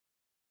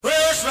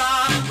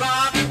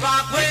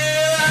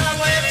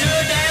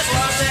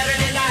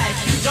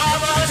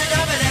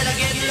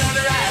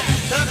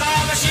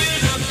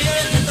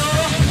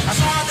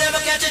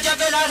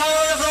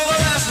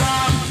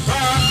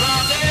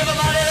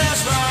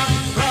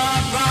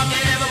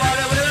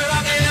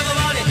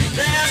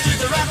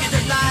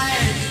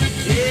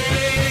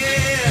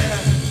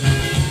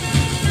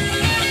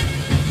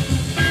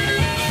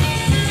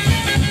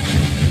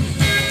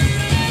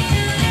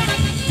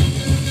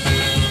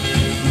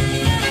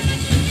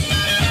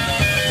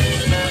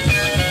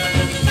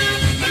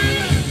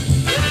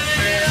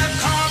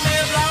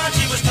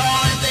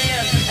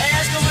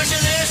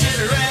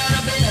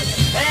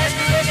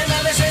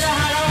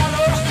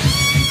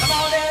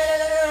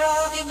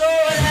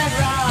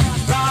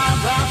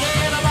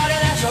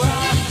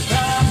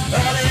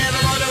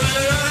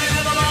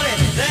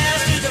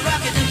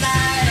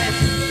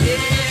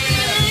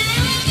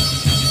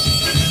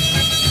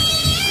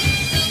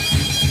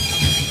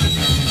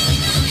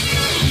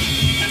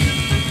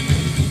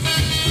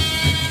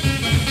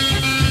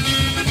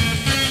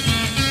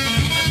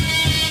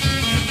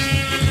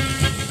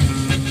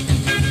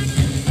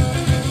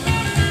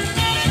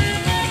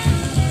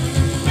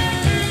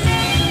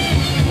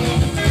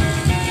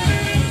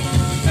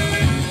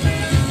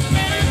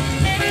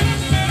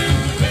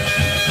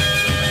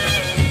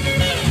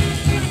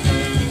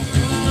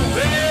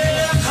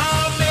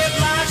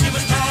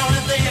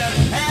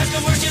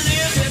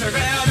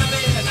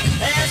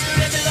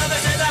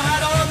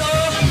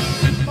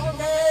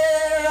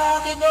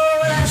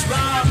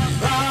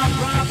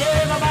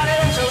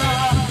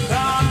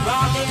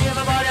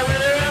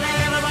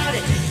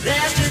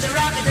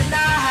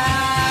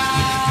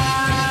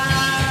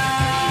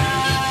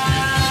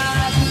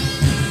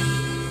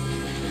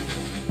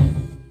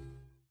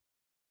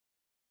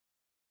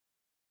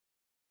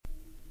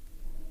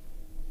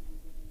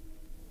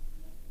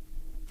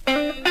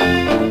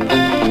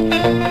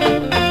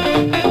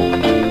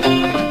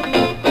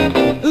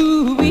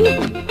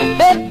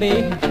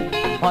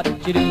what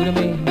you do to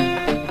me.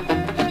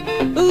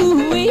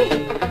 Ooh-wee,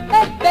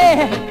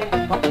 baby,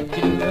 what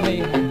you do to me.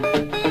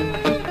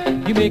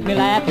 You make me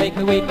laugh, make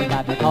me wait, you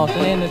got me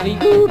tossing in the sea.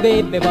 Ooh,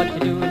 baby, what you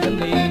do to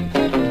me.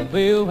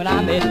 Well, when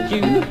I met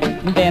you,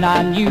 then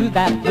I knew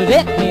that was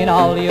it. Me and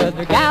all the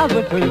other gals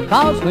were through,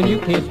 'cause when you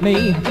kissed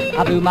me,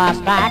 I blew my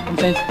stack, and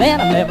since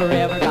then I've never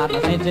ever got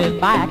my senses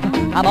back.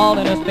 I'm all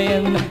in a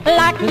spin,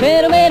 like a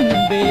little wind,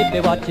 baby,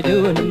 what you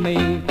doing to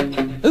me?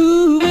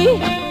 Ooh-wee,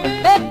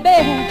 baby,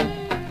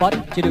 what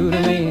you do to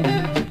me?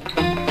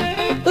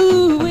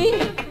 Ooh-wee,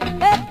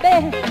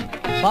 baby,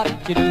 what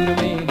you do to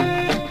me?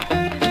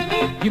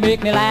 You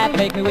make me laugh,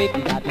 make me wait,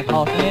 you got me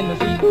tossing in the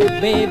sea. Ooh,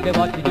 baby,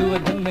 what you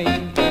doing to me?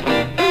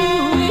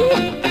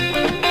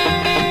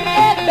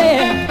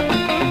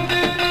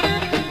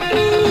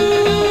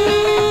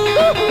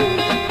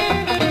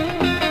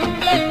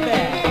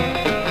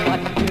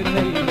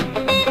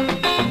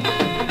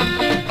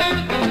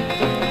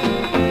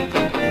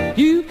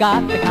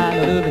 Got the kind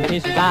of loving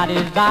kisses I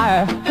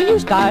desire. When you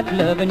start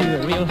loving, you're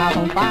a real house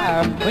on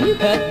fire. When you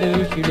cut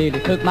loose, you really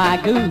cook my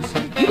goose.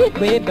 You did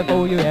way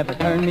before you ever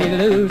turned me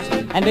loose.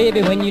 And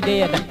baby, when you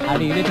did, I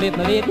really flipped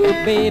my lid. Ooh,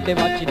 baby,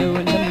 what you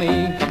doing to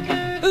me?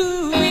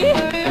 Ooh-wee,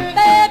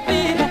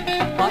 baby,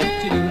 what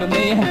you do to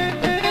me?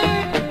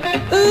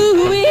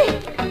 Ooh-wee,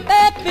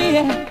 baby,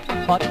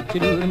 what you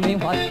do to me?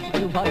 What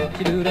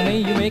you do to me?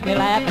 You make me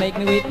laugh, make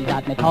me weep. You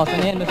got me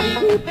tossing in the sea.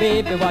 Ooh,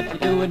 baby, what you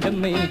doing to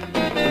me?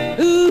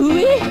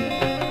 Ooh-wee,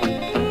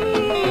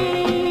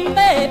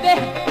 baby,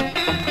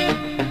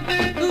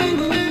 ooh,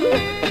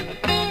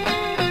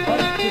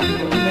 what you do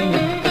to me?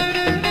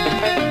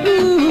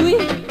 Ooh-wee,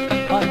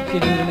 what you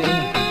do to me?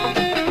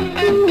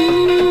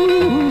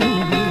 Ooh,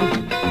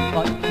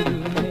 what you do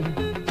to me?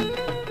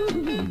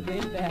 Ooh,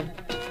 baby,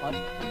 what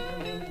you do to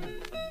me?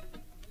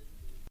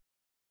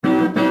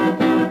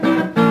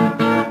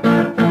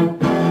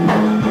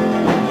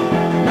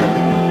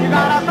 You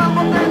got a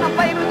something, a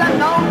baby that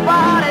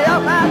nobody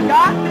else has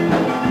got.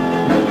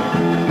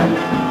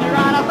 You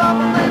got a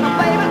something, a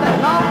baby that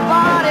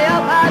nobody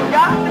else has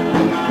got.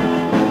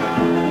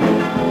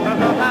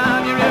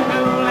 Sometimes you're real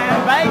cool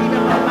and baby,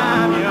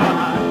 sometimes you're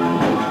hot.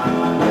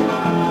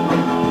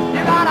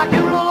 You got a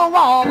cute little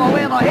walker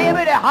with a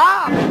heavy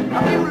hop. A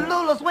cute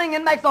little swing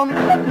and makes them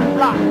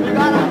flip-flop. You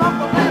got a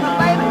something, a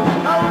baby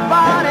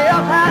nobody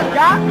else has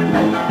got.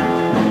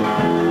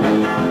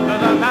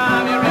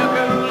 Sometimes you're real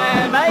cool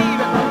and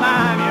baby,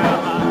 sometimes you're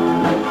hot.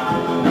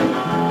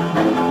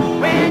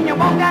 When you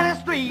walk down the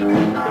street,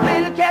 when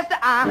you catch the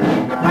eye,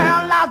 you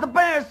paralyze the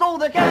birds so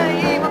they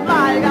can't even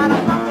fly. You got a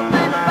something,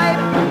 baby,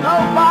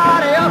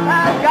 nobody else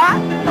has got.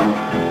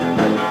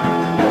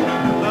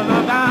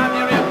 Sometimes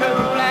you're real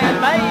cool and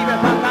baby,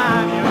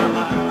 sometimes you're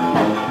hot.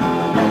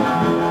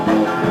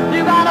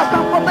 You got a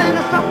something,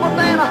 baby,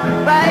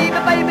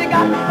 baby,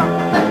 got the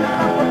something, baby,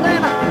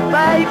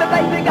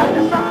 baby, got the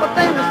something,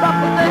 baby,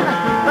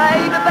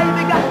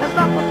 baby, got the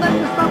something,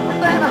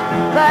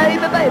 baby,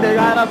 baby,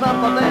 got a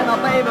something, a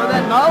baby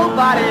that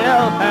nobody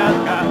else has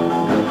got.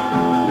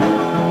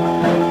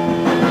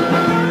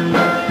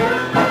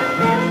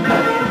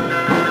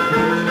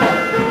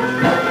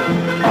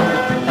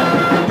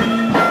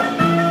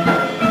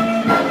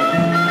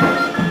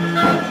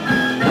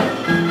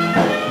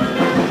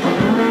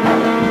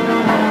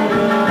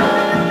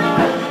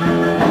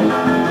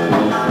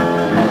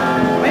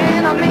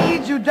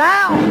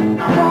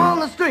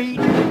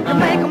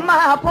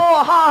 my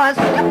poor heart,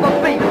 skip a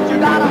beat. You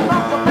got a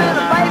something,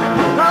 baby,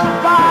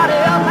 nobody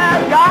else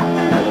has got.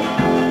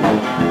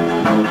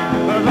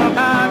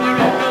 Sometimes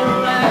you're in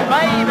cool and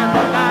baby,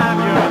 sometimes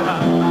you're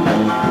hot.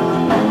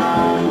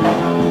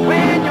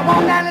 When you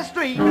walk down the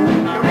street,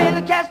 you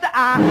really catch the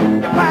eye.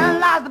 You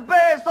paralyze the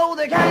birds so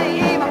they can't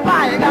even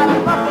fly. You got a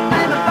something,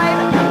 baby,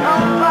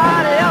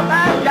 nobody else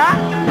has got.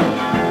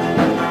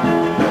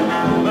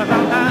 But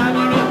sometimes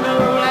you're in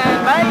cool and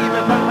baby,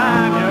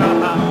 sometimes you're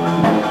hot.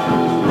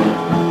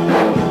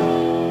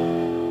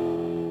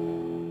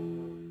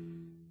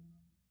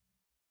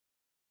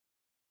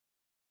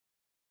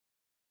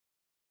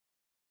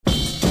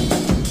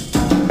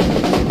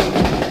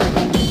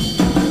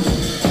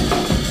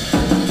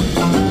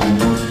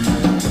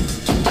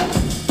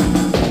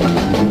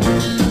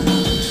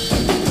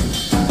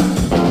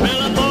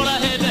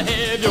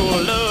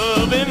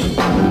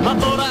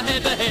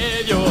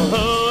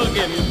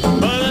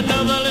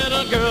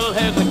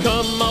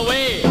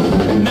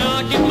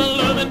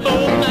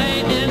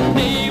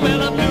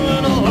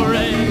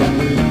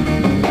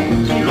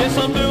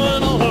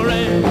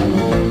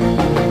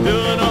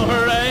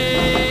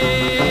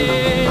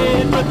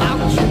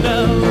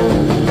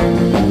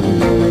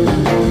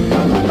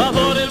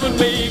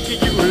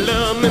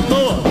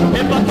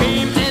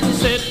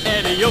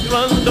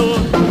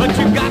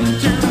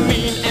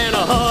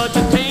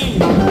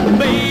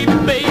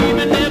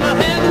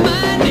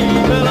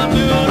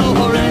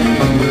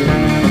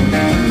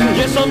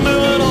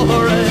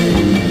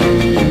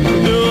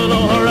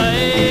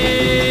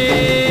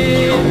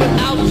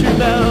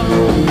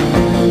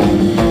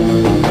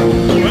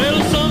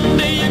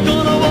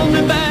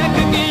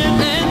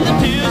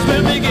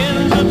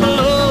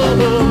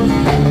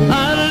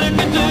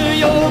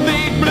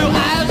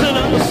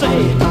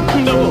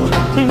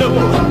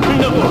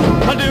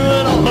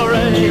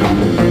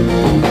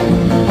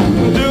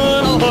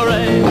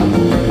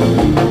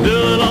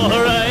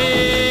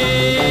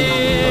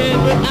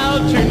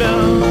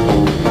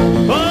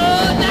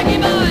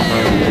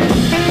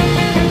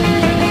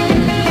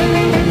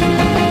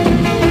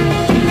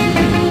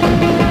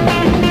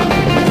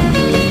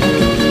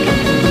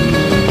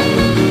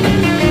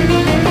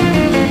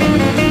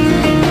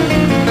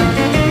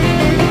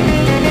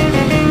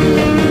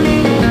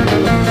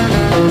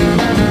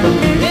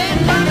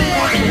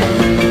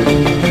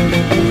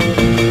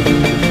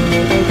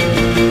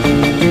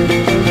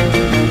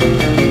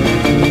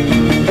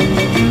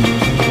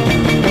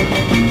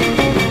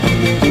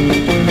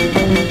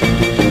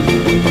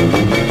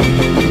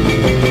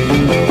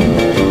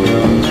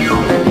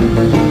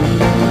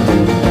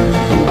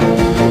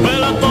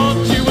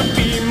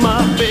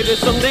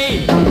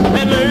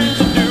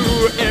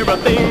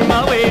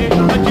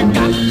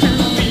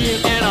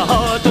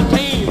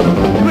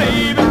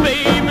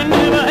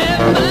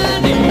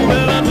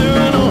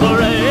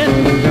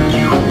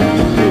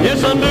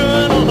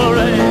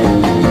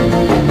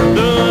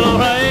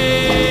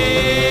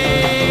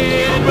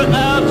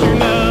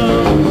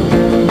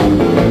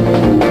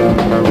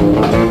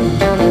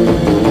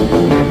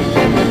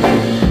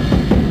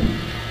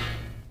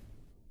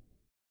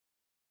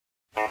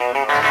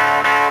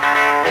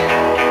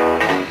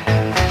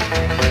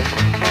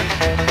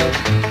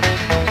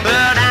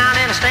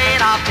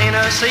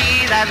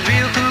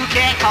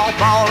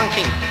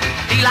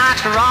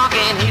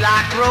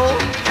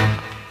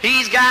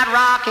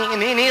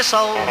 In his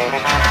soul.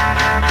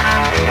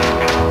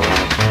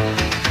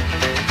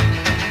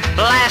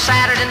 Last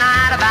Saturday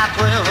night about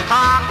 12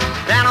 o'clock,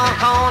 down on the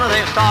corner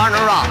they were starting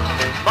to rock.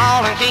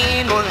 Ballin'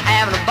 King was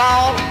having a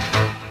ball,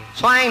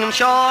 swing them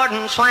short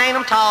and swing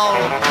them tall.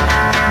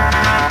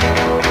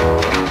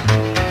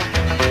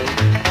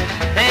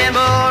 Then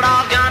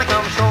Bulldog Johnny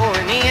come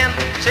soaring in,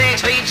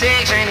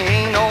 6'6" and he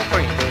ain't no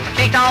friend.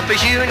 Kicked off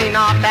his shoe and he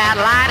knocked out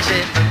a light. He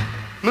said,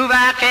 "Move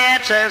out,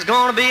 cats, there's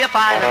gonna be a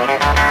fight."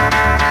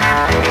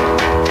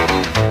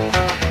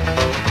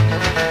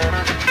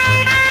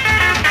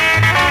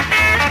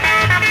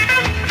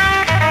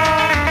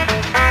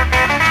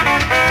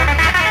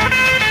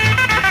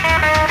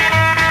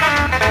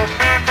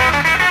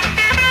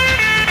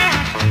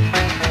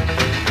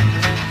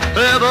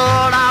 The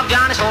Bulldog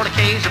Johnny sort of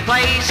caged the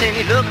place, and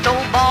he looked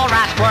old Ball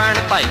right square in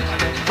the face.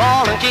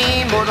 Ballin'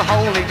 King was a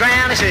holy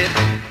ground. He said,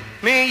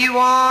 "Me you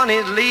want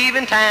is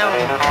leaving town."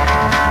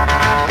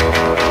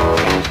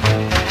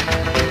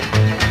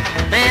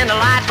 Then the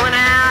lights went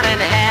out and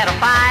they had a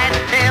fight.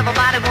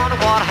 Everybody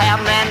wondered what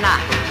happened that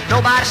night.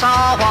 Nobody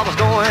saw what was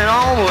going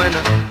on. When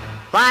the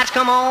lights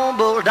come on,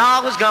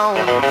 Bulldog was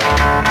gone.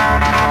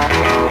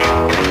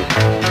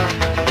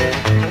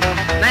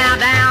 Now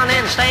down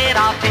in the state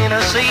of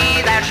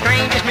Tennessee, that's the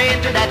strangest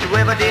mystery that you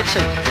ever did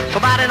see.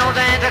 Nobody knows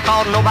the answer,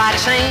 cause nobody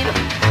seen him.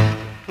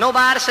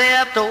 Nobody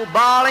except old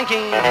Ballin'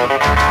 King.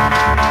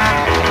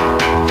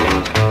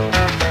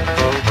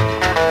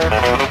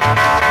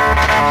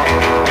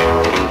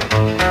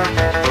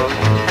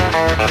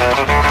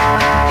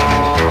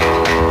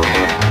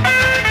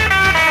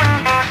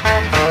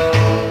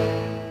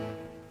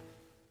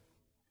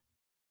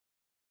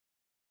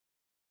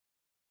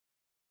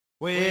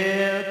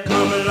 Well,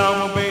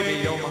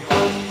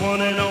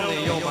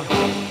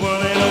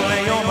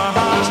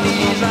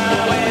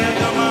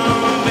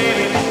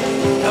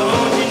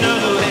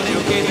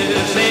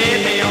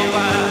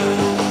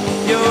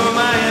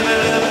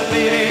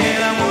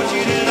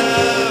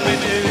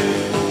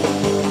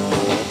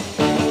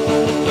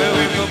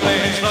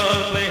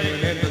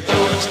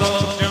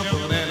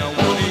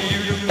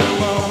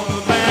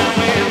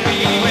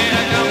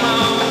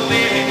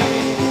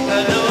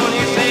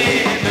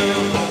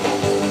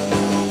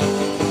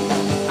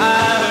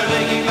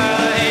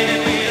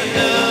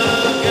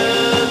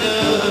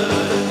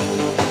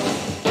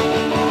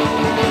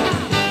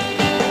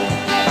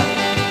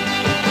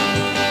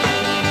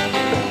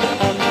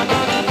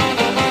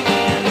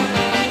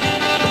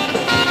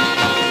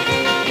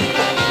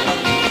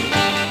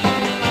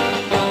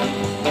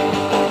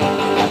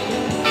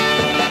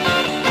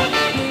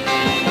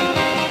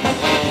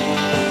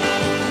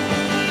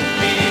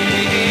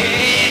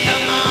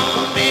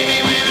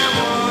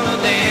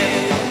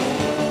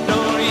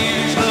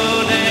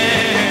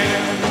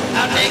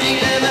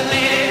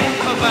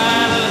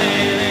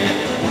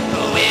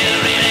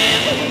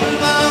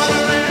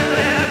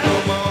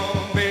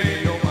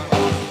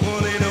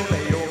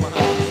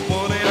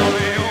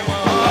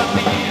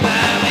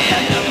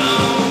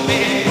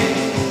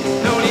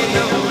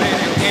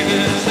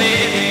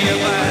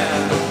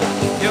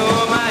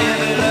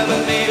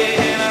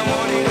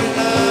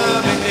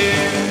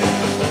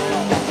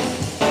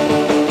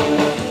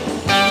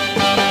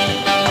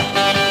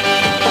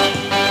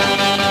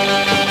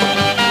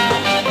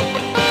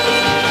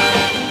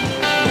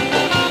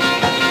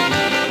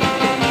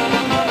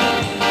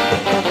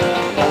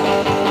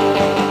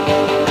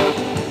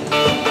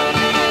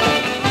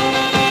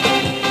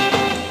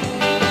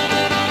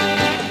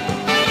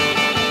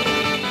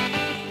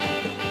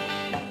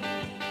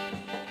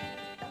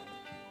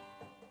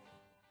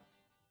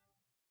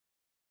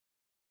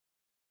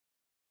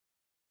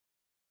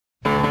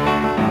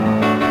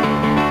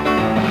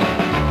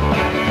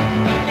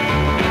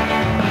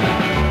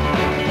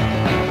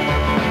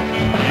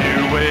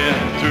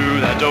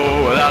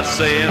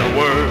 saying a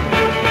word.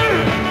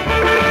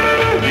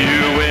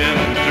 You went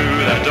through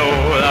that door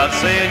without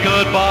saying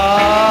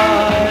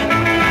goodbye.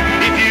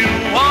 If you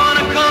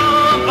wanna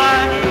come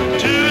back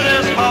to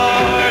this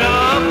heart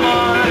of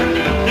mine,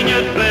 then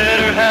you'd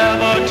better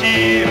have a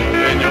tear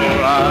in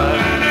your eye.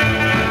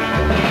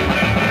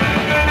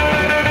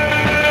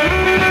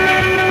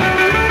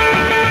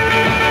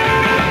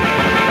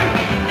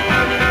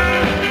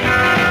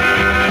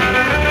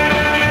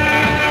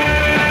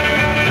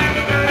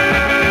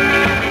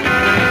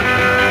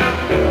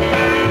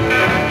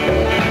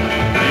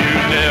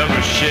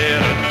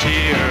 Shed a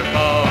tear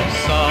of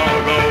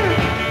sorrow.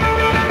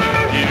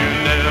 You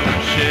never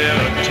shed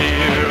a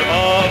tear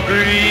of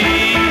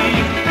grief.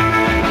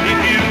 If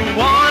you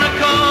wanna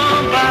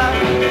come back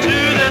to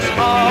this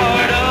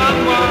heart of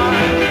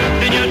mine,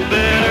 then you'd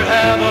better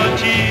have a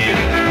tear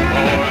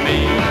for me.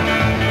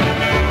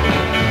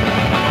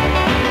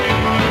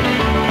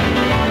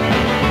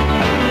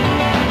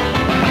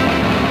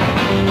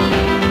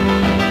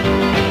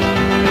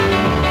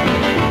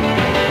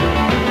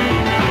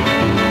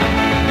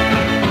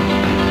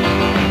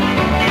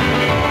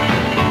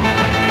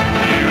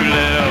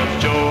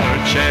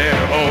 Chair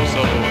oh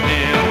so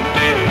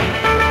empty,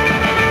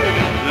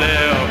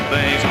 left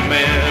things a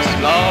mess,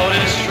 Lord,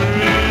 it's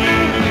true.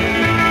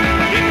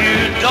 If you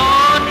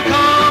don't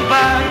come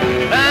back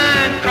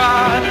and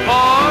cry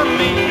for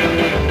me,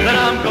 then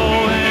I'm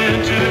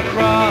going to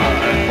cry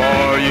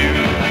for you.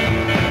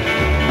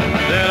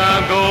 Then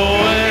I'm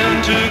going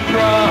to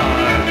cry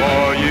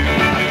for you.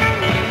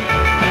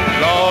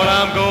 Lord,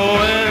 I'm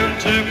going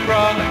to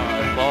cry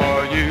for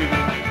you.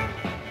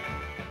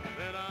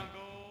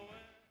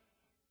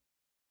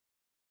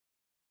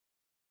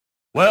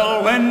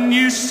 Well, when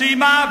you see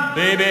my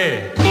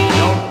baby,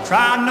 don't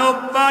try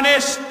no funny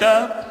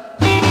stuff,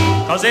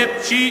 'cause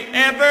if she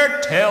ever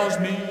tells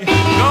me,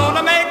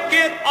 gonna make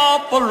it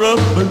awful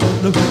rough.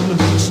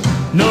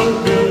 No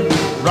good,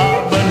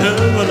 Robin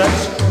Hood, well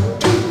that's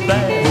too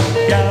bad.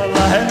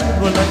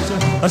 Galahad, well that's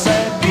a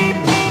sad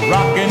deal.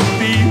 Rockin'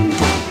 feel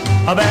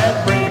a bad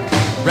break.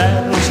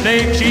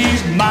 Rattlesnake,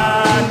 she's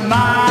mine,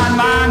 mine,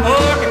 mine.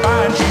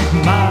 Porcupine, she's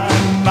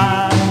mine,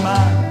 mine,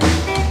 mine.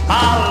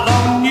 I'll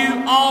loan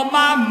you all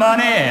my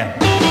money,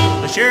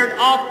 the shirt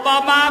off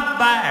of my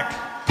back.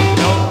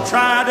 Don't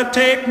try to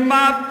take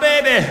my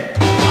baby,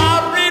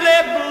 I'll really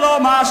blow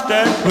my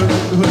stack.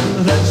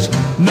 Well, that's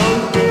no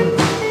good.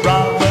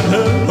 Robin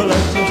Hood, well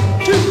that's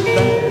too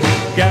bad.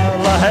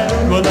 Galahad,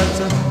 well that's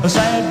a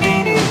sad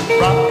deal.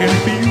 Rockin'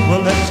 feel,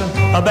 well that's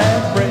a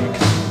bad break.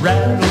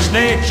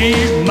 Rattlesnake,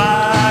 she's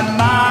mine,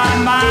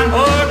 mine, mine.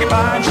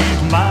 Porcupine,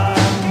 she's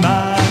mine,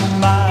 mine,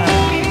 mine.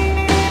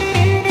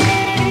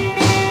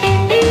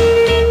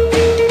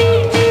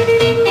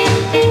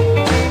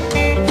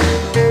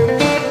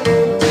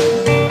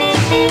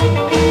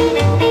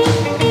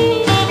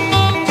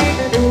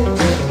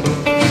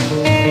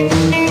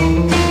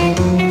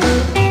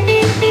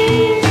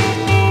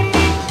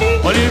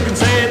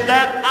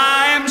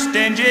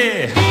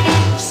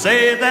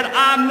 Say that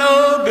I'm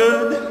no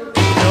good.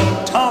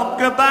 Don't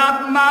talk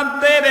about my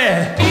baby.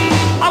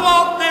 I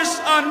want this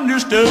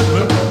understood.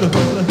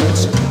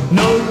 It's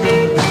no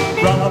good.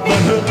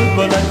 Robin Hood,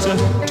 well that's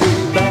too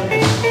bad.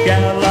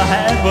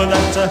 Galahad, well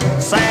that's a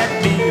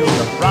sad deal.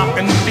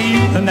 Rockin'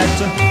 feel, and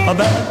that's a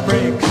bad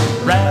break.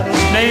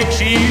 Rattlesnake,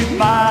 she's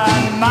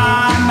mine,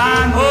 mine,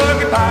 mine.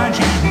 Porcupine,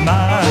 she's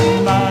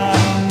mine,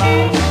 mine,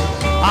 mine.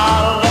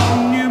 I'll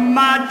loan you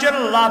my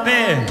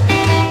jalopy,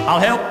 I'll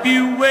help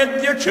you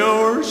with your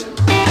chores.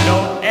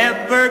 Don't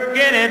ever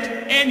get it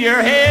in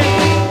your head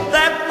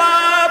that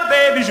my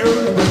baby's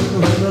yours.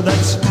 Well,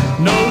 that's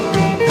no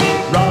good.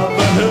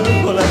 Robin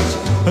Hood, well that's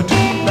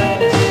too bad.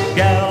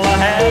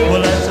 Galahad,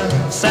 well that's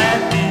a sad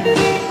deal.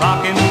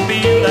 Rockin'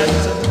 feel,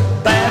 that's a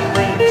bad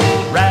break.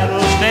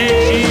 Rattlesnake,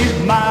 she's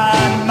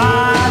mine,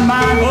 mine,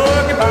 mine.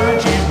 Porcupine,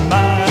 she's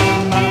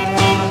mine, mine.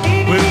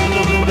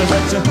 Well,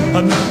 that's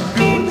no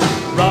good.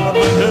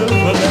 Robin Hood,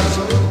 well that's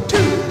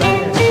too bad.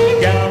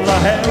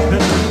 Galahad,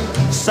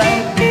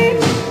 sad deal.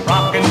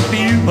 Rockin'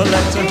 feel, well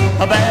that's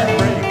a bad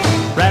break.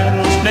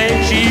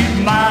 Rattlesnake, she's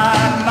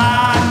mine,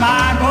 mine,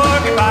 mine.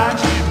 Porcupine,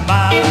 she's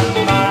mine,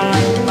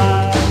 mine,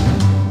 mine.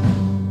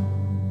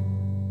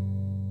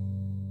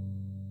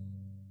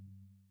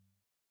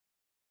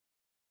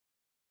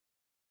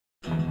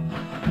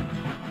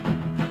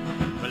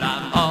 Well,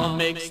 I'm all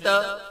mixed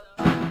up,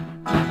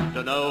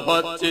 don't know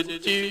what to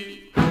do.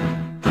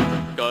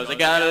 'Cause I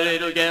got a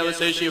little gal that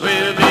says she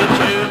will be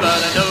true, but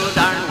I know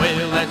darn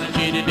well that she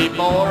cheated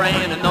before,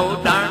 and I know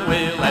darn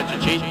well that she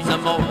cheated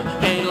some more.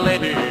 Can't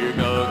let her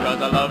go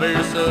 'cause I love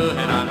her so,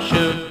 and I'm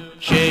shook,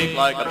 shake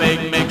like a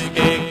big mixed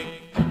cake.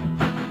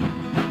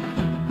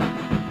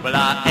 Well,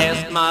 I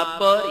asked my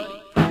buddy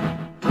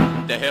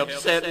to help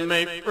set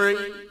me free.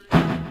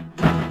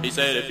 He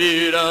said, if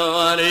you don't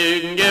want it, you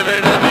can give her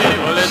to me.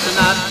 Well, it's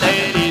not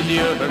that easy,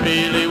 if I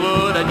really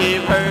would, I'd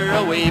give her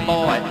away,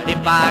 boy.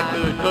 If I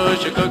could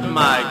push or cook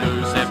my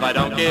goose, if I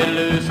don't get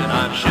loose, and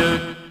I'm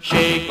shook,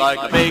 shake like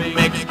a big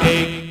mixed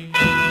cake.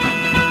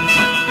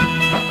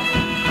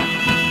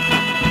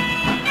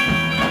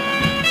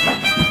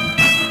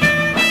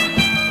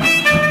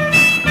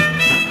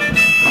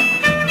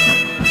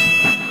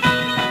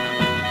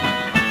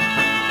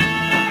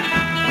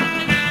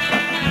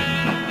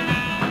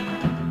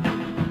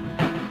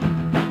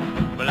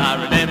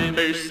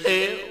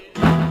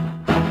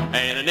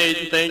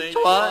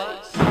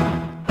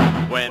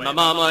 When my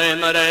mama and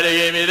my daddy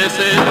gave me this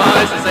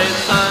advice, they said,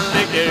 son,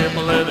 be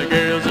careful of the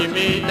girls you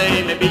meet,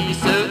 they may be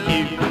so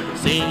cute,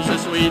 seem so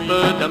sweet,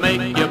 but they'll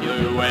make you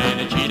blue. When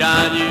they cheat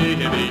on you,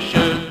 you'll be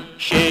shook,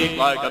 shake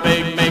like a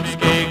big mix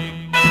cake.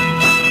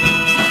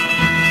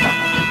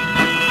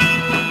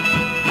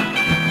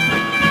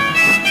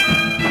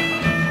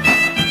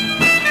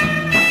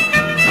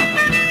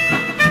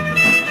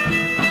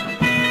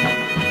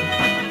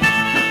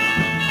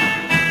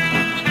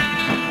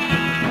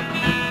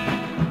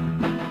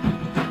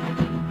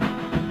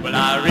 Well,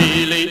 I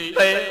really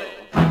fell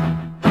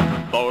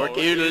for a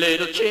cute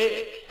little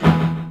chick,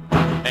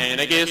 and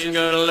I guess I'm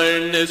gonna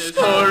learn this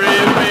story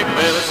quick.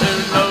 Well, I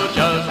soon know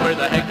just where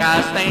the heck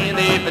I stand,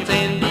 if it's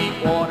in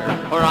deep water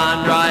or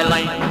on dry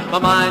land. My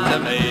mind's a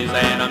maze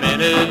and I'm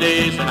in a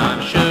daze, and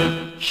I'm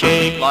shook,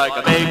 shake like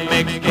a big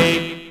mixed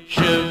cake.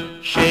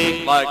 Shook,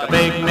 shake like a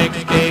big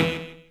mixed cake.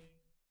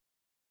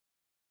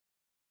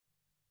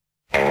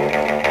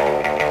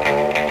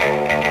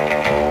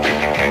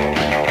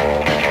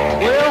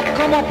 Well,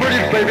 come on, pretty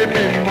baby,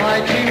 be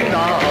my king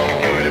now.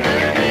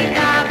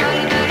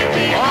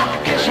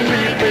 Kiss me,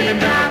 baby,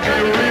 make me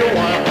feel real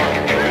wild.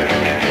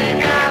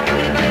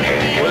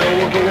 Well,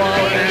 we'll go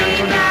out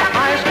dancing at the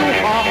high school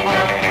hall.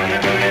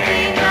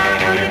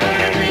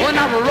 When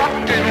I rock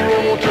and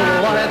roll till the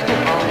lights go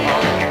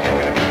out.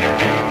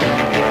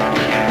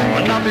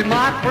 And I'll be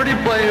my pretty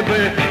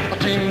baby, a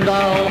teen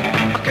doll.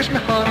 Kiss me,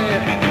 honey,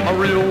 a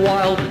real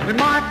wild. Be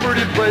my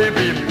pretty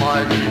baby,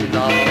 my teen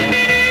doll.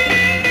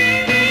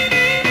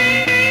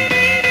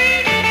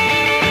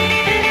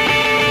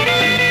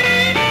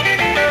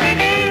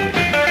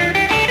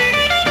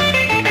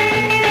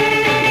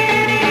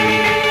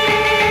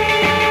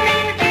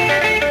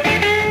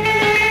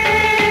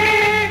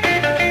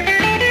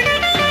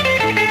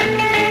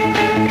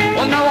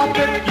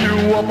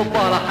 Up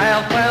about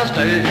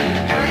 8:30.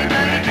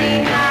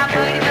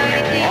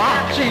 Oh,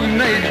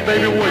 teenage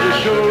baby, well, you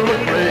sure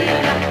look great.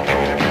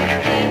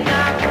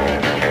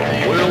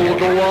 Well, we'll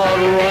go out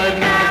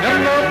riding in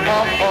the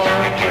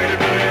park.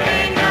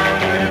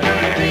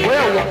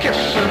 Well, we'll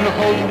kiss and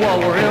hug while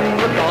we're in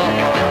the dark.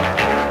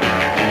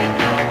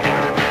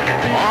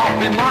 Oh,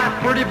 be my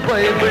pretty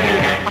baby,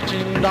 a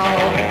teen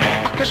doll.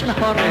 Kiss me,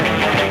 honey,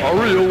 a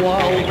real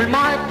wild. Be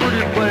my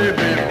pretty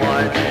baby,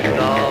 my teen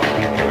doll.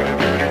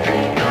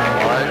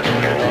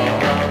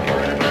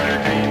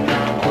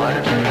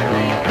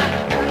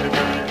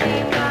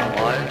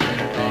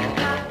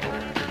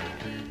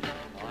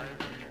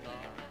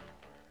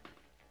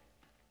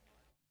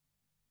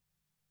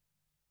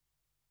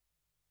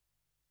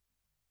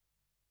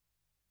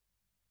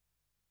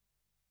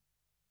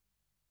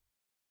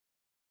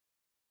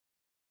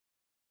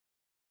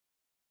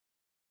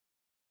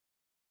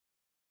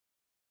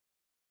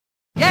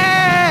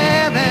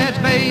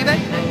 Baby,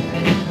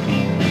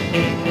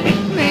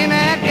 me and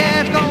that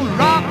cat's gonna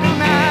rock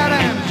tonight,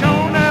 and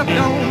sure enough,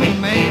 don't mean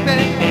maybe.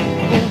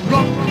 Gonna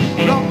rock,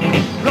 rock,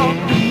 rock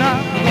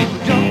tonight.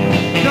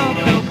 Gonna jump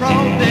till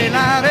broad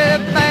daylight.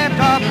 If that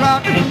top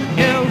rockin',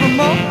 hell the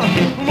more.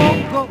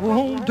 Won't go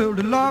home till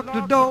they lock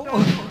the door.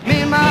 Me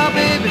and my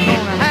baby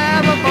gonna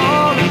have a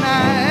ball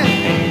tonight.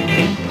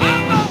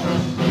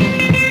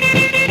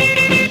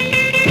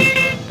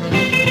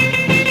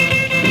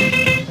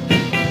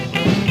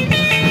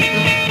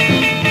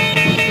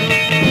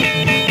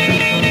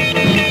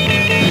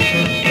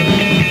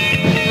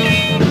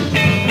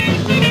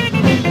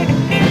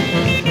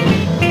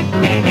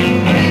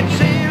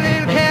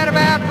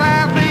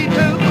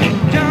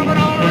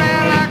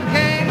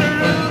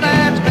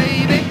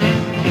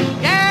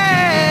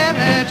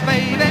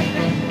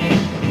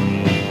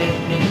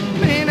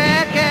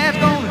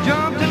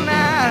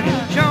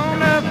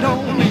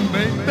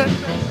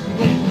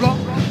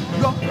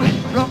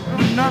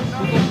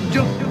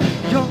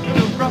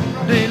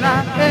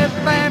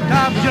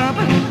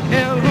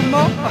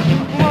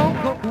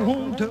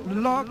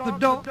 Lock the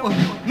door.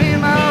 Me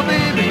and my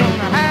baby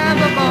gonna have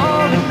a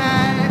ball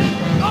tonight.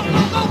 Go,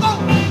 go, go, go!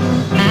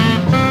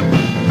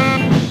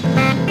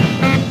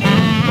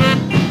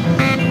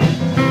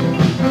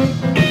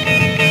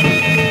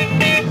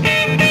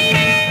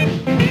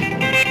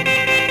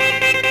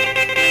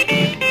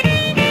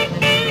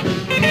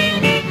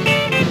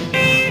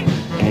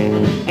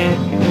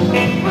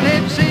 Well,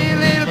 if you see a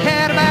little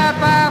cat about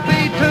 5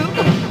 feet 2,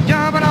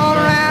 jumping all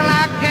around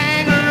like a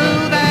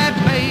kangaroo, that's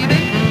baby.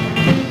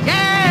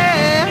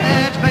 Yeah,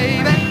 that's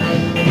baby.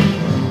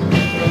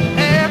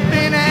 If me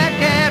and that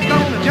cat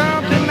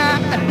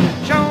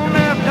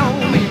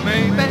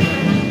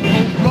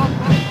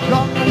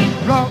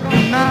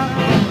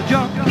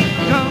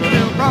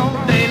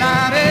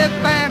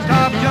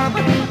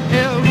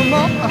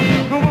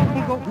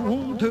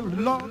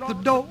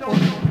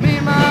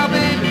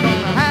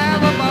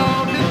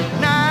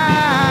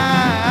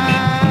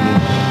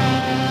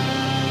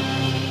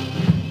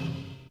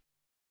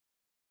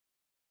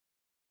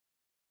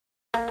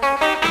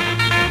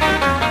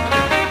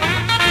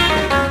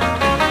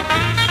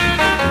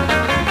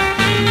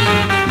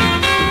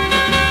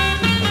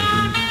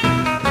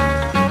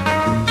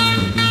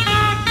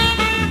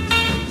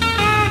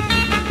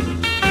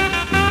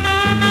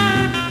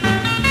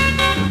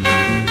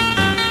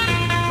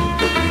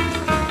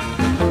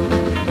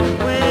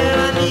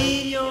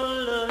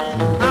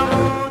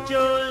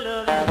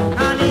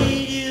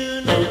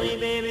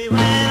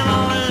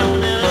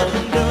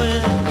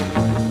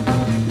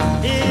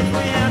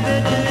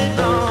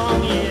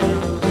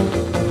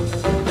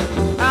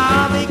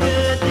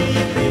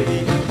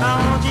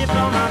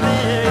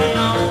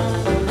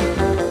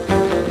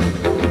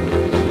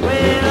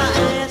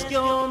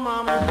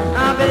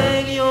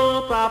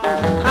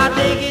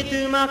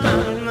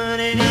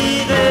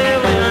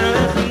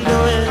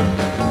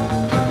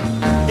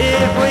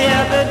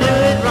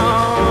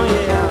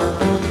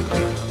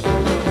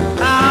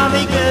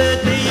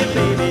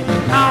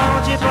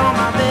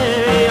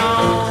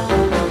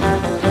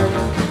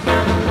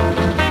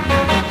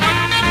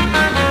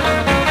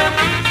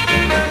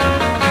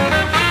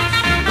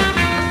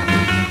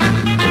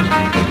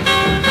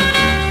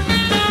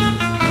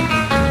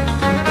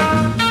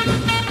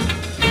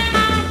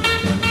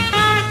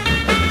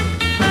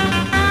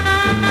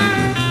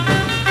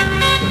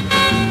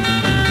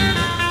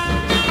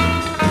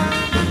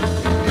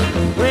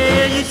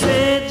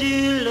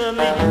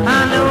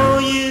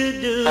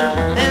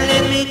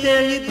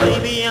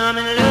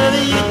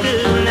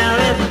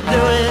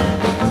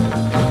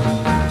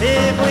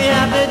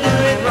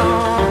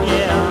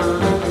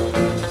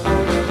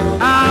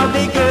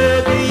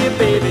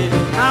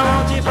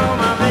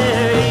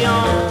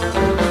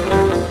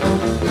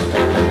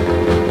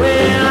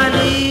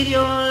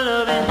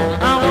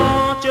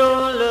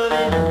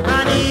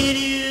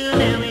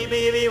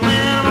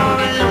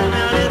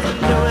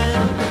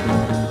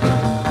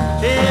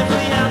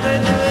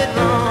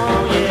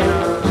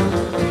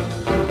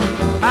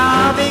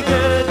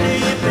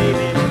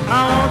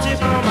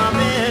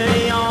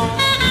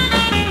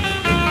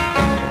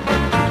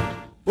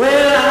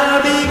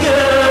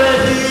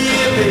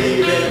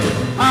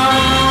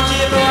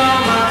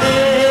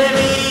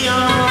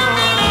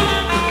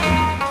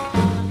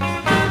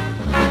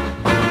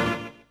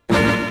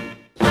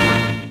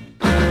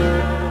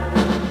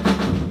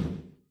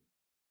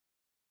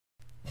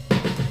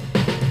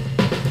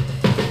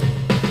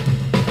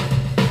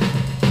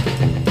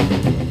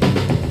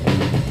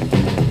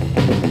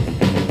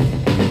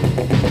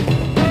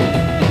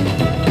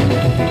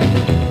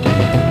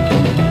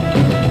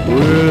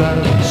Well,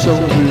 I'm so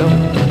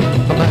alone,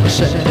 I'm as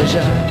sad as I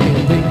can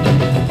be.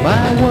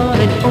 My one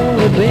and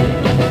only baby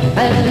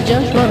has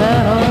just run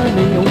out on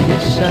me. Oh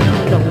yes, I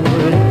know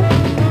it,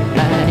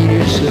 I need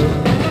her so.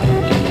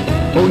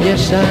 Oh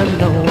yes, I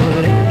know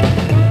it,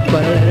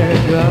 but I let her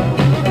go.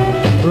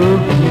 Oh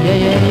yeah,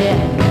 yeah, yeah.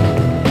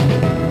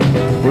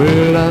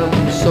 Well,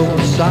 I'm so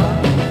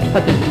sorry, I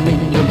didn't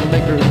mean to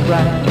make her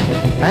cry.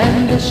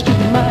 And this to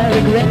my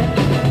regret,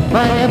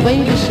 my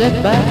baby said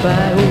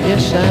bye-bye. Oh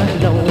yes, I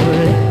know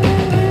it,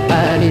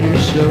 I need her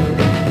so.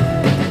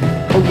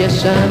 Oh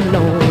yes, I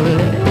know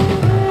it,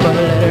 but I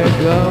let her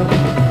go.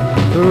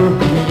 Oh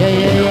yeah,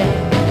 yeah, yeah.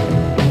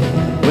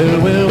 Well,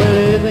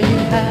 if you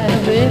had a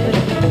baby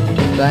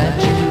that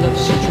you love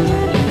so true,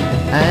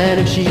 and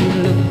if she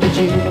looked at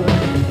you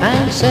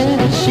and said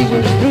that she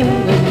was through,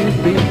 then you'd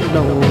be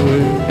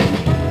nowhere.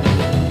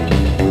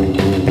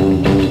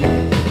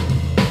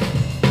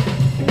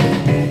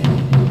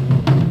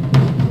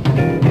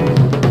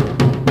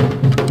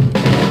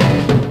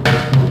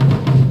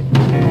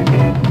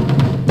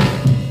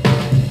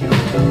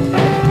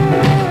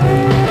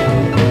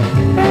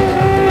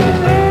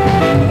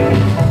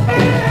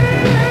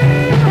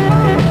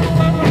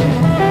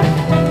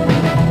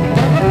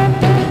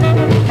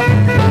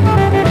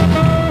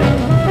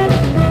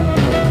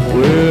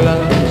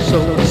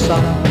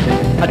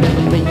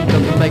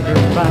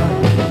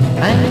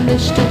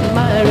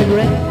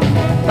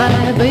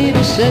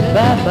 Said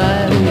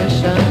bye-bye, oh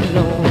yes I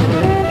know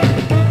it,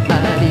 I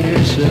need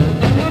her so.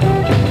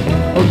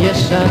 Oh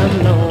yes I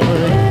know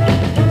it,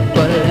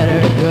 but let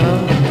her go.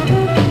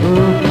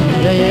 Oh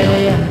yeah, yeah,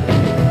 yeah.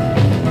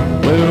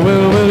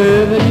 Well,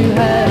 if you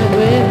had a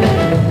baby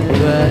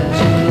that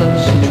you love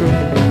so true,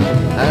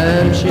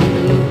 and she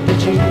looked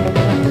at you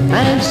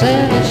and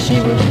said that she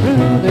was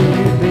through, then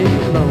you'd be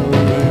lonely.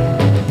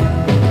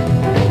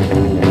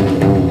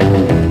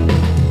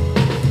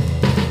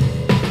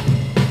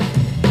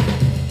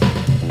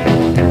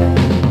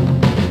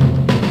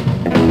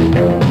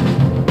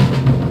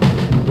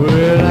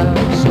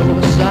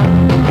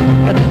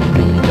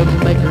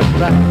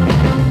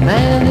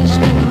 And it's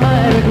to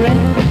my regret,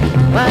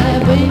 my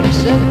baby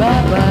said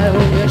bye-bye.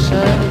 Oh yes I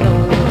know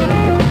it,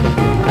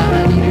 I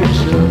need her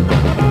so.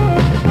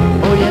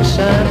 Oh yes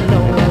I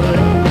know it,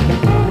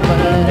 but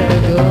I let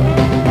her go.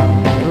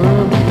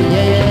 Oh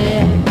yeah, yeah,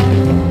 yeah.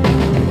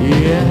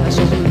 Yeah,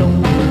 so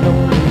lonely,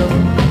 lonely,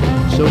 lonely.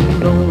 So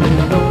lonely,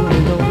 lonely,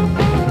 lonely.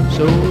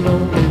 So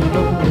lonely,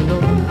 lonely,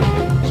 lonely.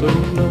 So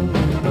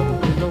lonely,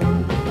 lonely,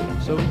 lonely.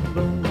 So lonely, lonely,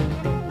 lonely.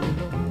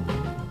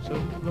 So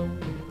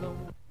lonely, lonely.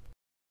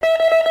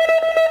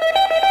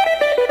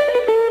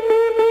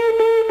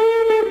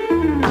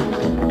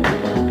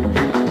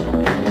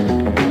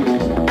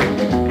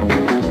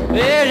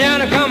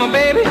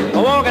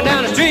 Walking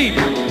down the street,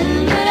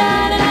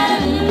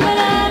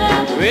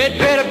 red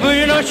feather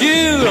pushing on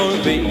shoes on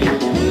his feet,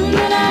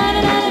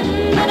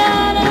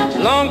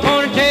 long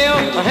ponytail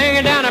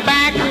hanging down the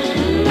back,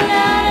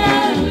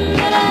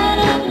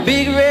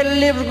 big red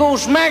lips go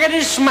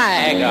smackety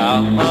smack.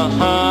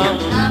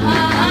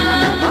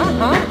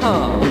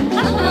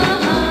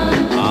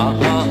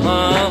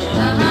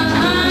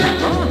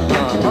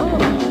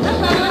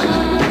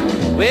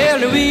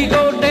 Well, we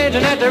go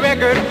dancing at the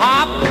record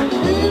hop.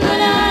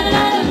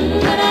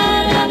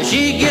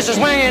 She gets a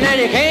swinging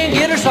and you can't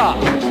get her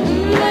stopped.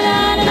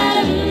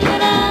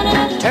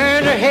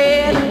 Turns her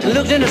head,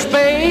 looks into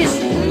space.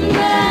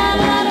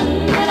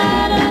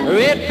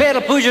 Red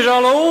pedal pushes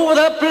all over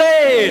the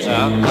place.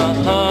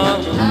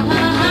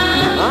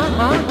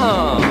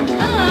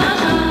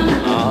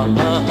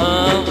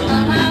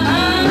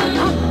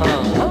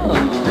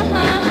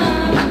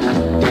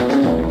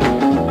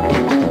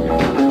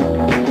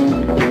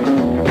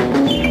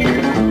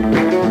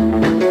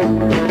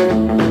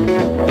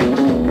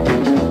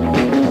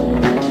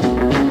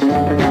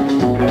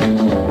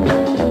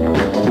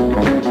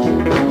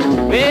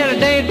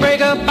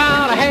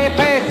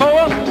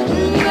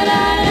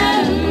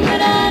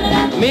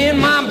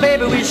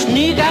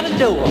 Sneak out the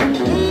door.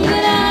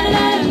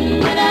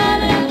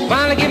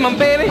 Finally get my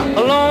baby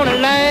alone at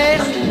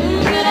last.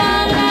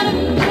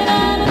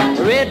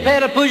 Red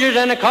pedal pushers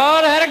and the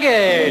car out of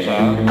gas.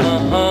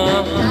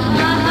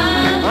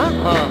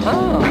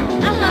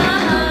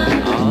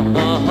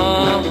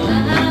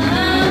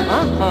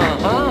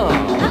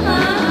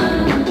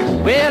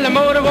 Well, the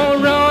motor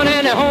won't run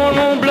and the horn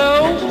won't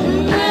blow.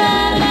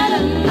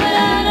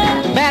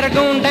 Battery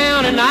going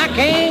down and I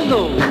can't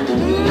go.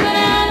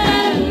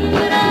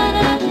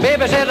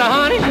 Baby says,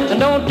 honey,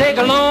 don't take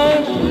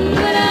long.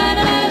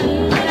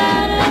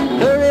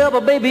 Hurry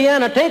up, baby,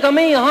 and take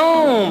me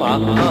home.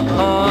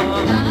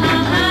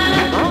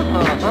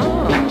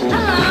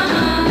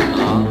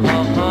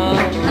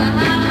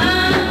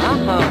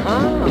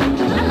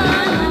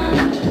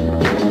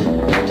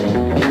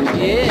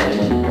 Yeah.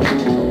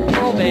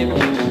 Oh, baby.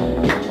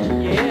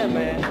 Yeah,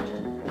 man.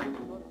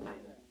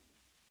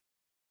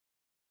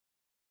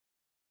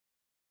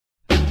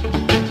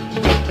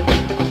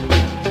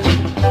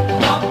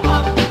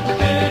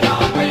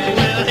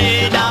 Well,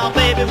 hey, now,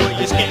 baby, will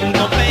you skin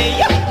the bay?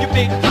 You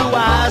big blue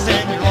eyes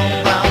and your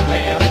long brown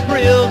hair.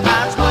 Real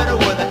tight sweater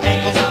with the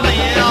ankles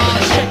thin. Oh,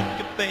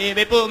 shake it,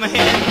 baby, put my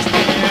hand in the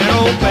spin.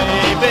 Oh,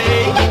 baby,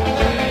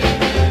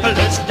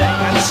 let's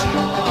dance.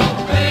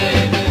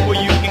 Well,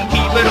 you can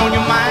keep it on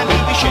your mind,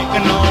 keep it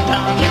shaking all the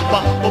time. You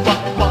bop,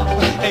 bop, bop,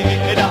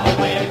 hey, doll,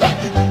 baby.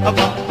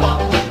 Bop, bop,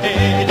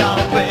 hey,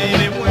 doll,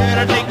 baby. When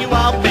I take you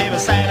out, baby,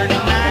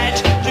 Saturday night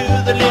to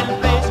the little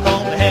place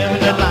called the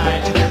Heavenly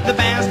Light. The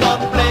band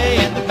starts to play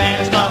and the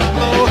band starts to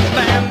blow. The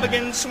band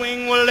begins to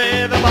swing, well,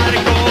 everybody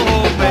go,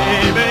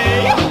 baby.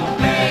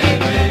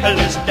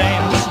 Let's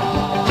dance.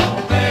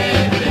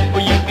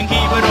 Well, you can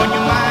keep it on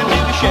your mind,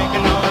 keep it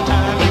shaking all the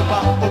time. You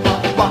bop,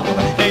 bop, bop,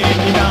 hey,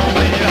 doll,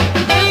 baby.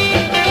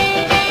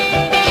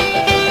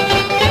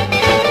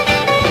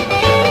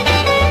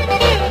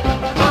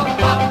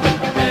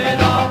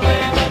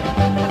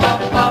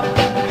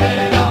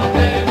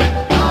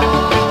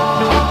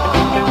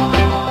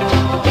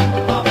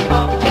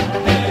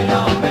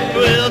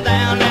 Well,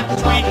 down at the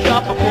sweet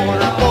shop a quarter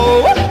to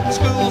four.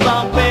 School's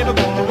off, baby,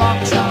 gonna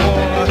rock some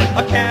more.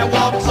 A cat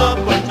walks up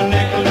with a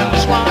nickel in the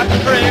slot. The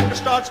record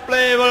starts to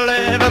play, well,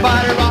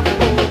 everybody rock,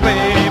 oh,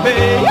 baby.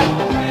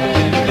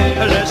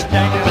 Let's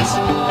dance.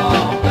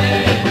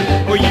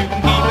 Well, you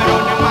can keep it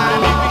on your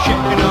mind if you're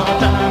shaking all the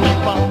time. You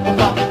bop,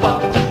 bop,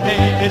 bop,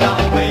 hey,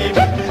 doll,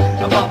 baby.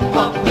 Bop,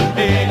 bop,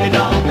 hey,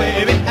 doll,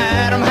 baby.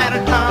 Adam had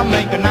a time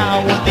making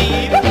out with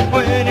Eve.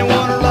 When you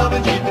want to love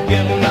and she'd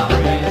give him the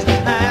praise.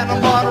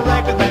 Adam bought a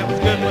record that was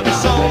good for the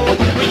soul.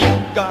 Well, you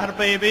got it,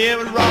 baby, it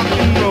was rock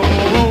and roll,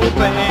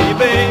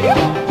 baby.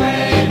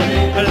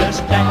 Let's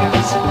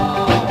dance.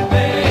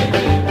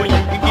 Well,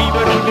 you can keep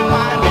it on your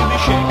mind if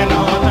you're shaking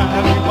all the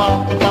time. You bop,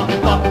 bop,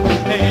 bop,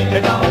 hey,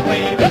 doll,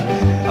 baby.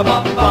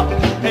 Bop, bop,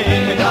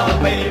 hey, doll,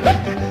 baby.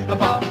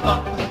 Bop,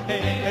 bop,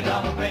 hey,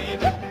 doll,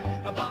 baby.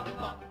 Bop,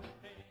 bop,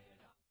 hey.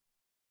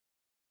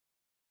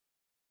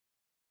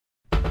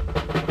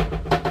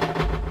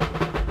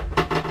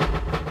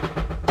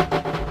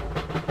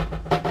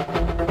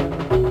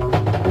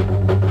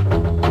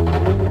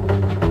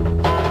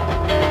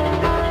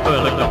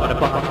 Well, I got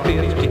about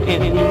 50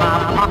 in my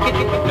pocket,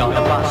 got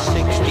about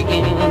 60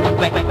 in the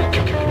bank.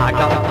 I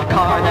got a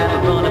car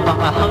that'll run about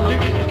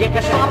 100, get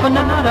gas swapping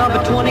out of a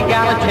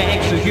 20-gallon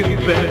tank. So you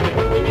better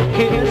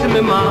kiss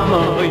me,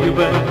 mama, you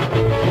better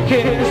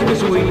kiss me,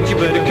 sweet, you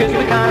better kiss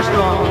me kind of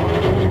strong.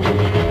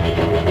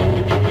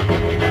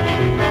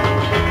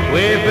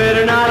 We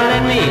better not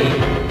let me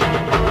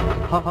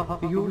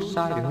off your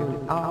side, honey,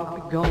 I'll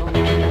be gone.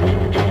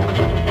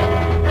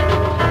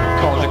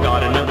 Cause I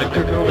got another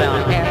girl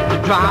down at the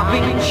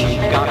drive-in. She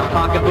got a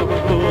pocketbook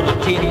full of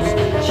titties.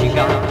 She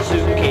got a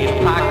suitcase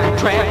packed for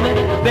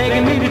traveling,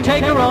 begging me to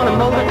take her on a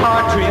motor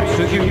car trip.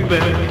 So you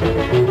better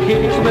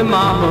kiss me,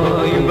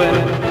 mama, you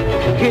better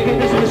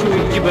kiss me,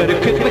 sweet, you better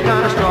kiss me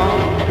kind of strong.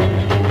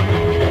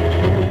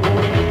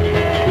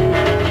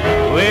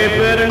 We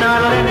better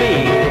not let me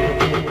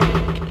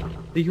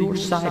your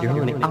side,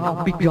 honey,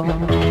 I'll be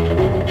gone.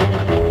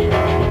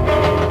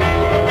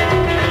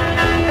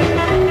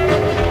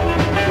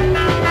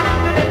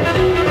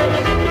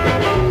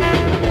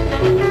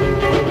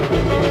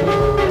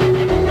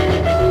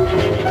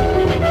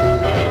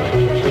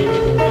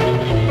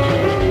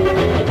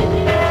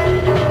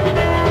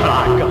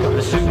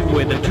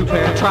 With a 2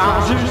 pair of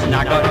trousers, and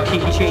I got a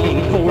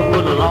keychain 4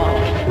 foot long.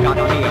 Got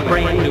me a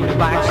brand new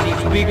backseat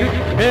speaker,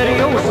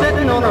 radio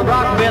sitting on a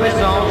Rockabilly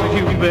song.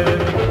 You better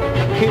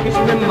kiss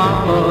me,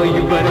 mama,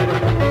 you better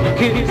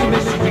kiss me,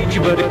 sweet,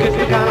 you better kiss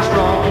me kind of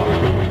strong.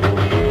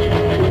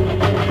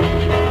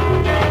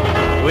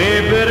 We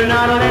better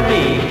not let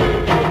me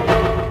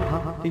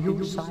off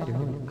your side,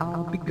 honey,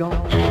 I'll be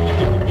gone.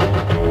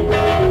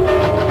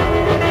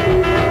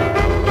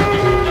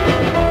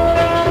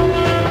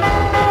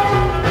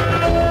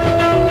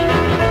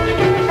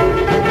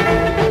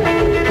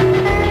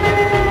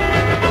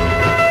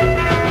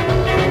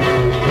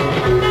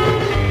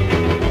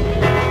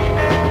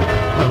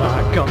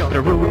 The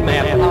road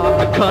map of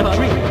the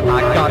country.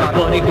 I got a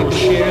buddy who'll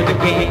share the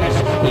gas.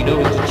 He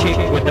knows a chick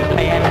with a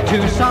pad in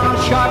Tucson,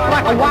 sharp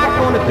like a wife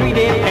on a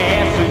 3-day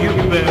pass. So you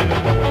better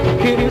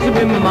kiss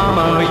me,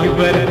 mama, you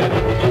better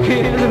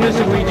kiss me,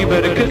 sweet, you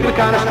better kiss me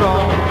kind of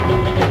strong.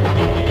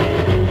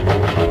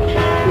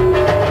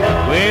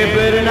 We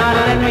better not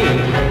let me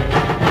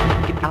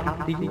get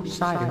out to your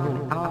side, honey,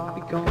 I'll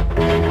be gone.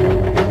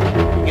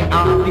 Get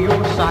out to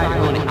your side,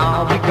 honey,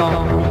 I'll be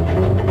gone.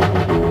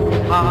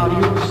 Out to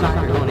your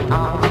side, honey,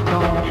 I'll be gone.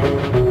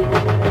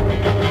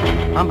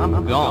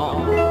 I'm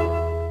gone.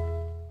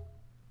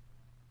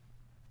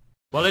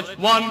 Well, it's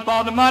 1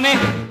 for the money,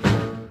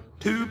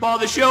 2 for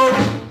the show,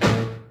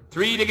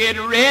 3 to get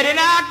ready.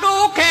 Now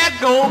go, cat,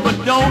 go, but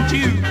don't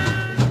you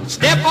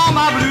step on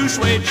my blue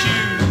suede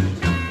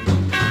shoes.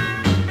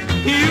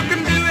 You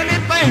can do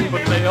anything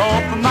but lay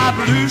off of my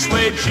blue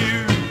suede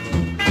shoes.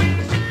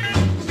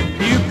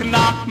 You can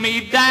knock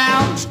me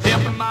down, step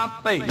in my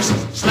face,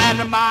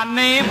 slander my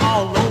name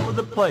all over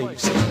the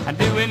place, and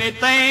do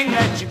anything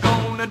that you're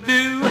gonna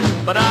do.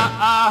 But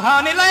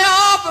honey, lay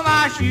off of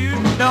my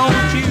shoes,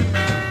 don't you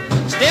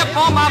step step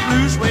on my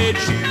blue suede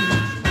shoes.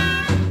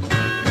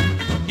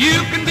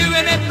 You can do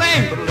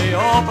anything but lay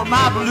off of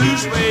my blue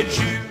suede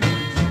shoes.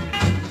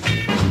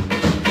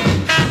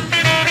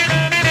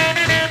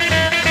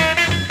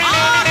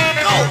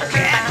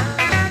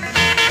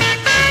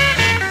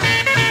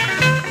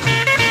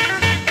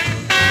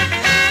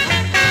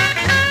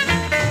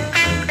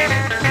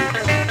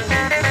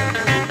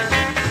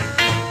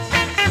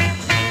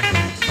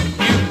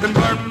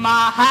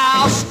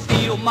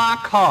 My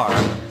car,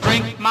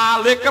 drink my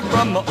liquor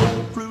from the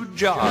old fruit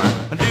jar,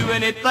 do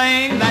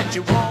anything that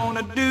you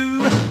wanna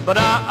do, but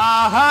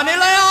honey,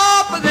 lay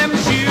off of them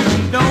shoes,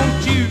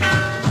 don't you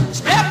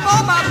step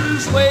on my blue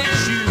suede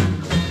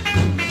shoes.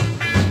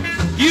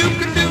 You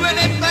can do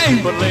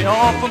anything but lay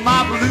off of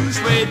my blue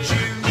suede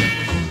shoes.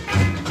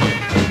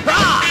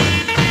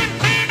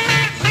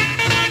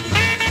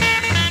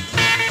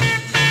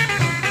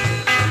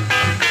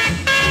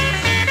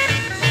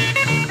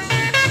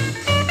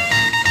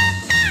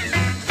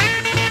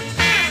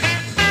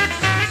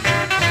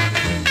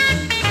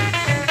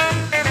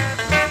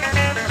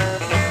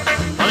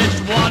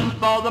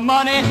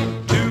 Money,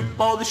 2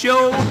 for the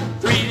show,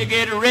 3 to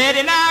get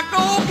ready. Now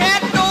go,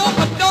 cat, go,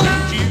 but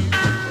don't you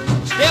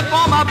step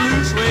on my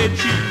blue suede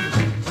shoes.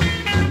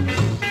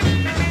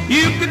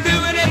 You can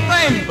do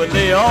anything but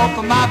lay off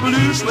of my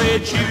blue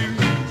suede shoes.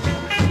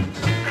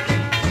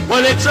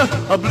 Well, it's a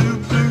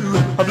blue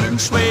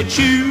suede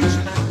shoes,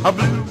 a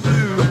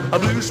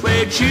blue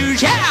suede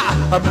shoes,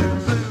 yeah, a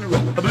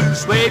blue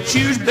suede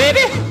shoes,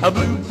 baby, a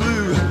blue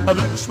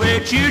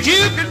suede shoes.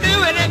 You can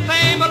do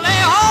anything but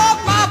lay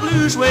off my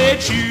blue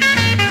suede shoes.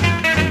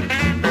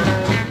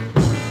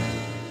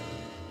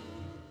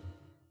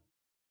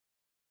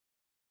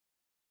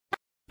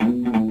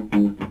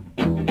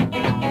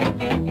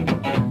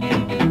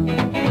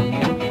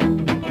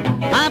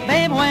 My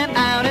baby went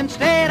out and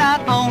stayed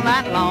out all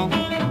night long.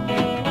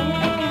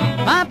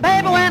 My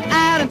baby went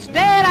out and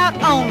stayed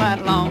out all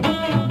night long.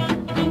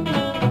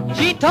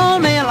 She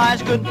told me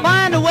Eliza couldn't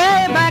find a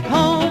way back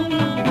home,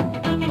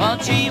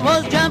 but she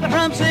was jumping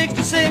from 6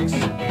 to 6.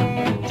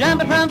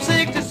 Jumping from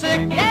 6 to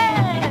 6,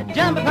 yeah!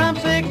 Jumping from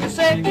 6 to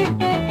 6.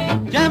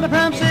 Jumping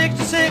from 6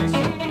 to 6.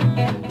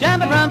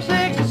 Jumping from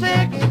 6 to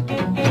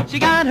 6. She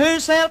got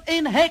herself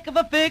in a heck of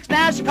a fix.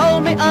 Now she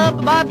called me up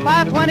about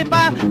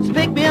 5:25. She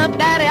picked me up,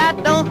 Daddy, I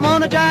don't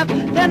wanna drive.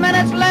 10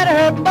 minutes later,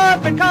 her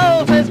boyfriend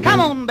calls, says, come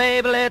on,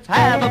 baby, let's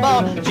have a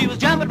ball. She was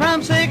jumping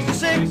from 6 to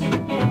 6.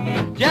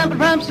 Jumping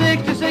from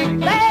 6 to 6,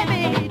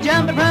 baby!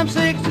 Jumping from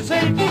 6 to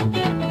 6.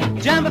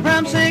 Jumping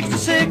from 6 to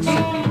 6.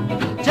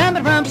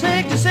 Jumping from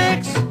 6 to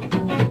 6.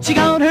 She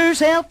got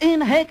herself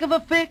in a heck of a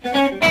fix.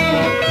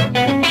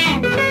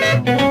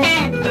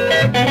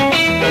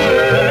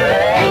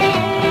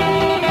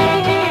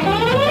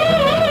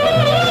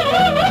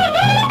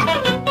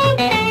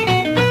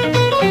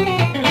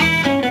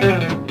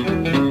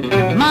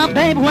 My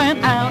baby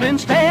went out and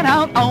stayed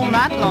out all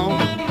night long.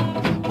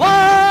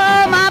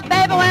 Whoa, my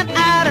baby went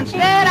out and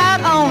stayed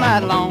out all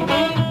night long.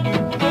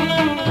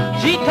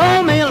 She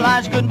told me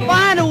Eliza couldn't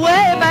find a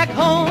way back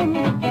home,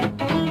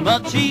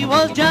 but she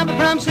was jumping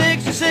from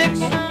 6 to 6.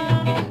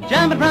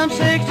 Jumping from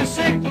 6 to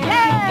 6,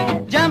 yeah!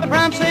 Jumping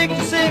from 6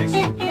 to 6.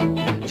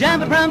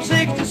 Jumping from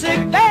 6 to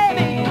 6,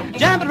 baby!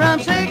 Jumping from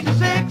 6 to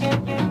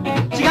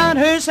 6. She got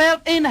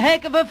herself in a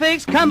heck of a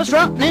fix. Come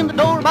strutting in the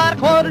door about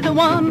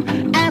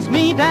 1:45. Asked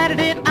me, Daddy,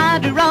 did I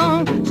do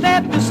wrong?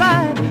 Stepped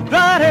aside,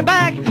 brought her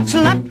back,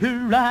 slapped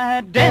her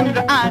right in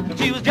the eye.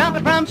 She was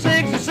jumping from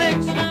 6 to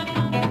 6.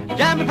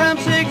 Jumping from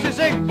 6 to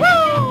 6,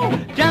 woo!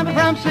 Jumping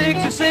from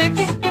 6 to 6.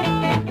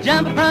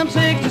 Jumping from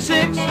 6 to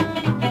 6.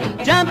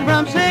 Jumping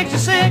from 6 to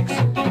 6.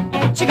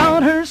 She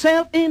got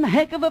herself in a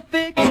heck of a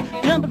fix.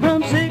 Jumping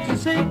from 6 to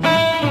 6.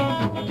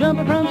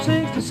 Jumping from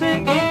 6 to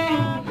 6.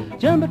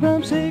 Jumping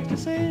from 6 to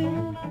 6.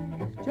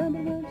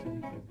 Jumping from 6.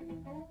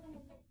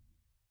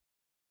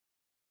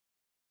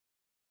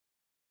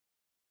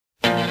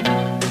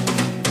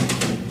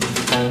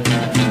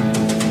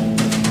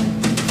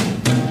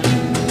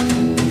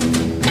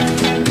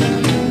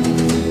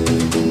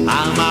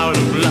 I'm out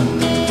of luck.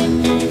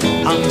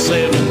 I'm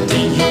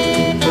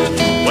 17.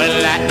 Well,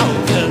 that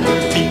old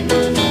Curfew,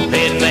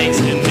 it makes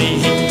me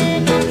mean.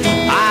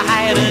 I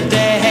had a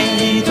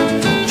date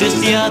just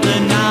the other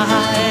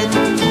night,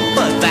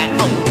 but that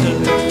old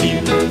Curfew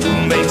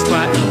makes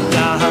quite a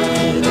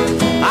guy.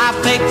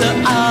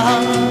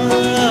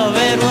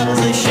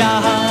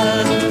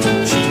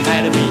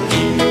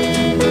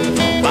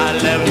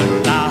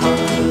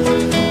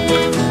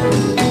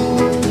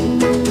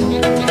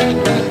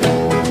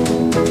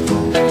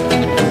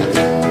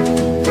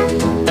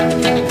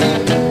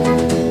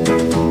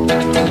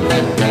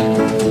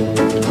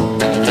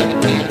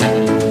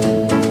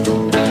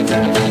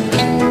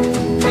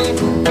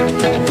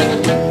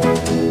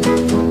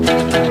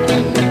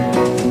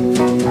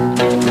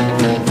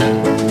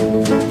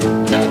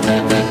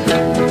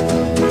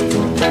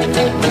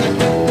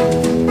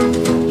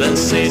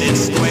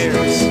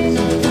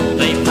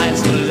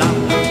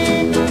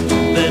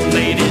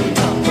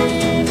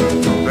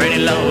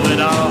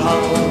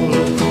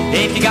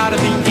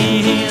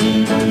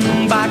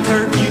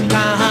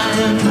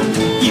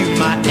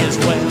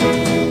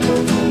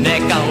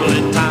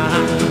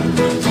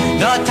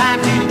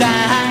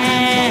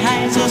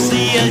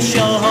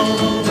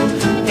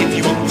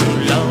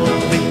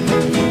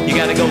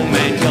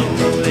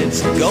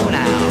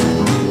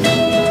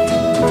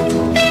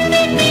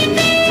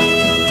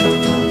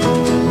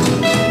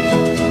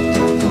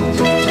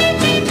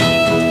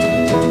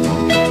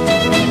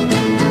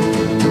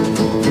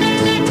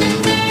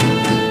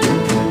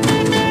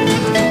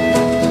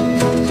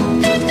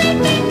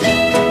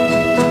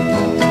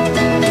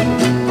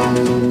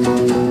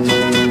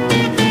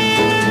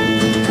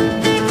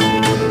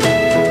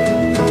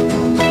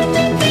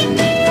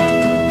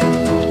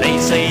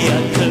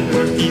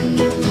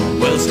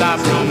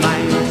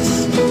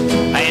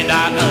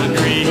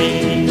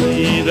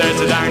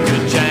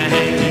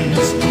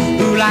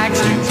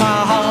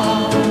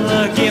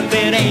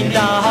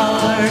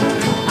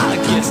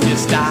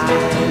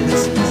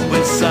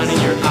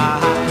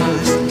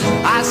 rise.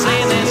 I say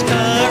this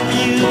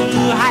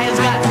curfew has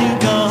got to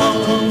go,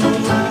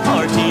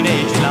 or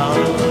teenage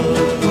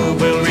love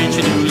will reach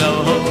a new low.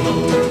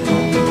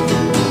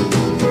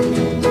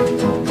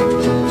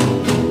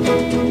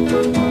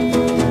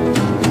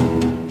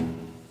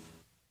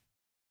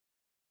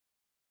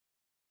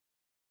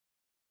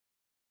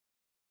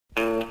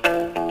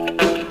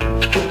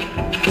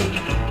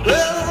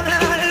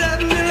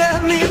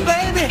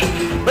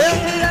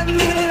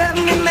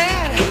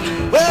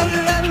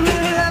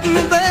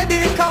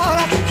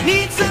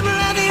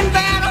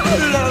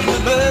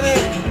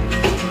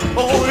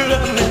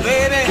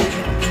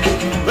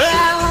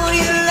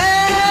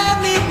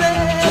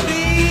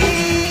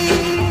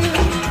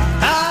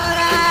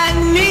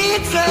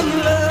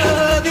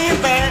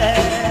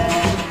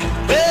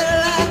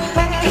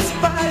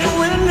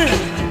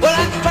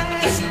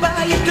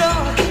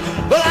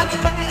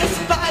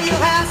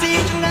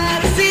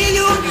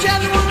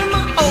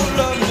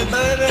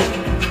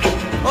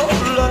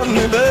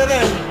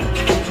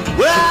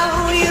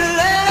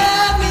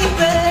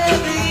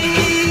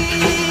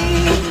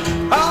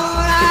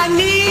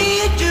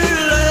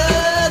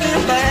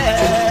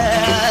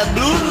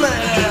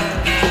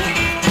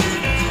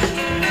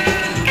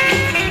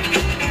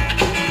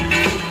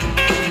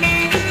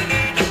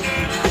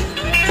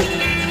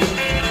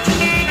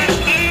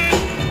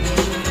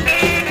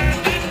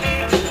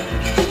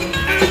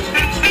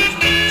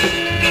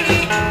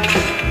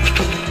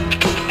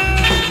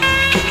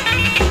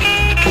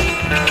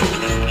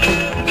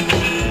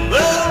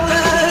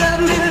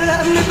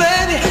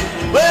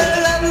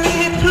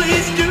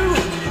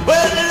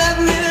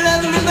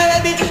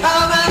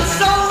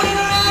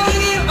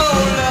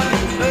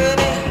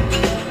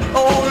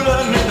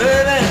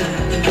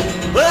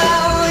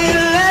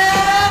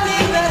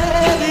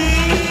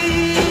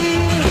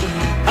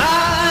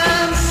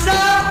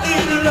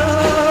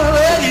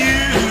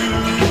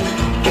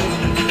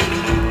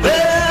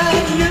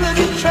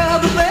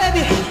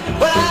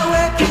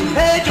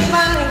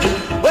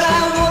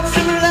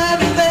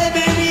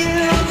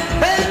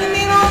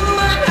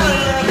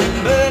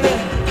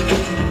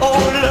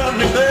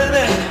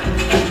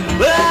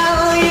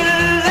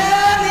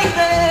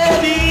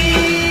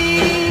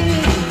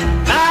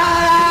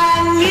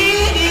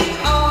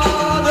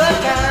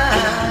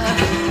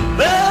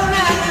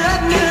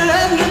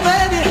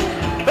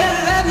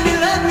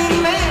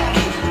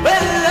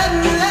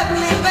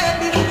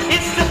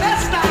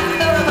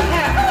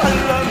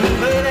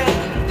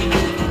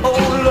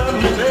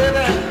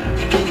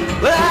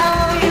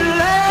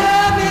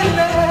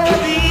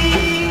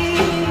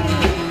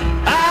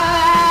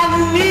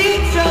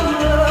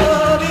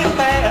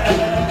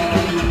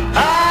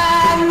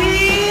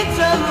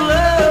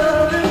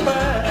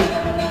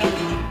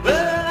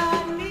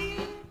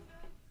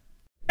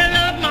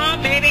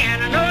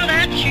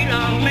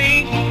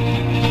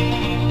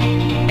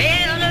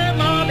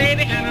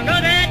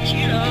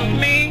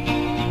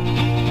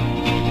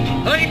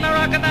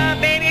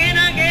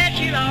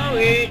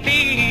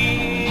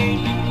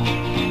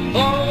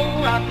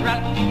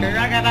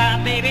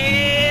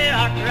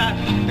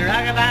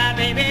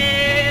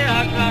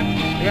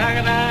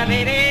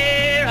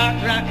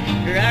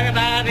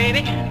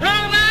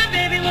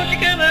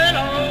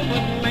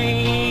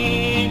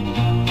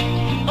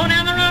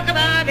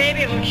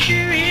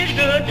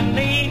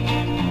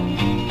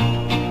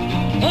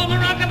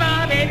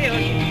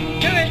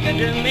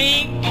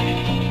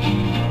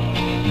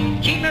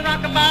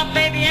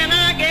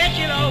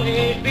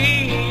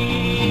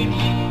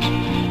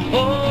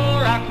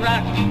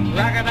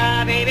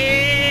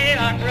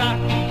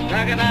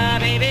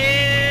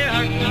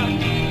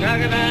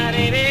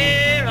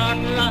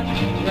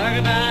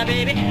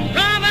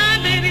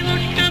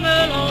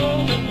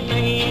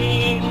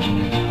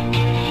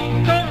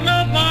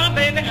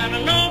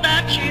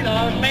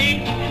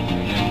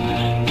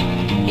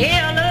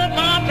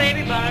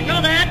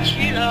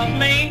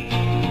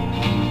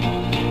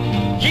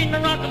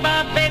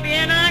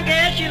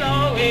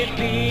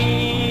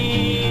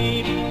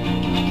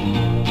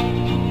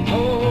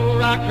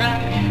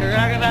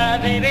 Rock-a-bye,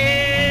 baby,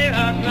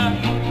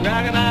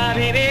 rock-a-bye,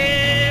 baby,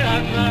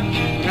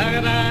 rock-a-bye,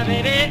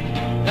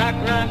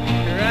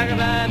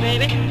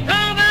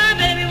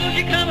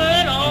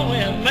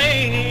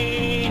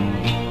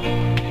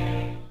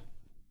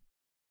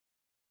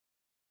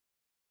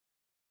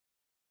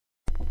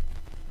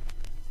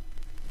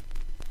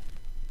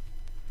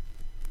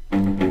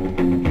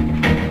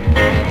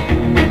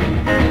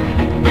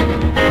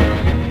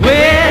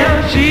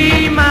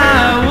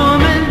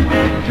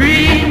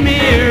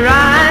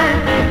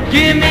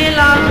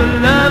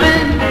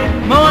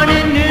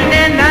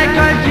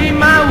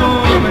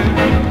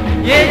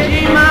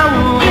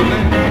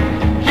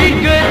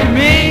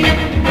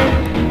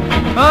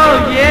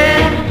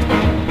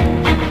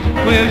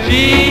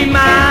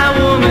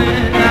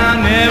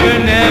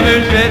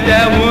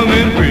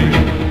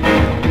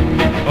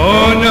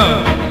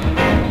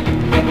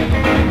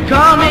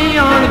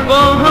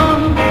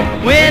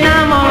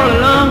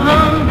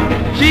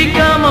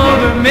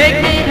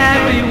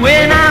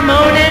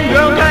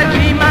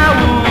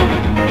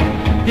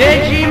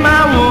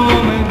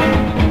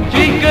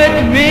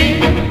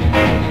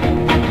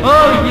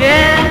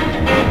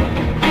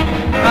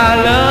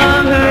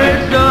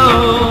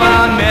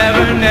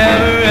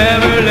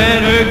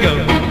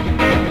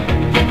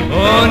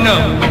 no.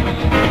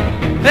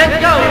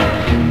 Let's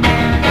go.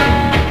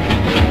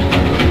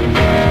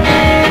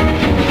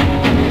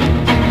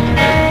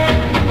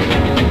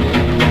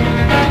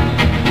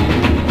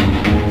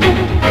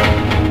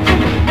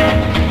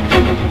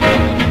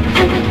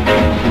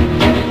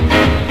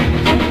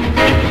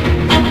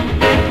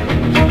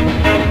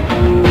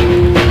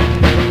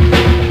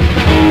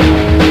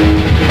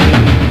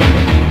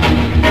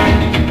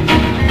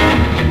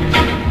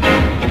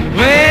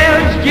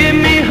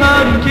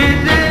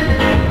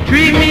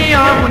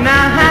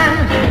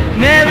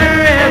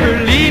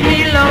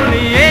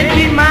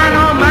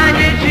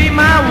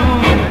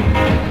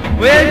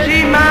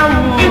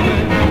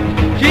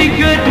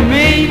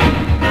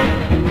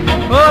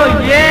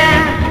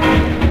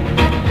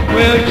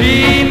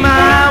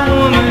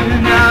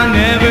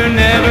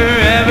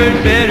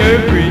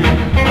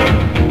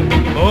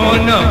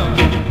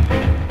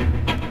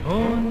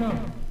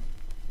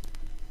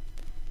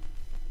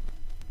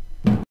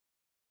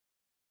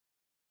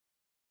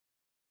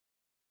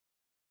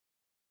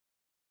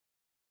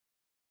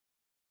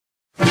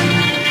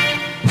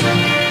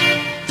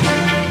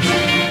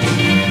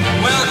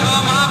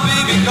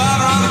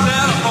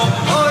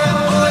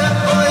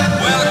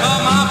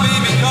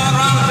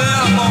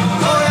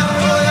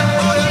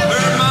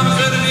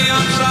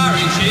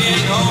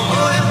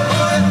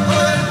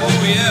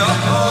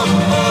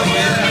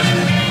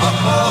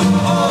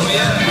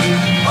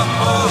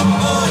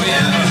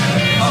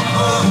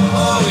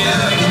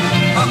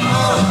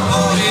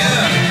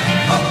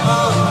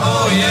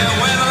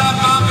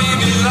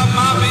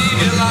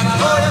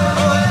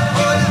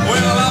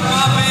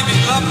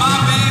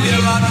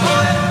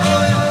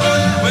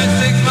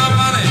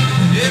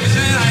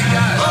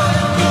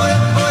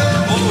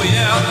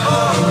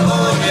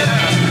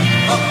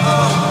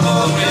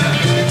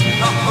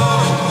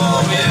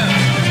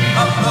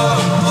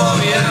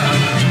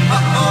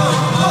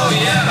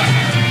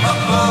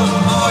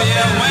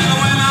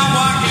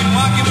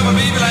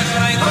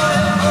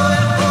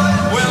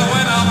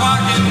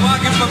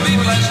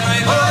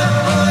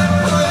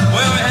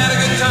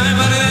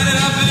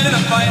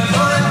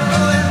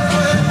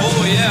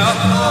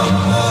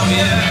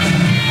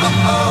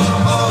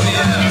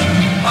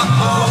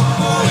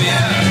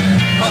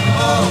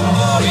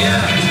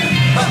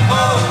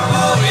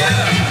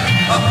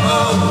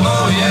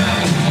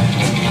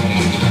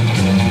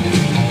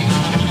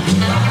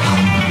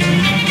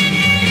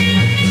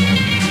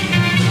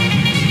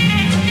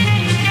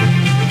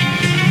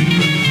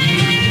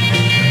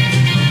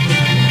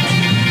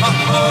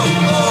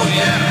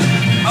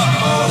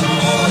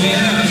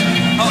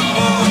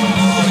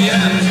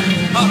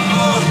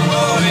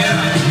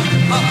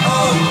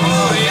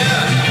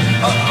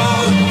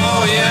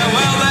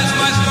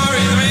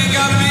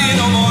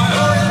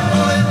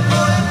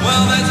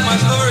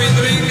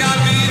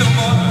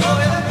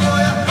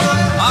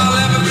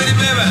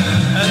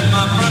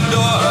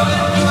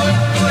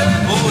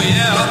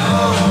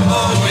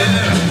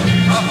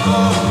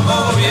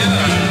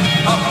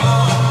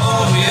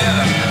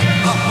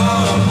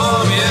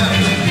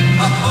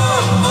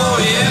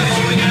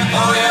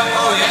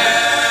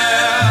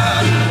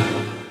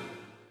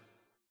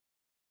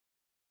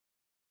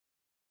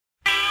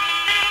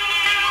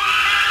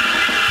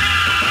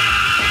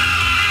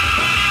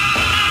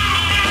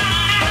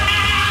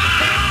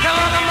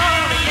 Come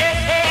on,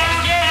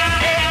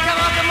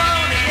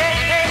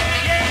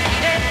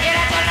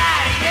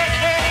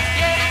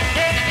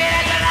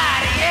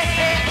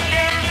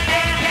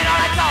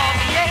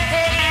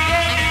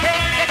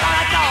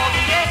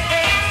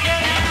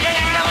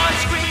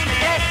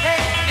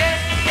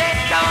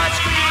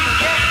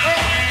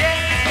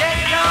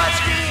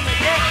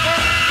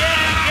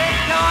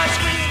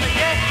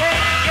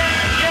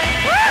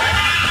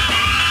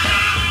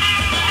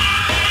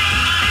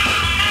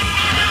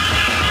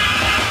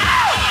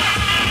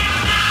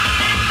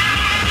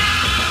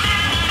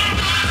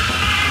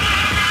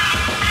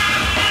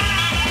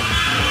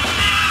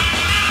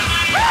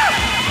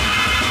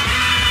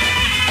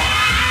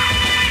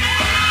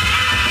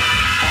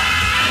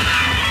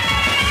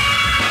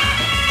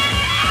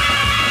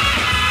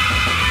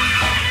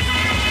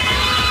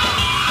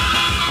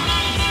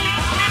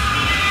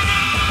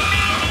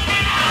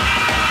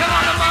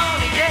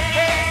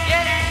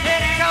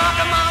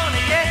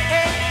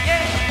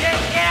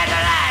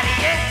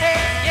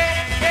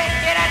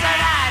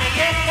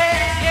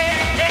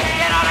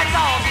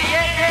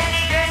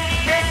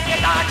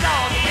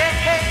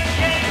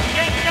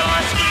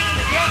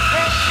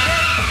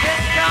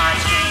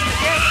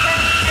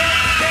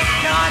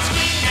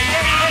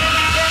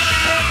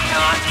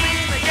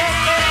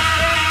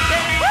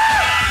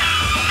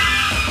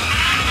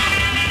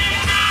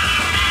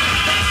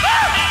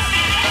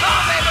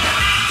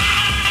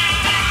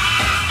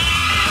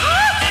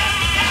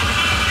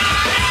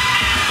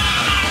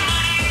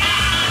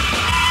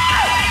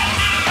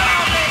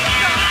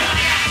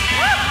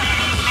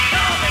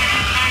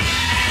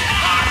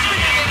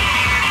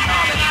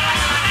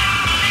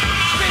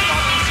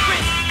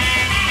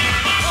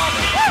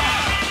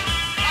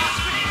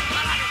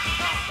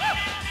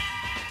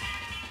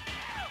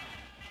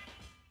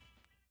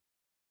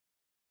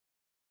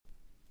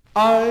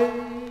 I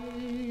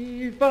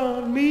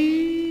found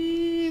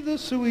me the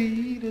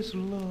sweetest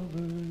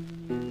lover,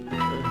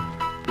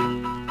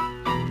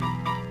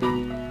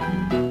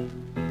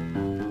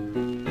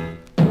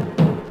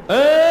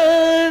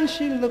 and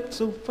she looked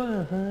so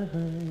fine,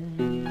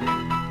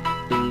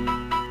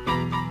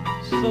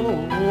 so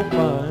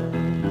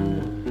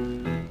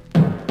fine.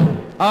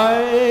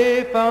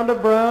 I found a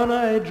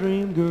brown-eyed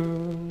dream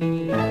girl,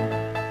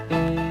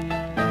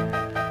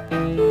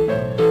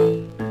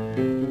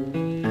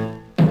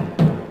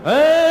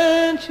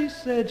 and she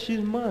said she's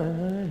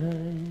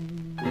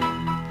mine,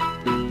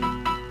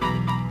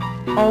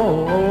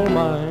 all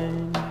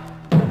mine.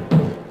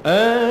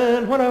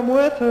 And when I'm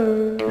with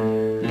her,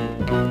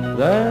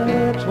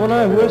 that's when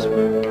I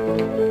whisper,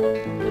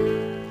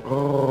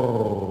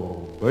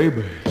 oh,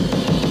 baby.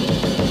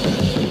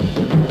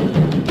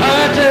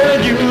 I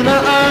tell you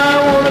now I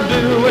wanna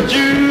do what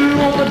you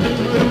wanna do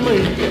to me.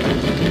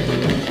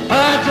 I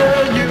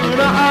tell you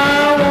now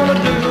I wanna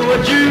do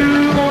what you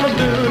wanna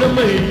do to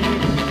me.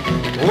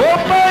 Oh,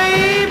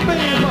 baby,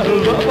 my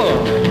lover,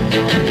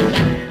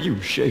 you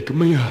shake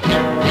me up.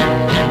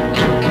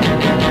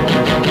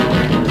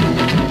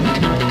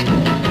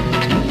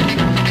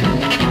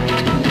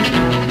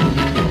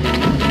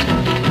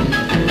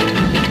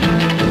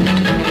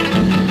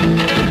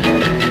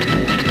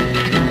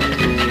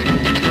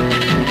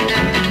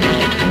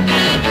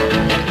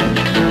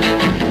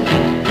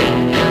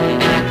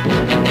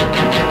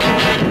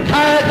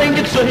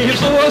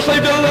 So I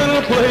saved a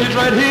little place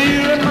right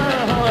here in my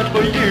heart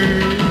for you.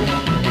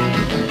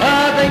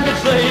 I think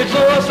it's safe, so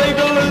I saved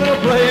a little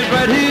place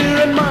right here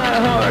in my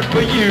heart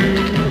for you.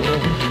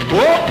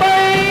 Oh,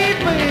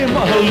 baby,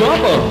 my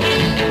lover,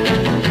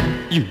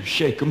 you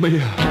shake me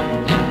up.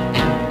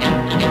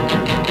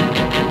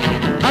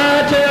 I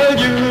tell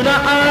you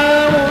now I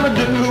wanna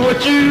do what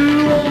you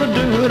wanna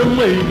do to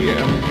me.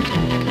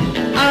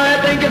 I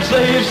think it's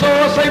safe, so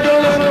I saved a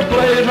little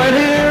place right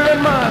here in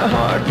my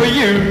heart for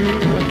you.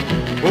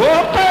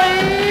 Oh,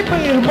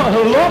 baby, my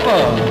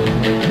lover,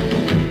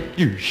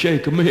 you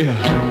shake me up.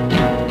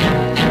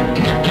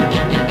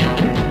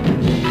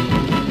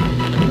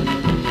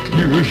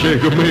 You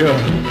shake me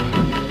up.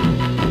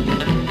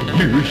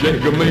 You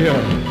shake me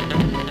up.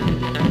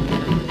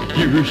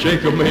 You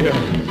shake me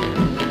up.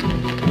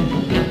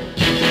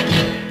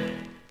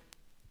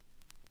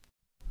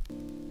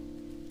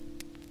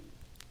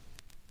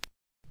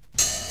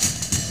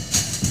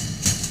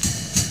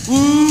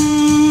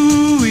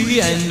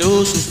 Ooh-Eee, and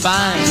oh so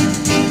fine.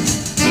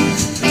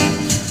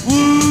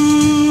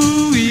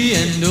 Ooh-Eee,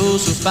 and oh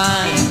so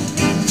fine.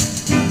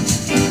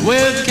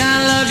 Well, the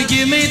kind of love you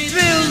give me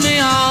thrills me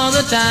all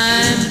the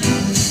time.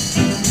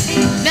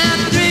 Now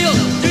thrill,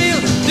 thrill,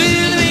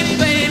 thrill me,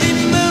 baby,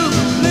 move,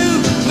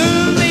 move,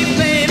 move me,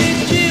 baby,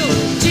 chill,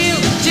 chill,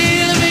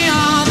 chill me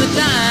all the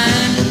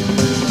time.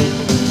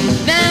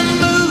 Now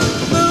move,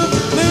 move,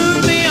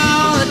 move me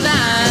all the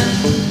time.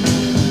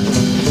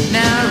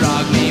 Now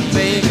rock me,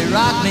 baby,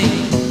 rock me,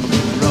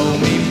 roll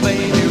me,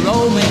 baby,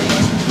 roll me,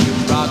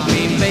 rock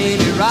me,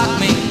 baby, rock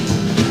me,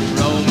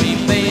 roll me,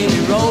 baby,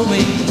 roll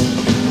me,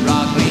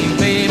 rock me,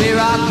 baby,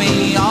 rock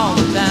me all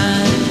the time.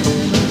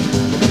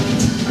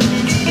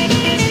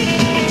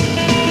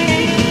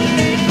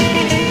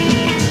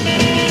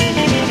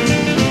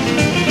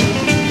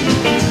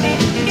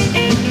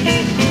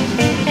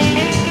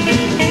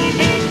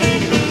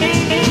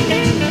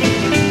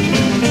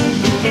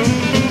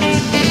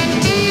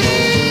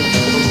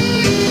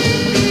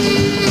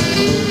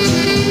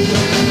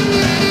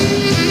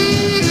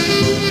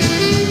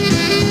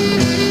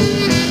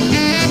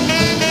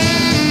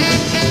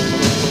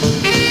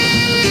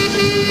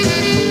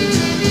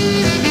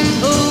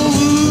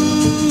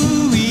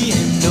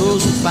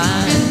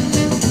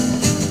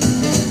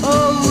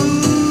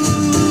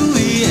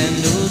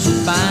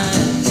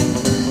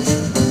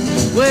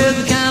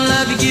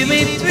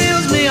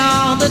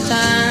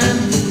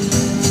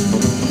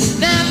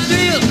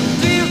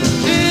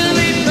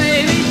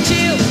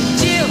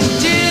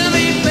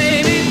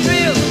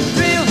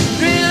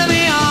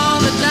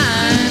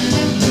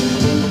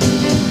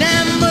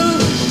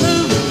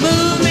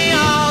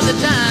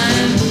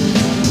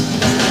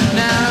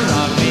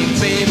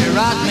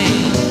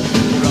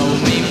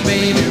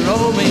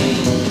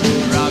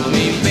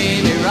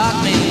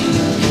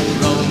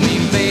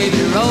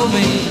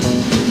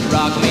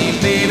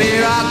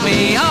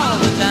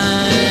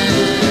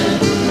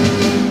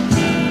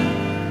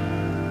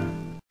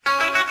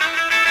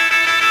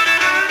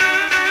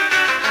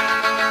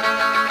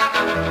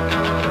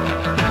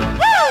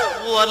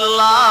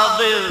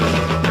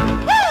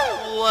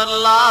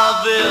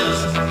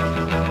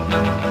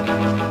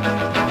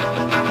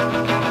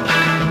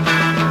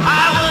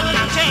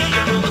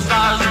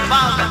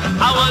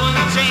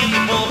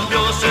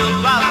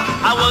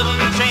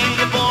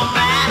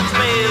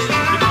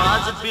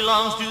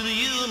 Belongs to the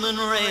human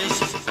race.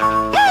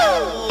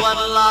 What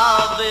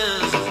love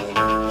is.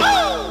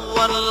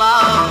 What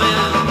love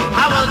is.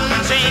 I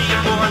wouldn't change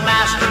it for an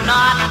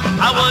astronaut.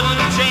 I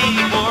wouldn't change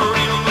it for a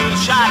real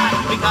moonshot,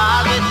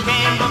 because it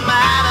came from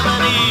Adam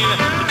and Eve.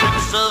 The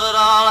quickest secrets of it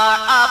all are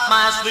up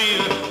my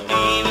sleeve,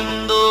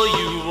 even though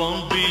you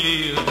won't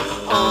believe.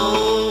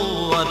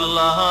 Oh, what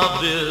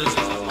love is.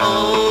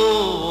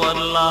 Oh, what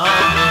love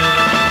is.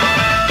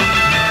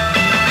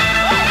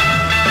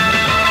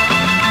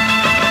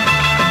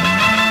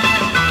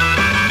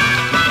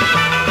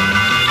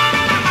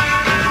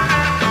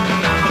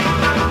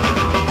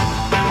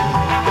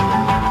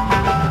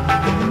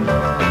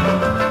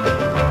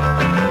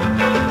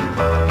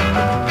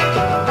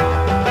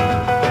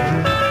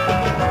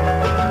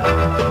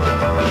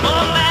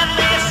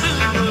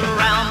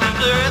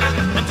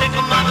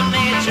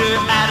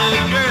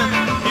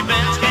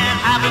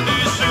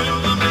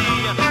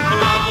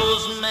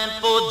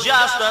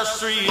 Us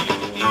three,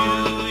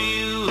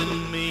 you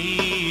and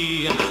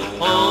me.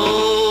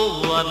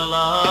 Oh, what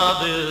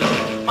love is.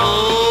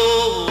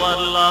 Oh, what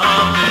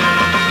love is.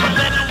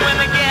 Let the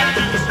women get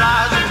to the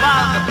stars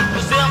above.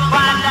 We still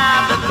find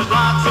out that there's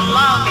lots of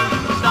love.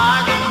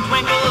 Stars don't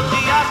twinkle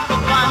just for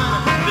fun.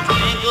 They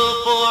twinkle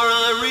for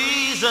a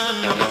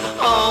reason.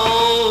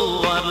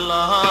 Oh, what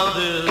love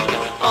is.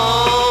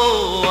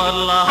 Oh, what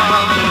love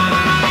is.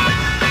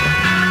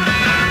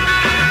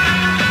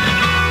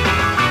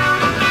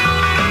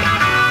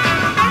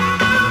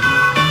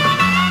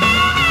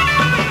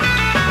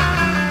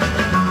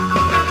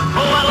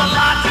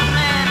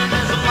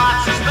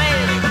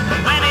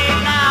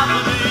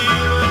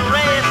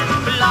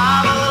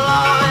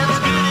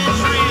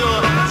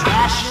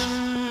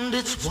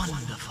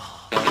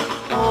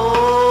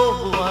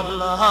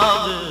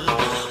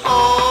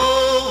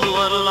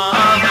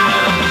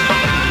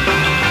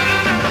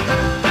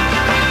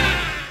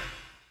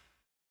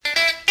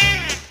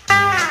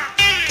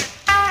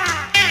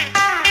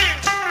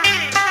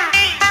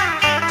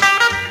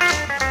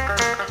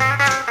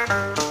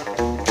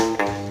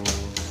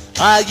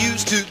 I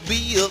used to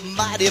be a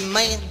mighty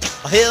man,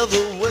 I held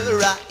the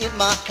world right in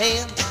my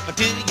hand,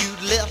 until you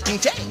left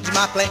and changed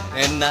my plan.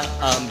 And now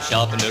I'm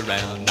shopping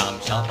around,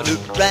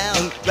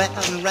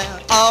 round,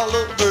 round, all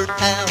over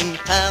town,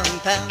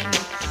 town.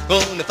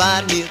 Gonna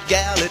find me a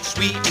gal that's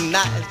sweet and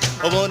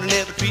nice, I wonder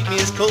never treat me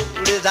as cold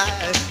as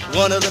ice.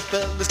 One of the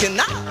fellas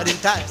cannot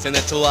entice, and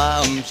that's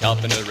why I'm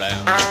shopping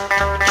around.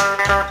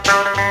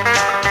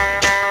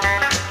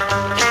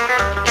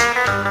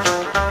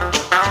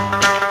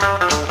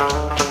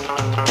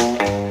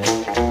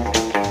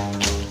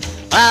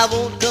 I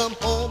won't come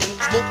home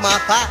and smoke my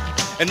pipe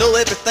and know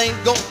everything's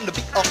gonna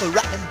be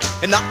alright,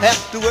 and not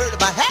have to worry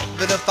about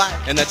having a fight.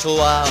 And that's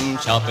why I'm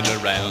shopping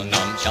around.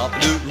 I'm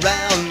shopping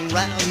around,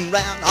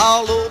 round,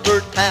 all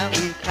over town.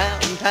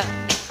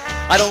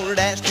 I don't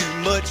ask too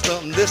much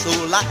from this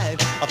old life.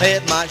 I've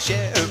had my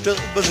share of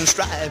troubles and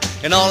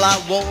strife, and all I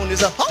want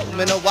is a home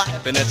and a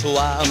wife, and that's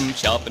why I'm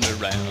shopping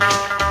around.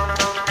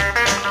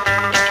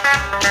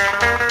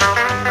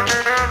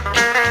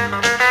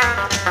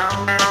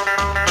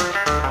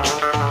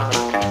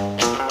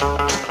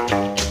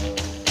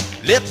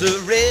 Lips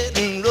are red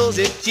and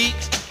rosy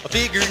cheeks, a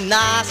figure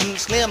nice and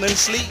slim and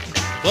sleek,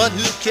 one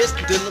who kissed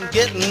me till I'm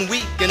getting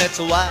weak, and that's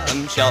why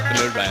I'm shopping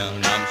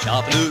around. I'm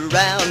shopping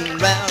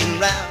around,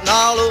 round,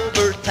 all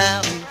over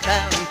town.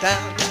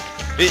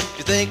 If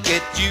you think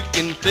that you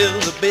can fill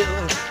the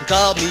bill,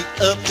 call me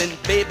up and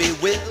baby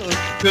will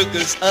cook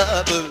us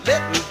up a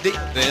little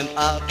deal, then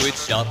I'll quit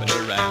shopping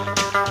around.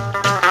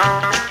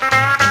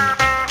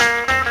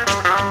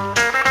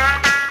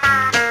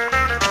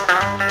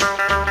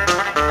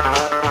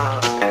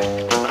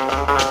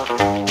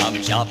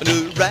 Shopping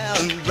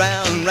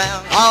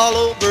around, all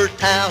over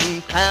town.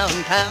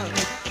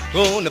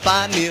 Gonna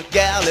find me a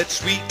gal that's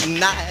sweet and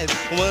nice,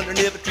 I wonder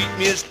never treat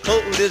me as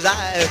cold as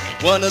ice.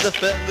 One of the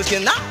fellas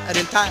cannot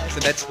entice,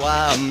 and that's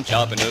why I'm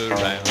shopping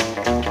around.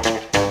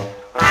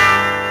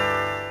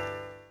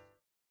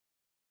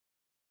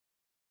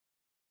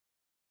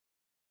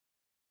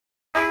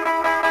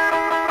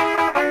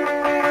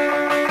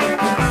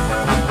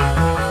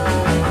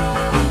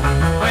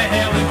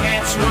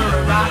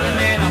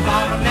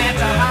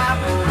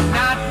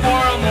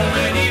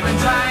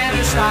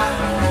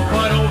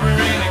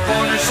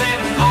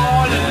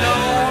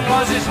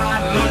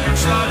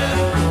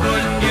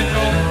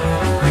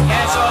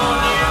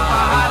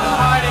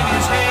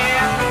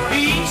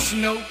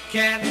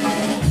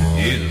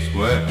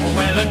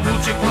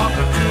 She walked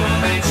up to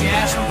him and she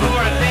asked him for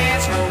a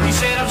dance. He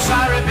said, I'm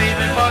sorry,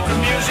 baby, but the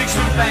music's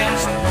too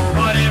fast.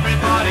 But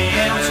everybody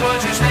else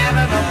was just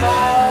having a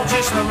ball,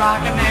 just a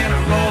rockin' and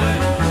a rollin',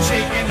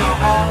 shaking the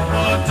hall.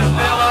 But the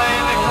fella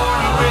in the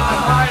corner with the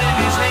heart in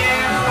his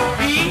hair,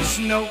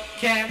 he's no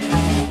cat.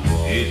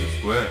 He's a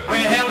square.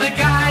 Well, the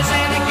guys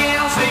and the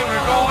gals, they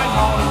were going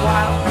home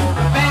wild.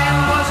 The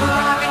band was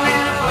rockin'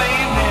 and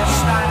playing their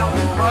style.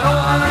 But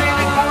over in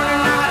the corner,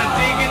 not a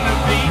digging the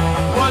beat,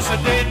 was a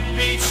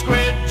deadbeat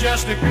squid,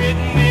 just a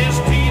gritting his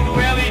teeth.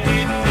 Well, he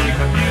didn't dig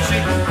the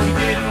music, he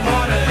didn't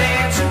want to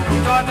dance. He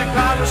thought the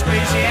crowd was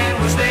crazy and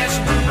was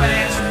dancing too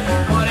fast.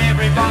 But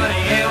everybody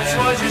else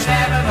was just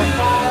having a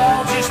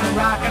ball, just a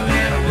rockin'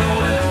 and a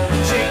rollin',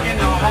 shaking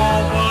the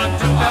hall. But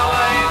the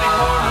fella in the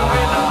corner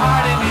with the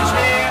heart in his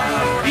hair,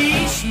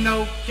 he's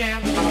no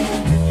cat.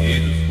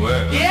 He's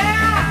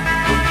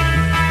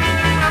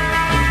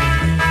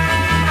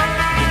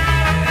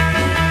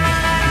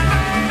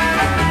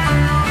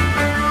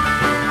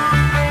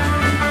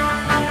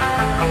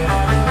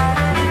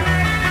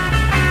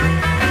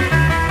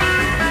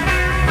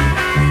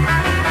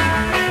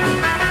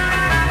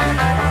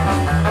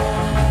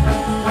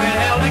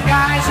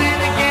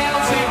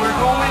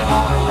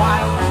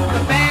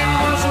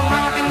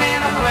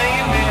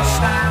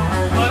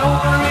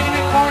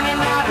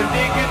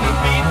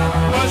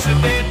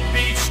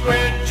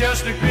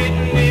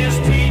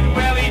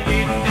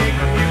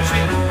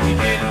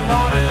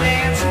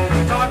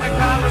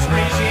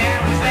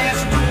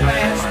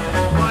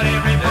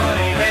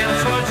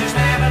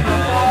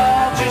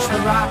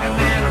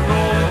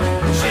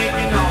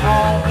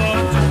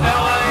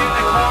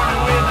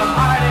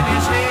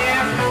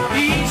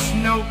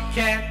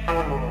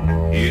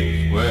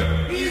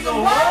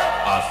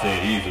say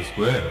he's a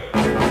square.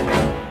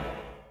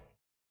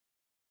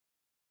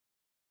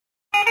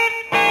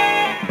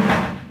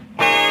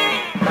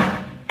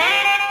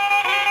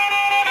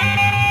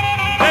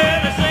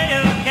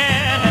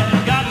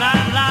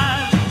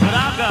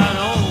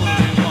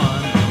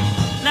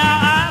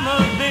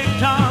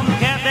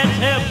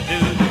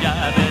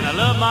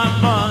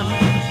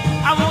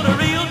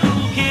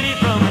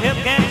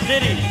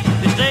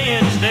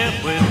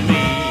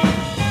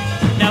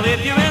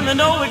 I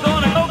know we're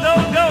gonna go, go,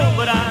 go,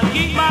 but I'll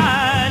keep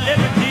my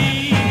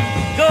liberty.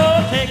 Go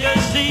take a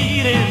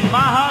seat in my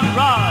hot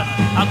rod,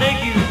 I'll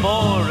take you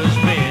for a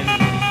spin.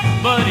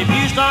 But if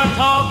you start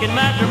talking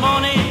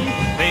matrimony,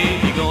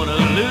 babe, you're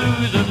gonna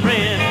lose a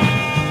friend.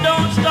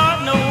 Don't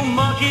start no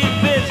monkey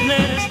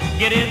business,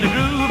 get in the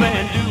groove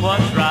and do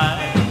what's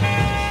right.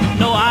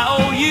 No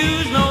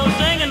IOUs, no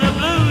singing the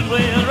blues,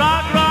 we'll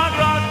rock, rock,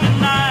 rock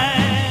tonight.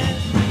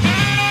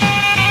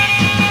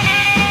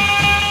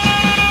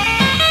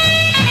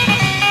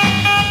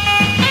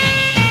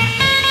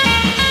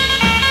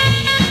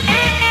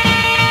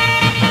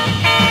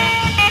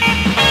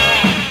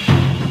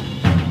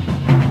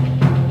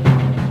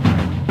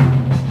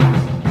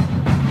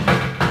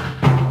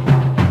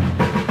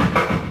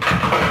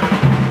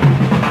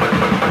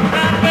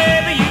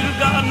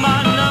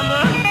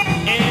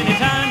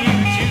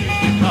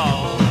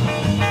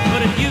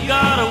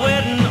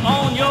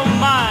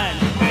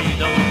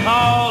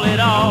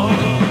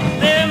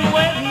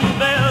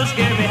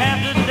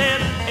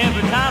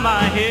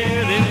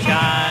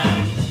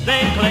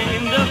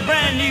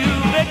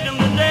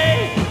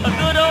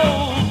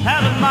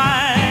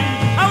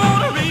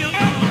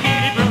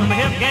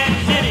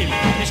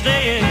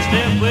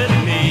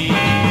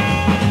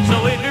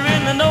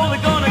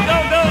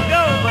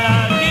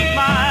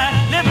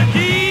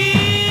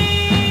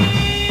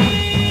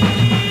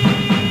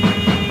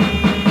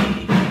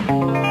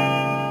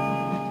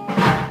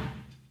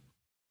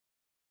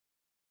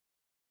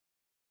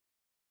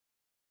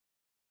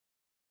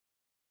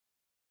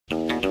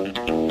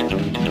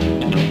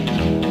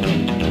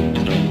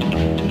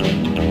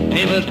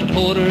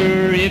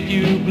 If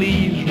you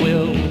please,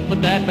 will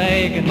put that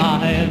bag in my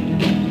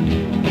hand.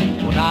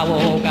 When I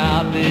walk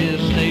out this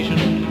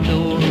station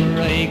door,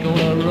 I ain't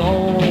gonna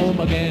roam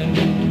again.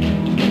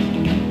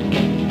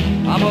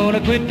 I'm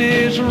gonna quit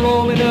this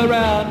rolling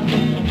around.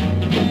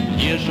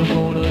 Yes, I'm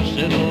gonna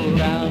settle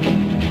down.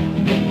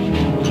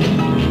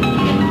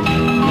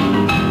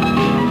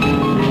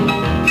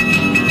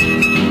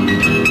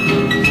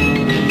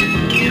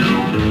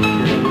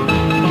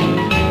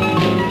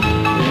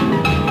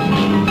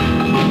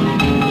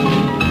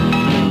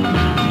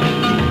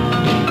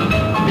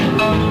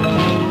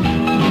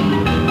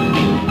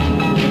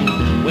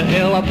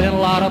 Well, I've been a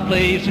lot of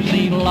places,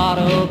 seen a lot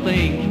of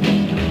things.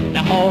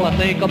 Now all I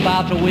think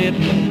about's a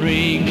wedding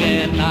ring,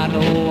 and I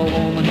know a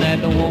woman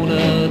that don't want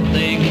a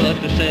thing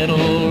but to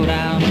settle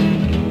down.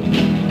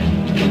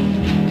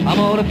 I'm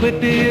gonna quit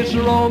this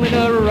roaming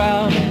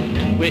around.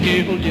 Well,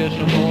 just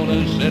I'm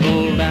gonna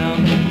settle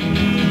down.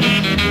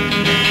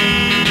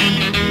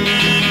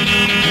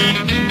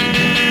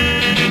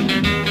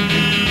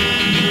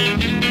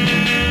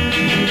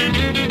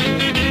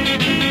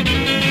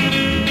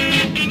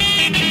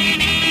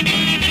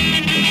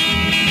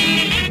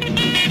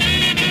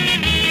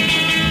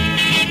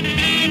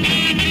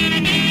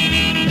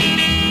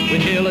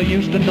 I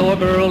used to know a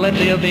girl that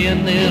lived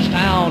in this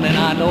town, and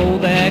I know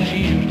that she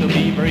used to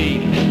be free.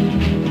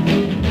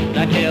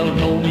 That gal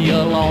told me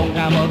a long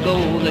time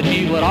ago that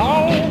she would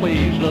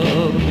always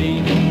love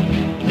me.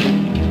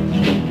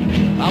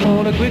 I'm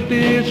gonna quit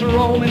this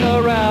roaming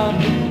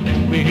around.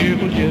 We're here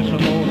for just a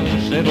moment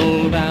to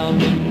settle down.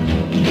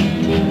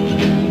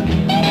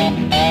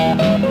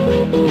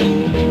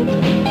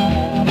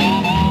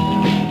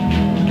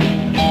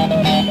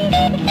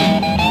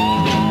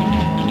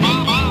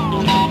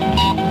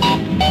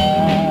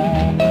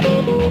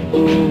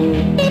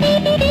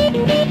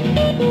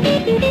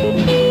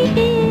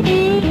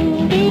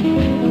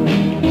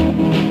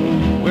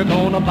 We're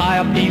gonna buy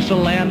a piece of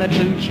land that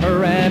suits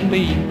her and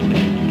me.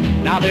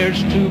 Now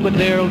there's two, but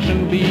there'll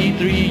soon be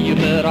three. You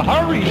better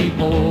hurry,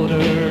 porter,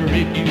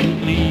 if you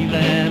please,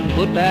 and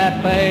put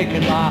that bag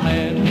in my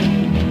hand.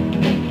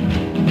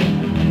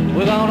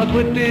 We're gonna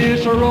quit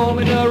this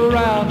roaming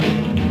around.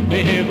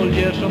 We'll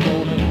just a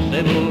moment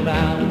settle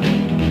down.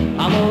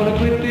 I'm gonna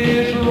quit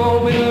this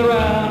roaming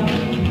around.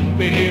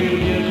 We'll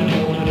just a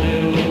moment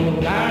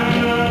settle down.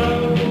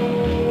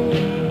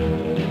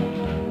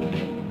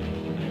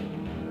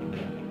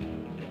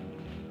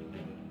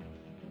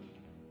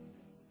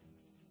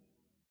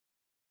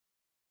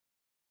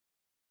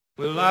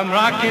 Well, I'm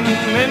rocking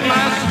in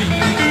my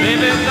sweet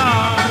baby's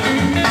arms.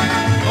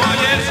 Oh,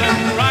 yes,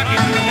 I'm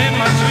rocking in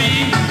my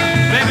sweet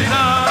baby's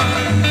arms.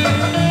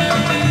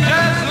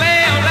 Just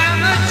lay down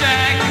the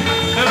jack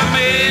till the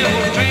mail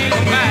train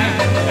back,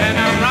 and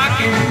I'm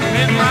rocking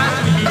in my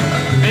sweet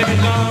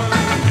baby's arms.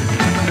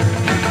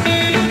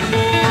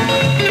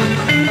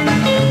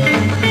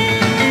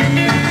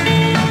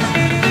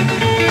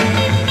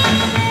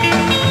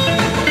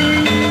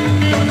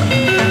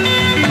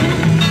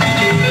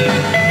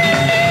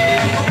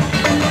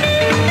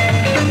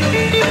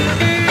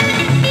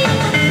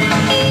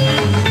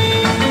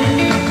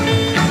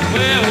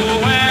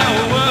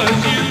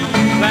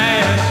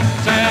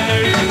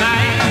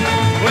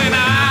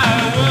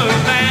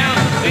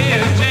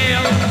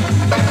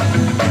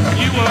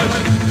 was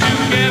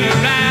together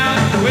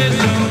around with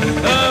some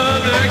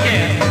other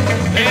cat.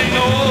 And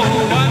no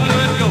one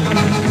would go,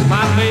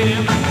 my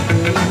baby.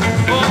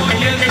 Oh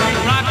yes, I'm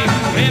rocking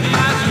in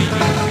my sweet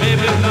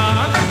baby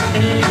love.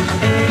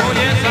 Oh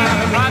yes, I'm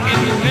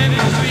rocking in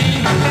my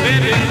sweet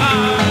baby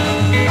love.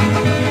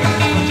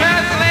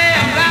 Just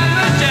laying down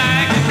the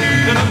jack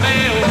till the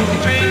mail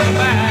train comes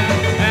back,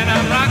 and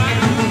I'm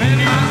rocking in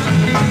my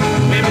sweet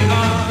baby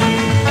love.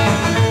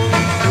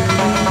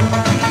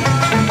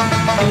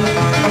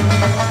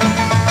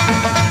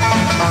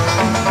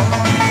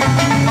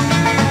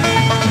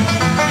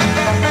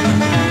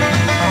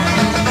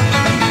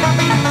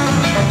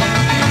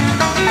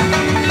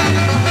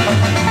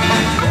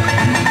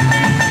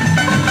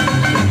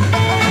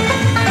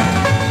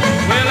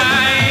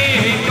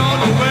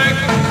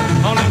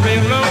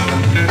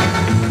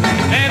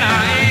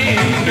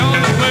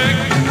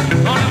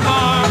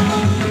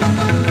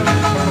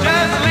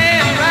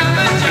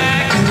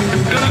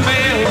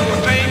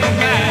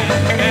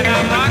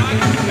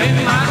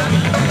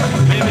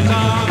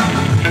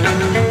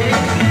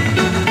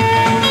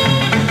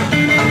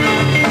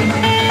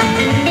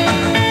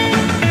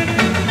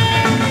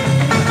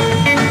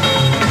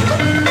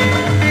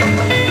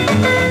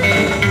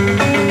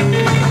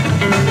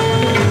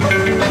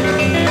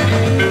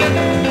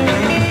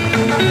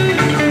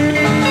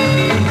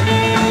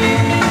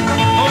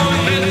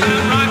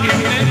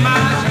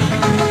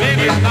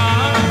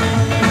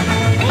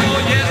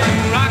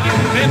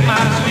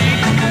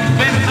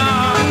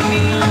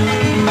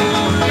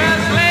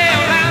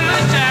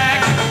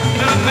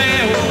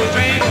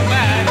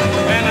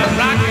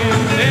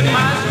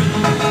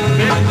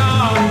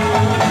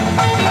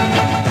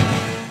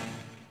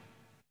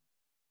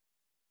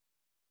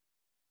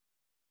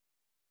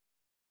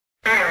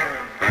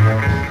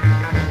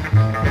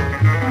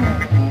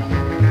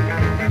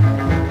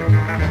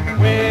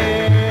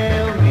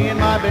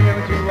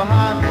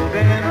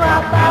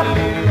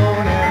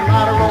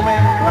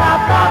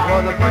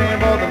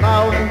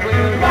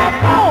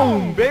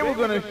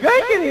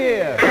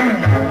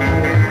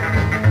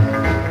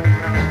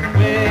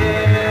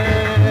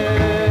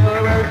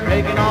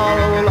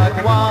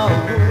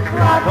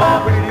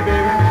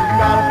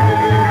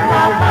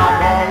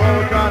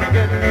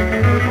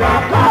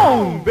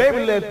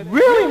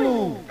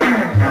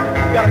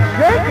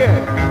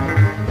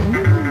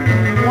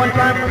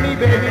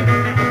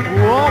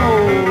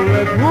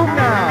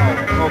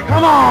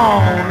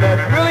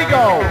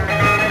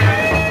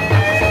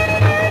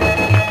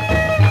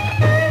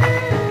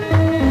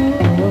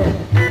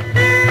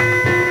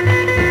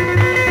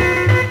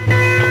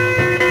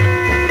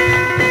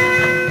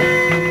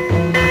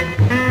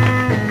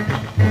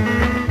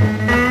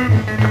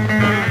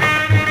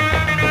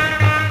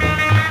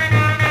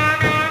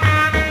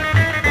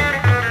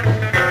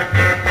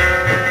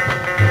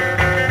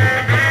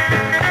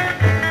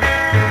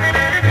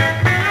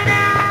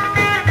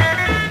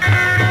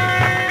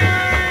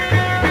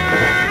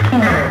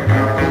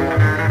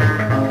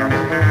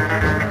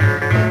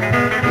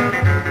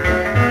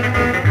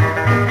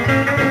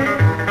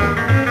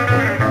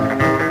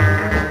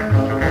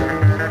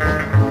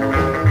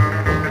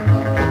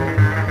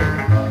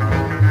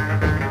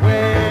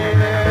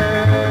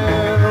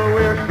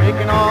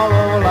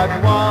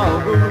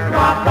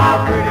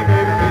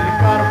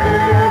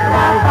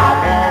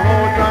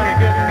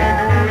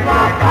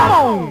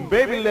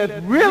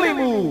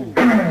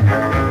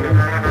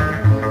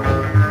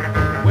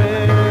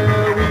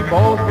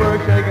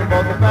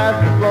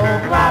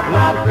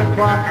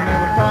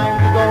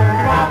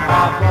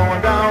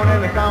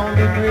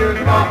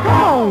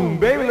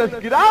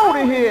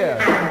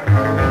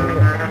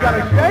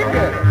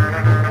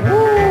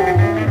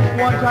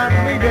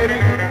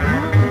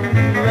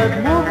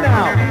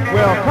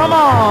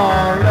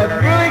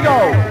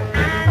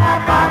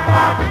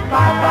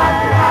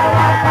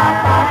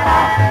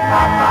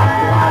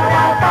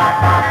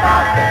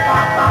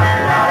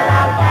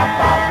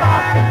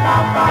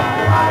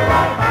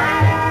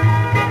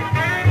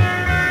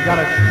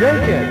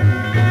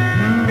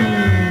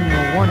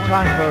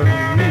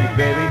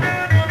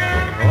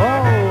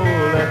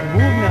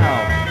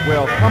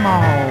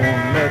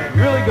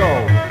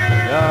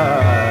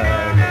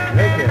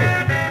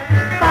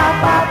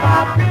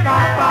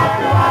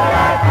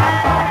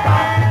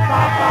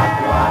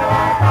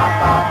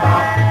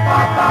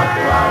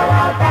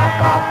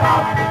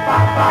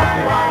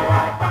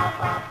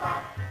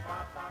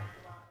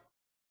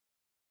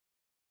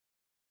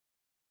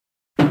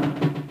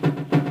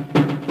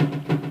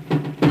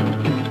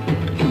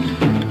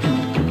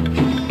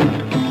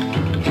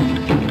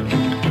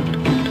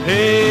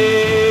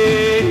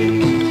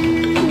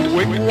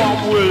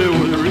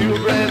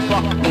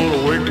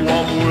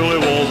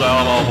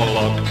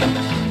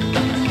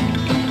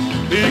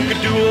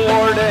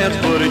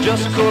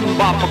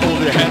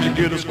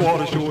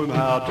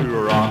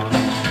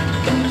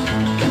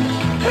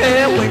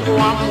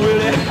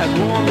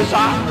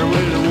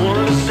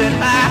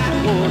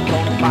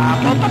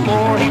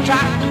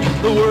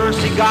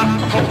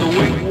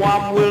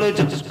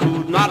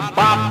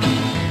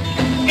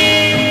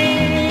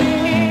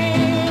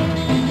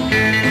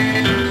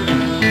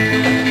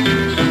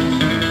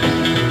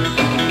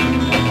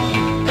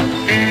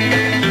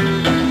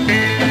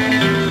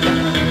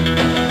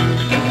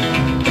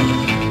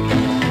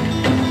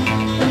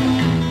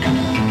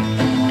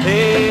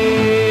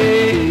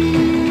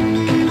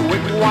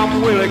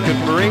 Willie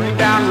could bring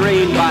down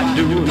rain by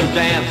doing a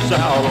dance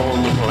out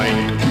on the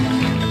plain.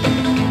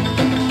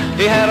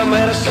 He had a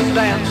medicine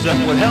dance that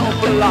would help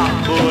a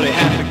lot, but he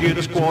had to get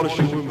a squaw to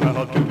show him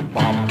how to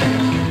bop.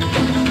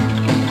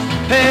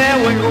 Hey,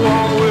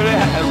 Wigwam Willie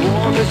had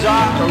one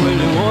desire,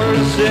 really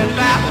wanted to sit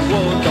that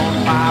wood on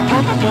fire.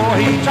 But before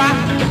he tried,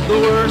 the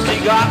worst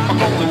he got,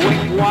 because the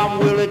Wigwam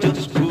Willie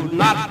just could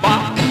not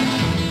bop.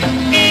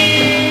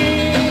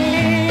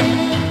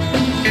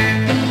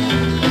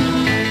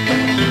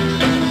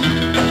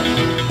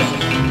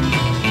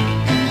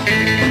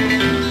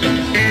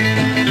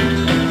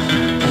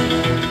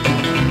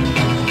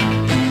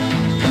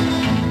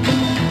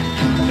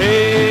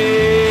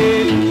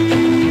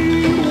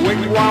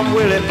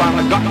 Willie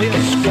finally got his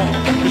squaw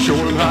to show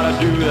him how to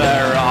do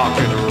that rock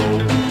and roll.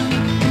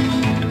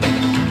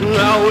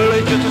 Now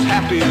Willie's just as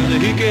happy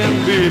as he can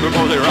be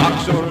because he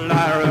rocks so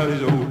light at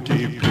his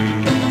OTP.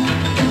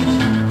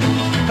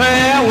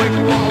 Hey,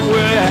 Wigwam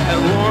Willie had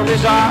one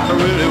desire,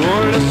 really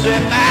wanted to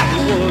set that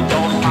wood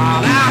on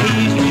fire. Now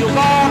he's real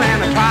gone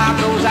and the tribe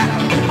knows that.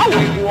 Oh,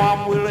 Wigwam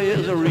Willie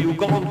is a real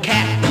gone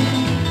cat.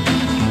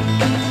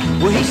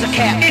 Well, he's a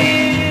cat.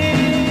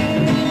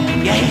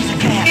 Yeah, he's a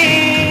cat.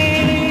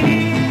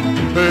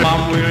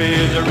 Mom Willie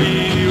is a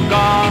real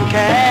gone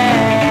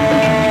cat.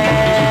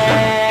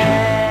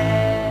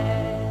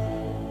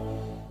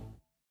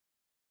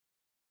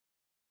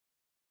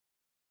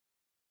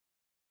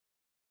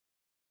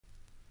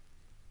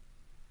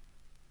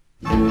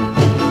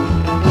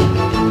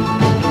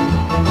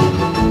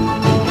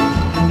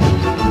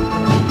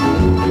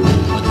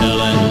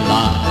 Telling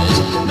lies,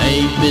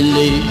 make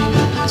believe,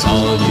 that's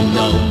all you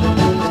know.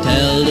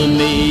 Tell to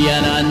me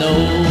and I know.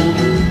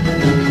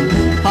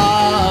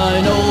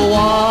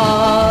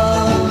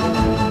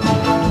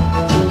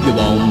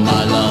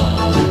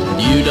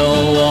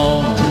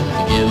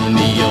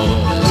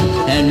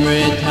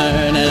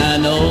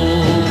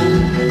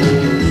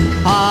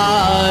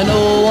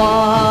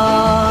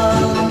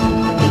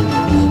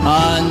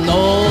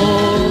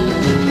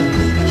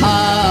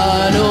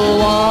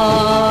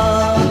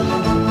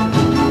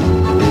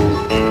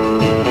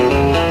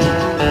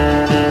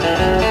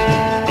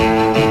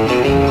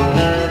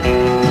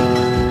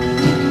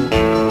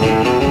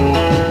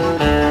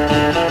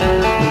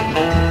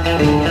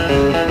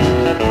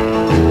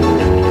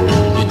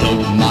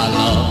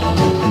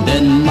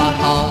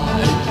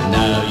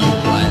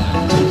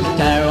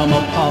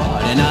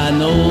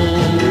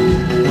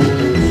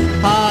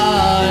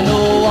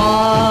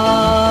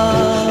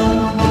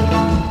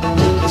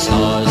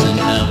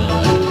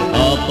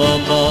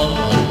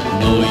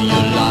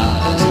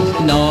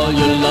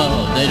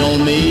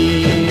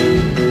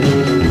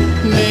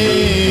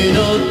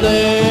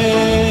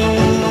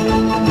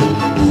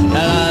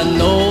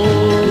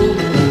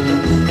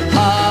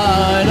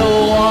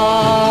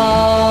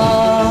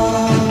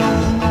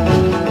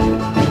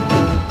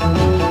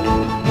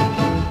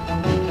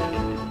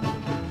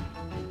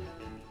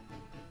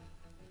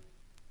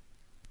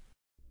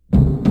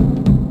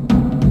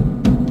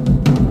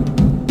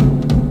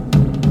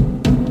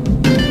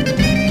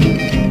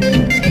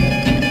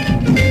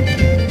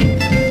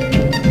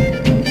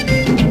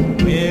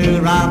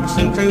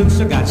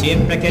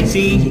 Shipwreck at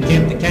sea, he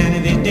kept the count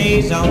of his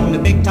days on the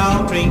big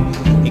tall tree.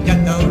 He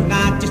cut those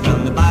notches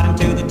from the bottom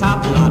to the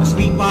top, a lot of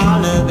sweet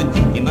wild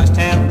loving you must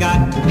have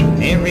got.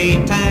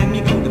 Every time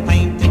you go to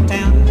paint the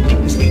town,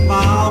 the sweet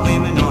wild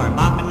women are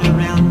bopping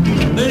around.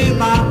 Baloo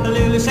bop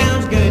baloo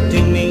sounds good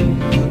to me,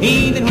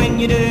 even when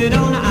you do it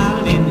on an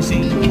island in the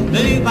sea.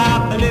 Baloo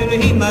bop baloo,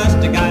 he must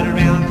have got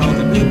around, cause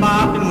the blue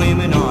bopping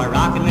women are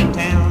rocking the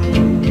town.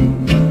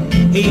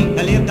 He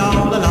lived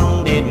all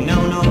alone, didn't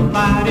know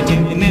nobody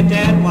till he met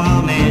that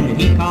wild man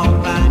that he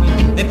called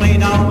Friday. They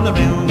played all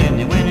around and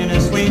they went in a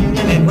swing,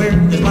 and then where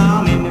this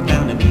wild men were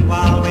found to be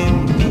wild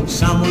women.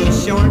 Some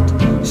was short,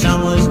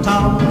 some was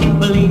tall,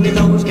 believe me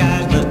those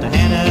guys must have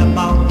had a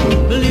ball.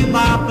 Baloo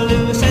bop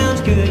baloo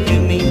sounds good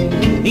to me,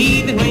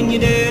 even when you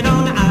do it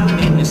on the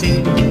island in the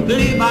sea.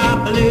 Baloo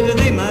bop baloo,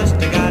 they must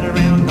have got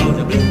around, cause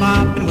the blue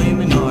bopping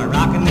women are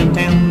rocking the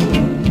town.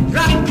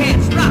 Rock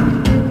cats,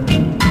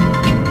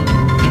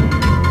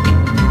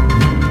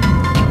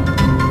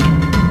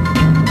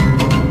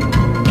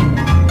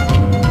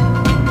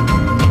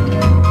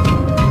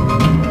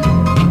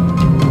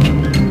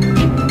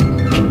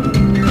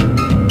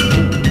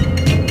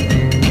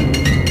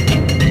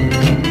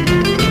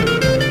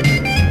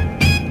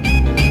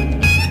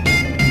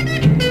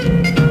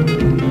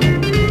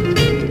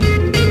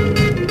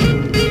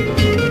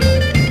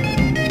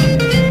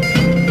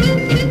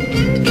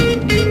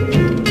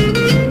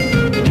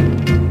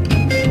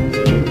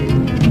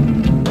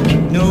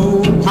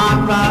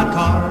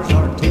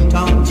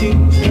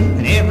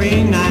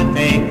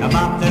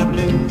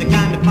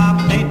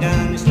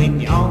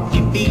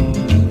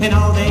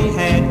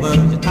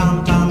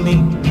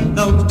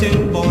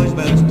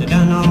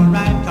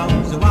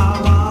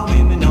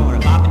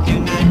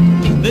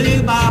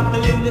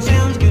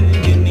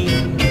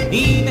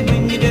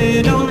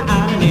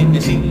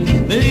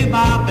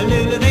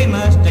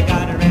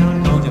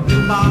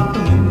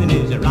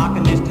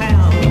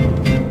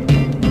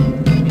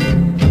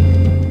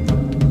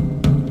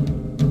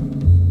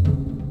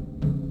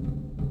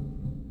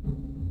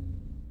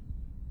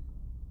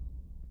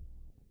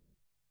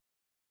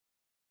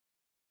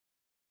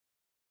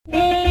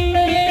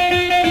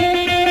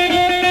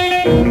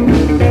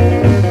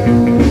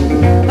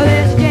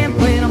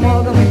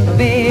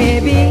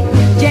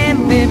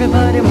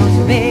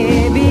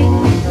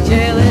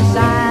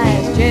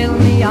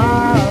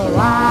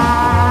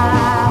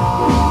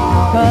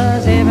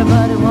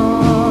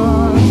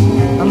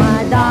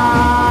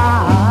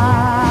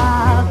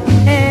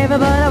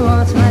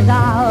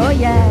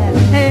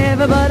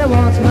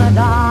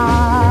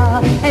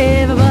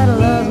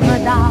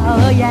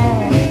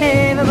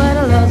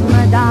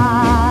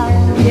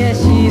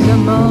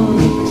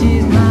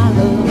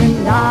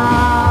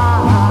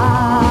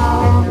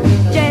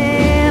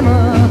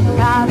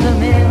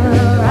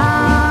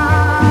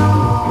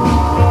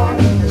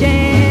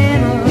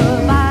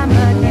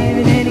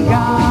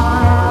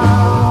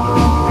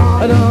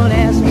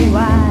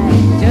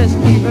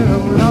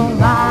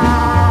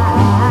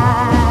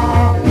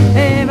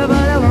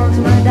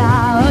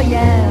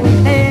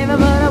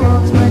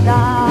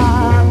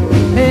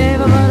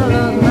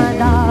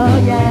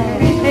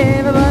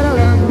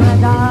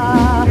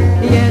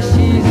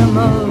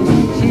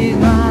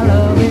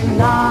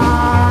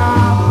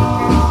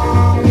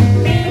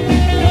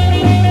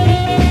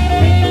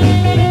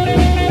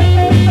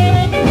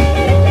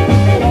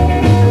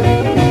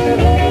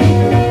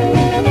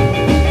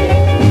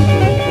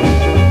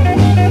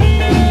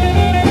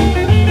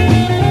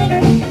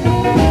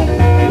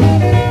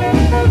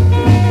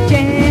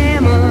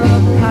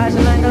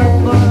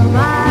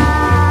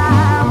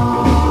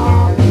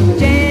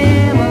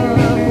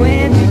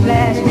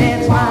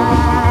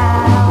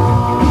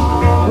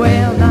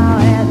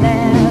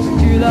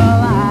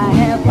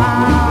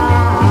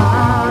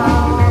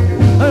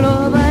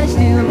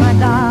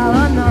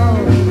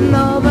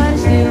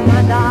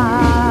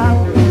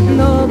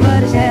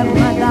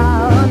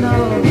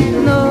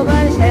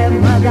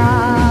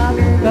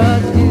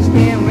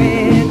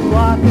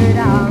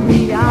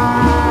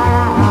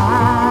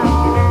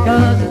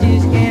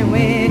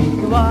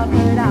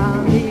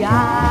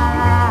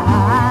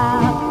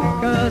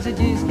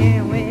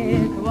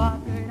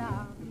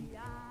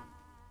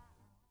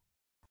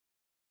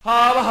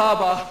 hubba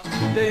hubba,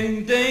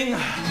 ding ding,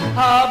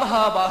 hubba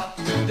hubba,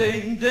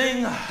 ding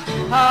ding,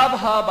 hubba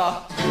hubba,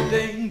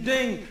 ding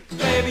ding.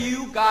 Baby,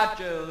 you got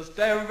just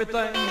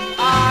everything.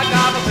 I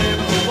got a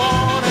baby who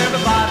want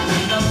everybody to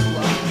know.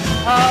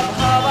 Hubba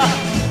hubba,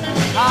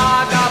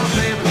 I got a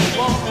baby who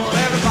want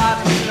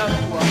everybody to know.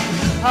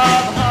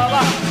 Hubba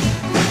hubba,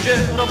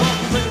 just a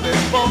baby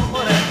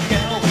for that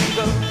gal we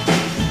go.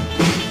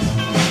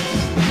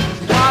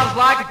 Smiles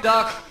like a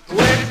duck,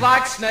 wigs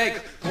like a snake.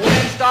 When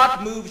you start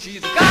to move,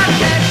 she's got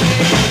that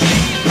shake.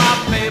 She's my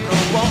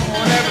favorite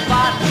one,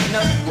 everybody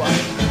knows.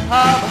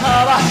 Hubba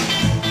hubba,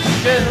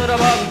 just a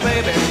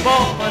baby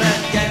for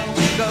that gal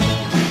we go.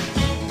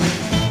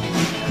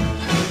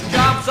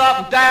 Jumps up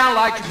and down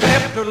like you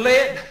left her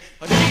lid.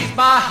 She's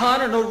my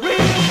hunter, no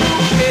real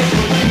kid.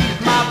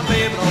 She's my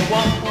favorite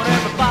one,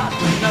 everybody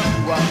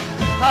knows.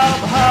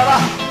 Hubba hubba,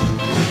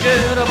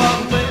 just a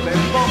baby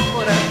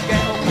for that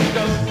gal we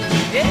go.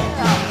 Yeah.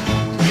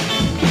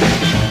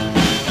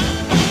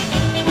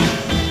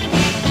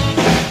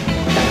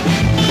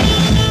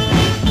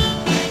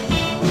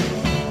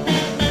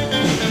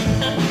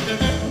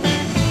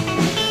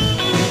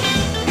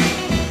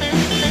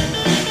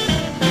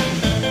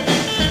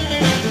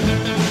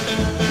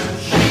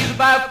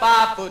 About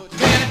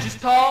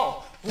 5'10"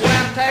 tall. When I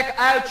take her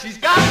out, she's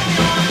got me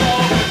on the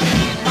ball.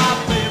 She's my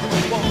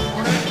favorite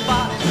one,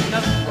 everybody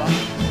knows.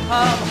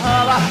 Hubba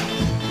hubba,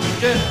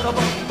 just a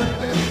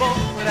baby for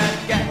that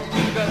gal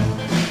we go.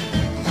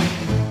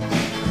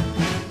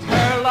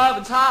 Her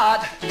loving's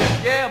hot,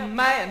 yeah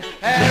man.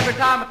 Every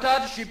time I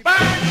touch her, she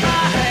burns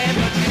my hand.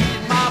 But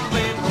she's my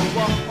favorite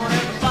one,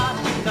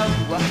 everybody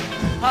knows.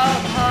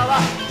 Hubba hubba,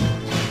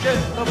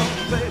 just a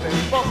baby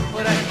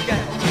for that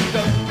gal we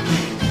go.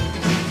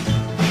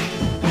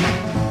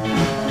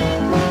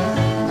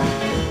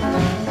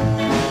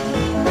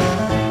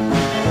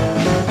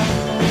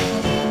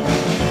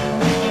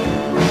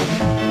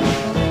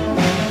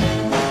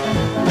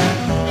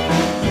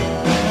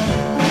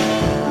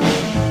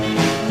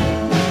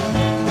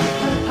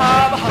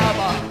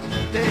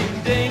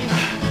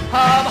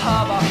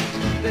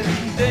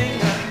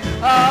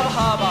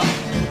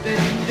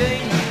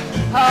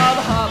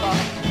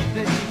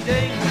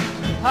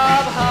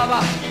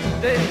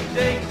 Ding,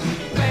 ding,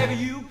 baby,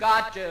 you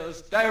got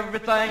just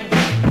everything.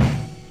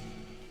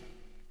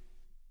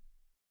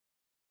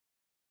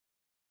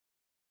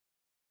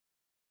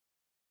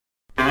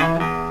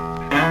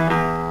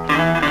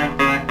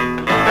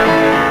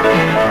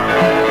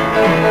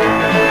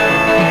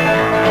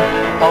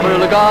 Oh,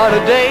 well, I got a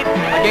date,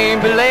 I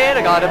can't be late,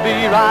 I gotta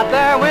be right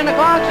there when the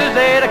clock says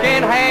 8. I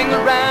can't hang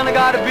around, I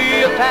gotta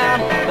be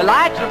uptown. The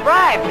lights are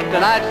bright,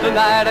 tonight's the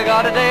night, I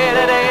got a date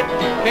at 8.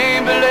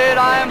 Can't be late,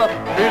 I'm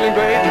feeling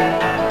great.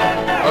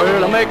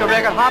 Well, I'll make a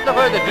record hop to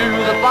where they do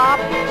the bop.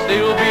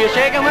 Still be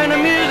a-shaking when the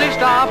music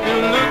stops.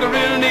 You'll look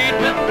real neat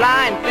with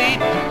flying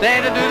feet.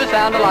 Standing to the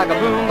sound of like a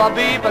boom, a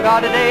beep. I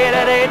got a date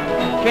at 8.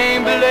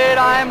 Can't be late,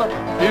 I'm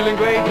feeling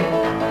great.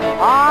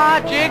 Ah,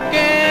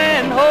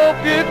 chicken,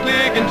 hope you're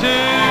clicking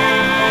too.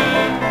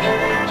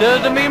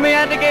 Just to meet me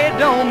at the gate,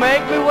 don't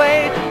make me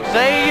wait.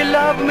 Say you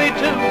love me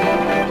too.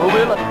 Or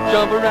will I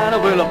jump around or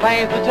will I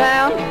paint the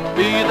town?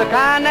 Be the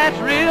kind that's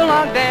real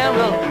locked down.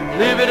 We'll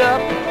live it up,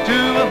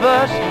 two of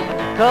us.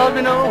 Cause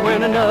we know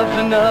when enough's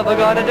enough. I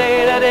got a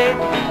date at 8.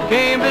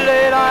 Can't be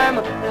late,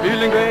 I'm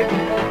feeling great.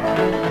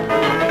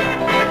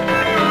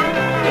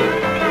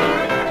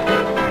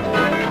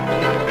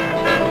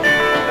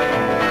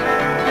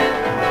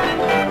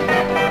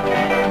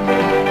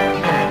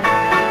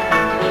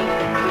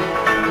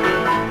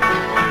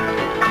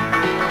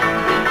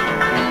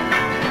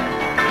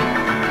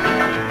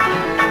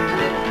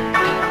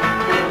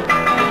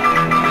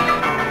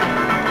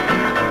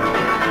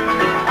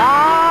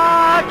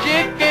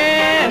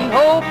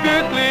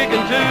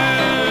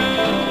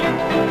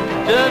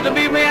 Just to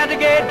meet me at the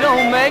gate,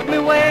 don't make me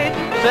wait.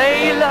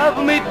 Say you love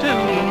me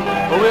too.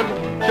 Or we'll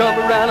jump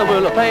around or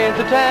we'll paint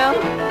the town.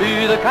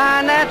 Be the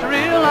kind that's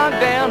real locked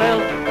down and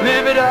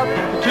live it up,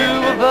 the two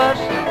of us.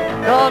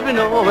 Cause we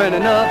know when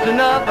enough's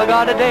enough. I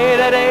got a date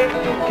at 8.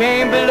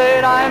 Can't be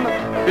late, I'm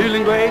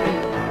feeling great.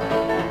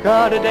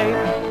 Got a date,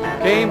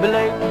 can't be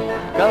late.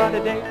 Got a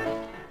date.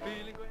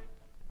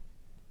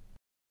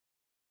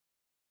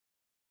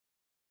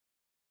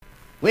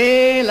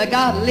 Well, I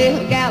got a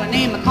little gal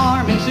named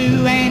Carmen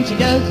Sue, and she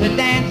does a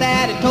dance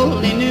that I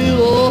totally knew.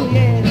 Oh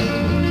yes,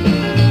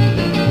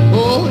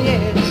 oh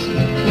yes.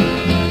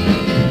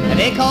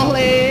 They call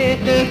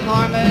it the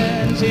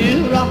Carmen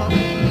Sue Rock.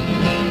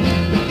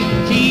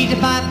 She's a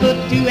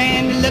 5'2"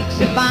 and looks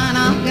so fine,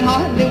 I can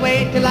hardly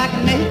wait till I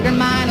can make her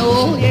mine.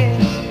 Oh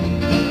yes,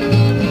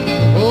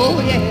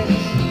 oh yes.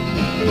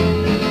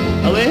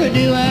 We're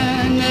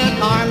doing the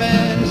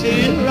Carmen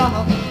Sue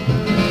Rock.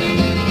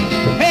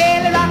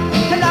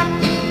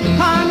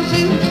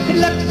 It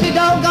looks so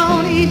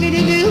doggone easy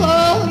to do,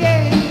 oh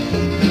yeah,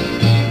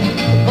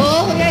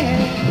 oh yeah.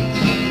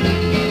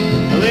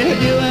 We're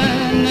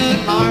doing the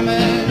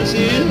Carmen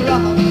Sue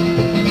Rock.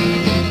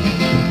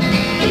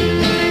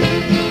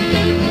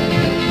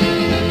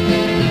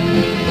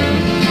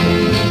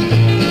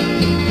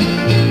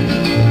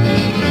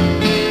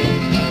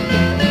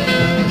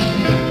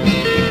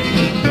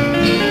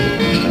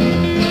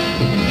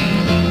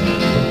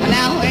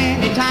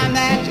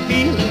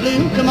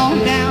 on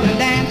down and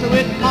dance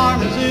with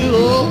Carmen Sue.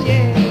 Oh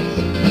yes,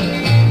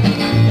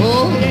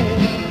 oh yes.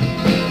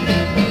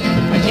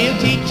 She'll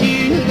teach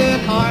you the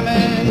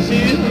Carmen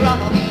Sue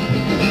rock.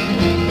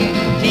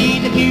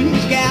 She's the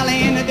cutest gal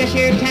in this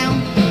here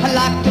town. I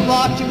like to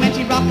watch her when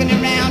she's rocking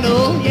around.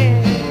 Oh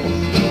yes,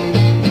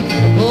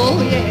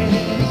 oh yes.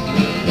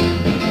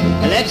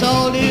 Let's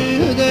all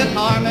do the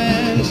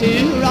Carmen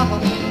Sue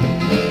rock.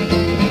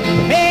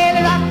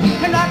 Hey, rock,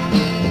 rock,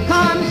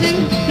 Carmen Sue.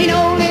 You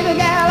know, little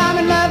gal, I'm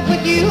in love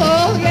with you.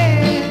 Oh yeah,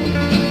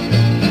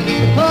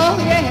 oh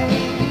yeah.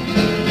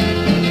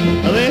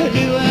 We're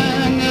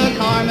doing the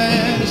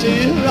Carmen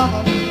Sue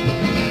rock.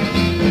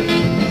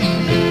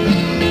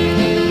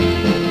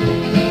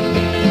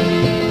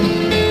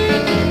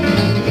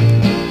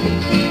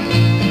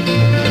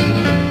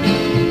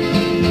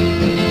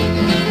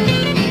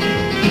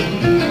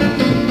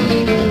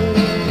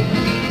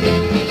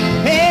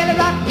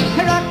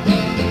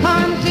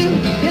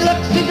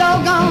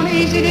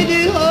 Easy to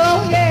do,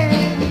 oh yeah,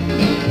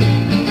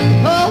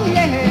 oh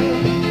yeah.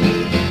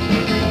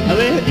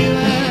 We're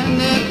doing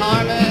the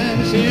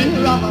Carmen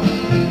Sue rock.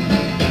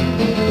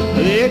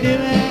 We're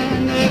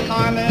doing the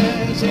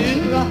Carmen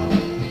Sue rock.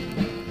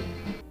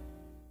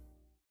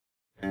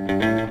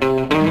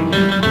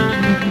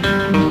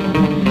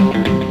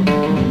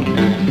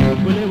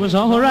 Well, it was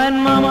all right,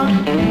 Mama,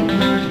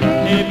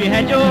 if you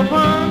had your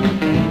fun.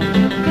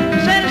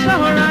 Said it's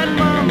all right,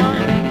 Mama,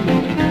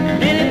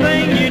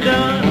 anything you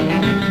done.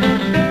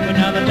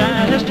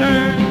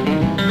 Turn.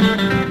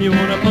 You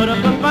wanna put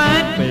up a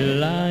fight?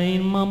 Well, I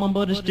ain't Mama,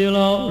 but it's still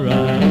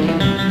alright.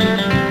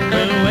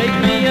 Well, wake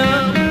me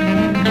up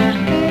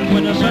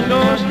when the sun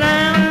goes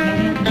down.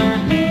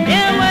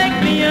 Yeah,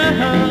 wake me up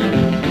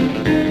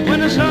when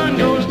the sun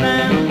goes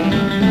down.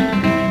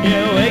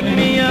 Yeah, wake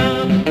me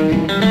up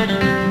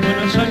when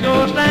the sun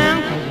goes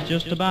down. It's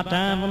just about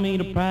time for me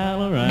to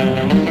prowl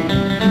around.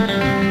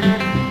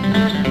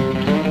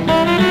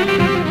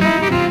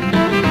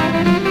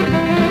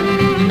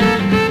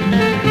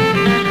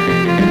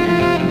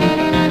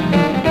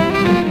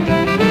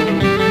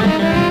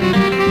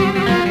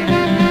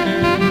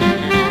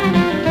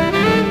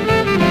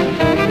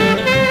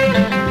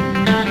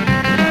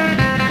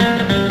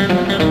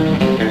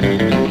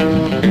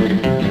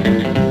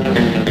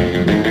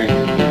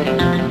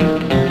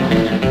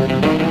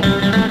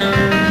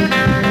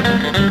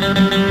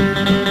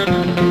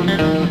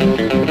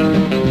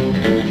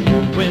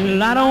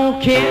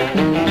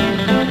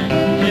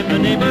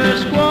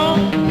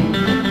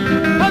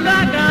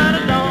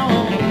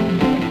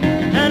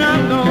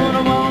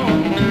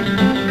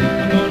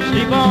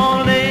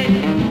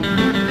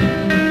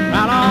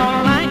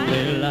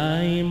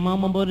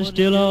 But it's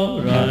still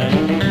alright.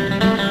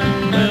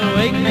 Well,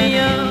 wake me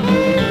up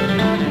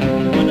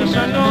when the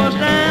sun goes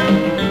down.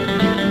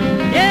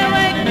 Yeah,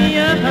 wake me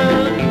up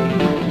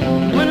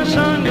when the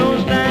sun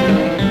goes down.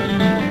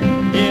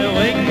 Yeah,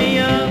 wake me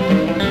up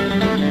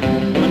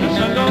when the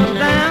sun goes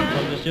down.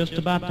 'Cause it's just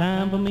about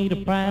time for me to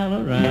prowl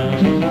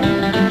around.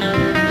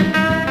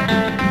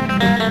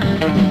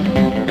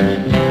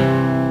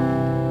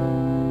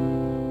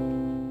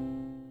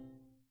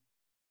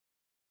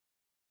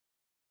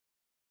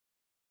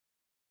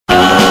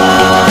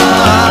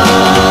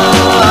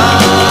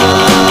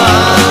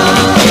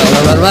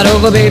 Right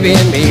over, baby,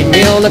 and meet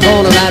me on the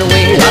corner right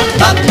away.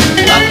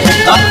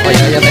 Well,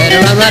 you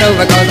better run right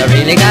over, 'cause I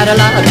really got a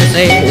lot to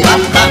say.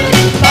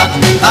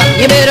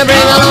 You better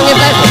bring along your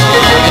blessings to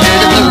the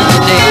blues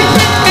today.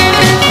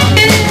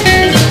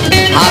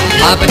 Hop,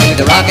 hop to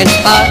the rockin'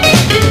 spot.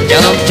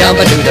 Jump, jump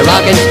to the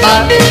rockin'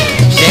 spot.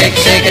 Shake,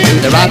 shake to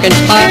the rockin'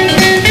 spot.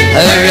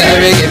 Hurry,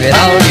 hurry, give it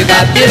all you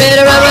got. You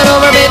better run right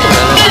over, baby,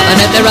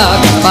 and at the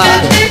rockin' spot.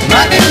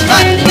 Rockin'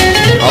 spot.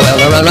 Oh,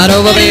 well, run right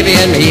over, baby,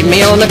 and meet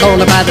me on the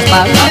corner by the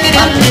spot.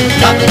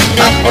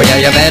 Oh, yeah,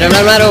 you better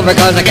run right over,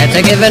 'cause the cats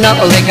are giving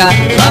all they got.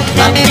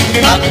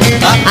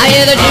 I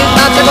hear the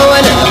jukebox are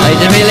going, and the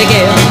place is really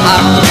getting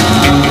hot.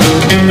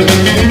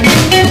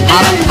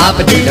 Hop, hop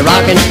to the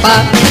rockin'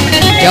 spot.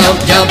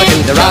 Jump, jump to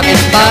the rockin'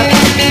 spot.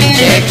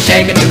 Shake,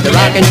 shake to the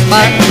rockin'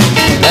 spot.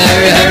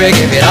 Hurry, hurry,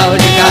 give it all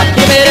you got.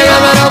 You better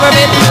run right over,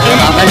 baby, and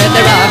rockin' at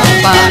the rockin'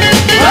 spot.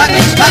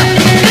 Rockin' spot.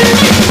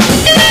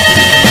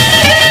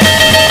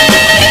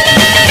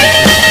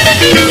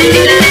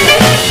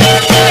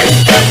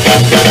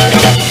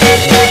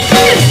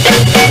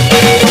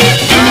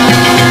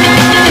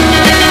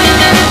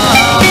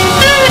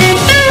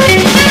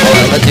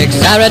 Well, the chicks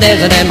are a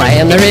dancing and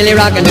Brian, they're really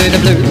rocking to the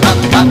blues.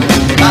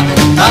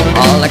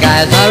 All the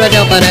guys are a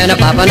jumping and a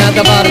popping at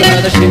the bottom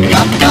of the shoe. I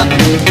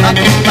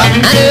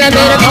knew I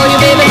better call you,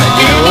 baby, let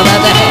you know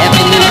about the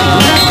happy news.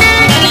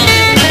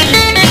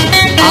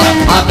 Hop,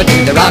 hop to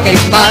the rocking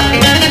spot.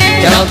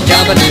 Jump,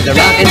 jump to the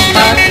rocking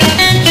spot.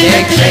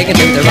 Shake, shake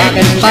to the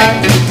rocking spot.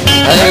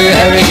 Hurry,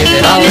 hurry, give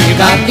it all you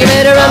got. You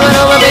better run right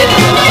over, baby,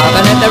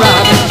 popping at the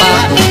rocking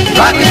spot.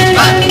 Rocking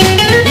spot.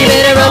 You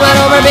better run right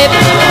over, baby,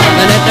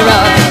 popping at the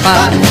rocking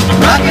spot.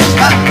 Rocking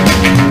spot.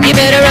 You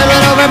better run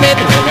right over,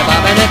 baby,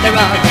 popping at the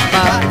rocking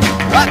spot.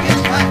 Rocking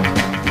spot.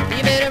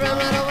 You better run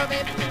right over,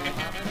 baby,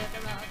 popping at the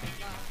rocking spot.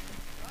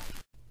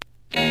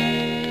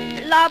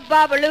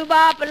 baba loo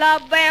baba la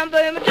bam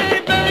boom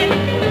tutti frutti.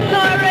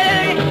 Oh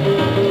Rudy,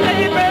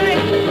 tutti frutti.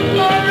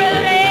 Oh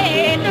Rudy,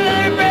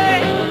 tutti frutti.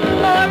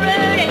 Oh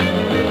Rudy,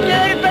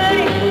 tutti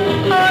frutti.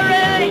 Oh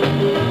Rudy,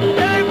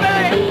 tutti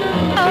frutti.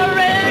 Oh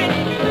Rudy,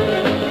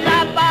 la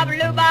baba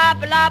loo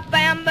baba la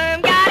bam boom.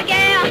 Got a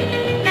gal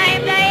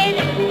named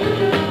Daisy.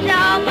 She's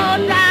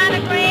almost kind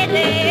of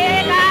crazy.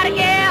 Got a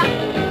gal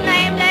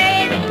named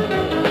Daisy.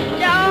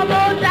 She's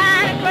almost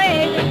kind of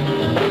crazy.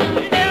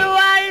 Do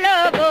I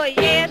love her?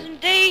 Yes,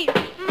 indeed.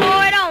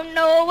 Boy, don't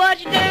know what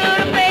you do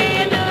to me.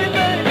 Do the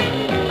booty,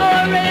 oh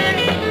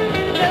Rudy.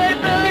 Do the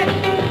booty,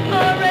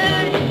 oh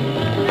Rudy.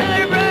 Do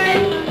the booty,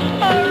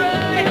 oh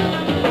Rudy.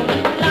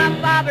 La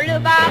baba loo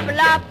baba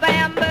la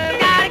bam boom.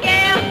 Got a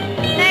gal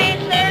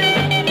named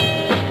Susan.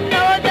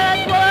 Knows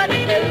just what to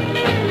do.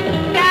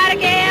 Got a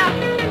gal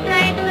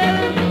named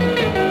Susan.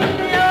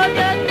 Knows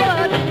just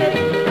what to do.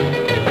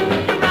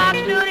 She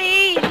rocks to the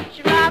east.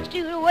 She rocks to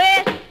the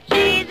west.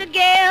 She's a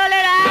gal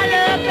that I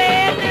love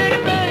best. Do the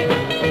booty,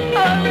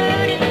 oh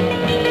Rudy.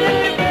 Do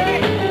the booty,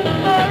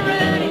 oh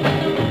Rudy.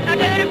 Now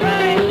do the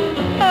booty,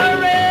 oh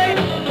Rudy.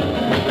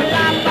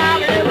 La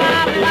baba loo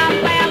baba la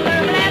bam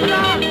boom. Let's go.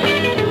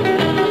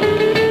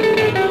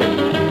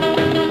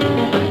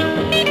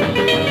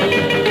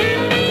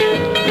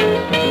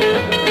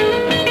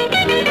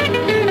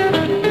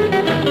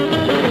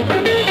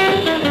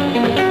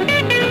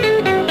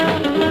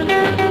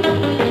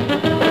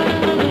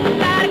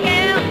 Got a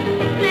gal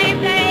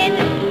named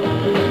Daisy.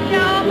 She's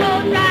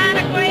almost kind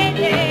of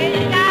crazy.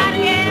 Got a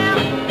gal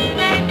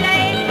named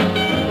Daisy.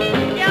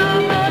 She's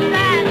almost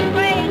kind of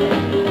crazy.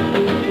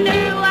 Do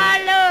I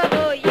love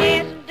her?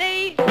 Yes,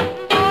 indeed.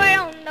 Boy,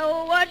 don't know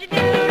what you do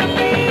to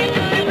me.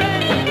 Do the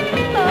booty,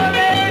 oh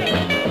Rudy.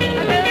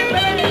 Do the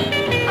booty,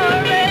 oh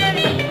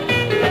Rudy.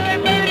 Do the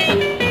booty,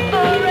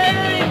 oh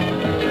Rudy.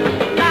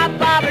 La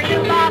baba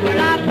loo baba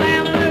la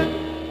bam boom.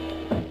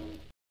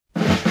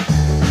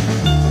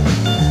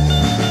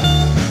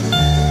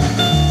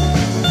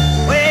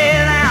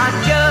 Well, now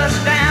just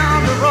down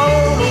the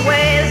road a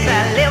ways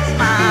that lives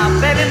my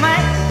baby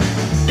May.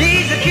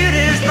 She's the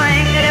cutest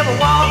thing that ever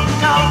walked and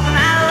talked, and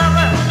I love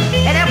her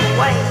in every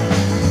way.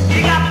 She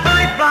got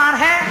pretty blonde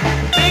hair,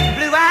 big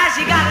blue eyes,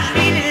 she got a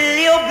sweet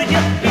little blue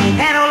just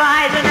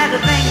analyzing at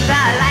the things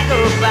I like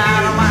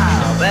about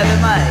my baby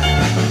May.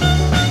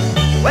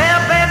 Well,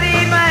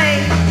 baby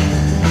May,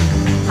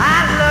 I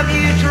love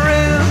you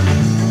true.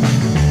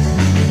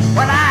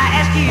 When I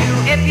ask you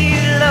if you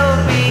love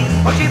me,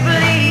 won't you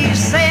please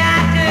say I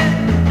do?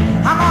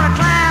 I'm gonna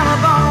climb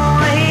up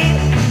on the hill,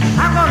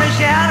 I'm gonna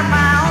shout at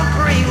my own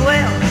free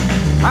will.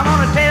 I'm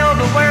gonna tell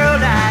the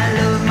world I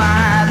love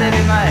my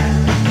baby May.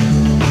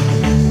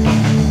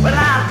 Well,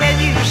 I'll tell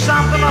you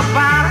something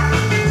about her,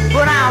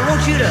 but I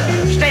want you to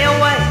stay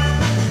away.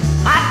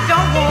 I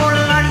don't want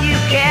none of you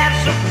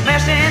cats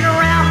messing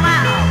around my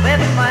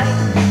baby May.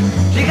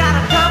 She got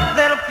a tough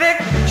little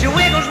figure, she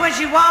wiggles when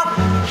she walks.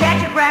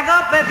 Catch her crack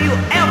up if you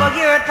ever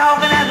hear her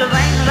talking at the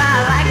things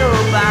I like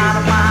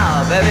about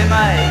my baby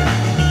May.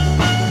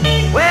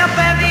 Well,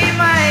 baby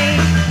May,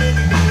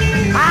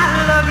 I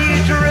love you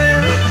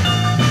true.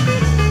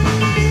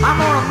 I'm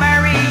gonna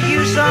marry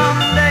you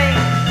someday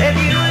if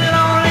you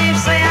only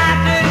say I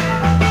do.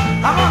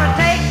 I'm gonna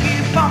take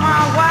you for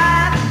my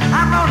wife.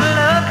 I'm gonna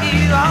love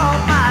you all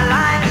my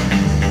life.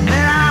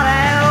 Then I'll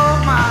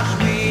have my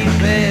sweet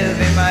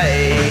baby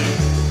May.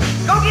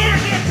 Go get her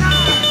guitar.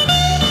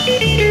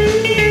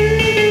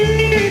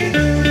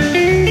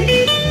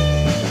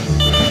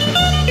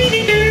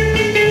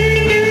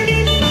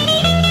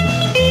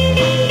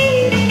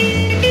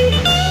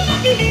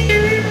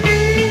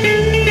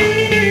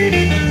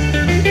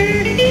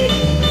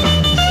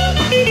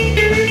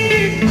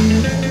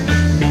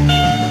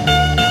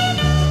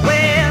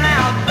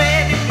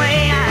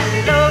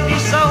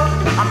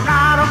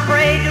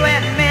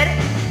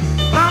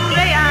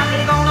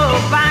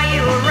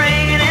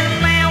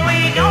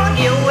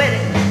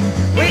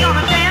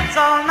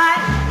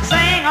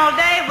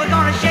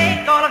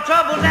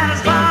 Troubles and the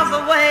stars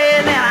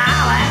away, then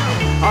I'll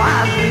have, oh,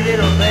 our sweet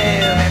little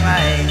baby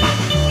May.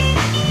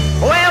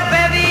 Well,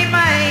 baby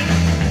May,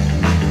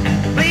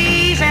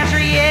 please answer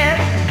yes.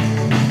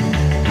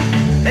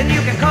 Then you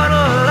can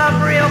cuddle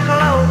up real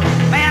close.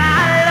 Man,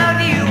 I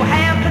love you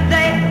half the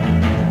day.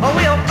 Or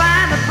we'll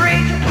find the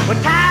preacher, we'll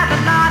tie the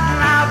knot,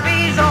 and I'll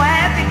be so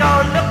happy,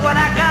 'cause look what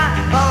I got,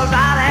 'cause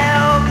I'll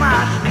have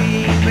my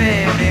sweet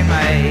baby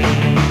May.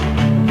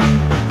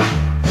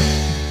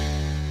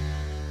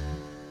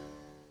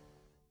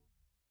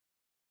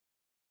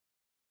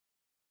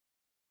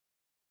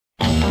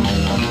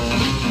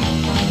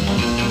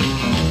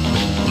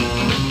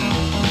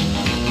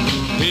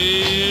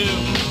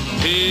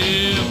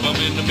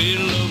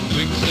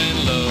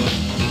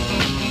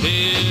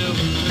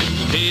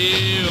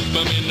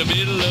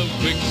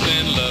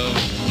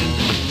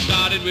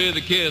 With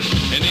a kiss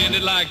and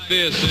ended like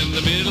this in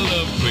the middle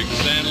of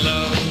quicksand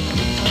love.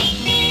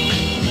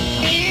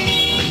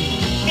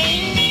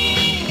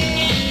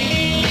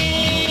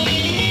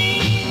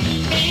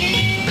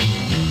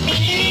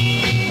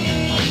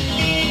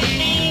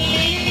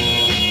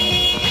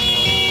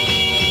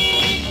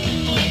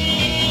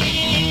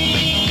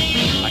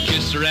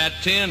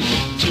 10,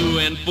 2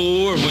 and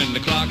 4. When the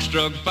clock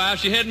struck 5,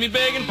 she had me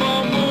begging for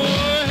more.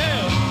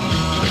 Help,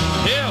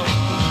 help,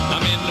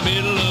 I'm in the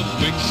middle of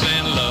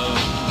quicksand love.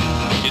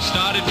 It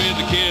started with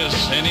a kiss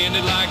and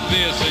ended like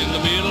this, in the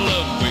middle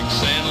of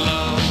quicksand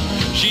love.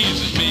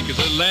 She's as meek as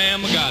a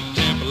lamb, got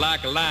temper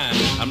like a lion.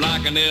 I'm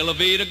like an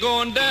elevator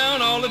going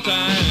down all the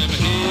time.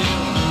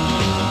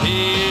 Help,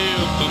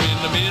 help, I'm in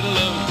the middle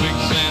of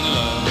quicksand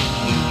love.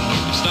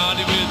 It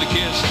started with a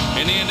kiss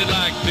and ended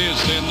like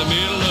this, in the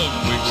middle of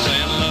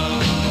quicksand love.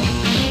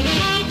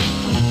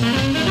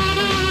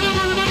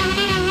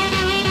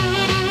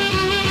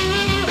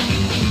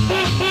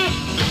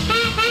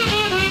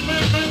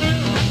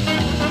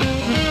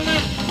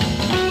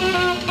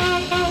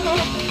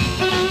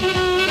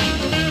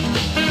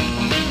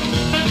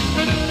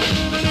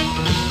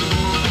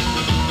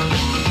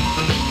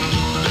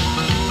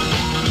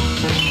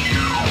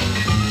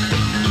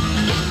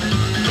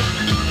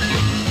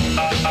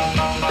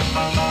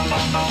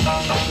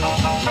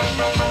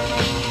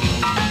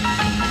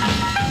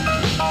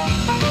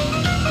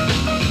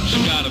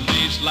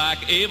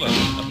 Like Ava,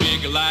 a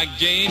bigger like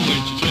Jane.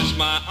 When she twists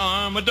my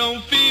arm, I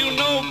don't feel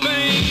no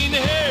pain.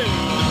 Hey,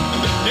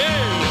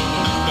 hey,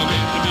 I'm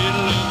in the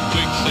middle of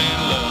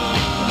quicksand love.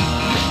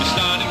 It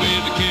started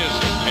with a kiss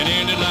and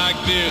ended like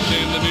this,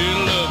 in the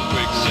middle of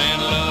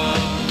quicksand love.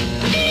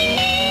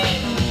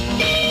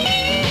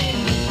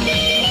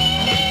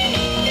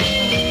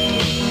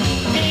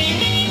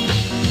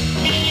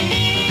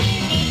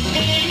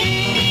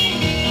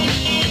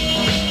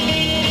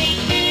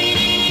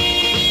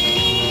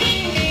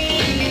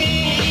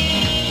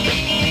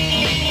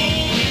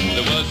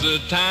 The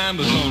time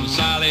was on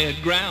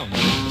solid ground.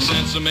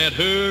 Since I met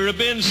her, I've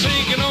been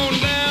sinking on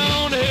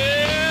down.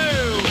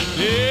 Help,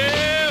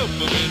 help,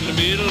 I'm in the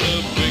middle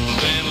of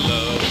quicksand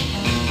love.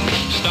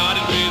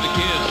 Started with a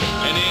kiss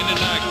and ended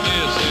like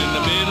this, in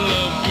the middle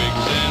of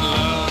quicksand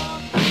love.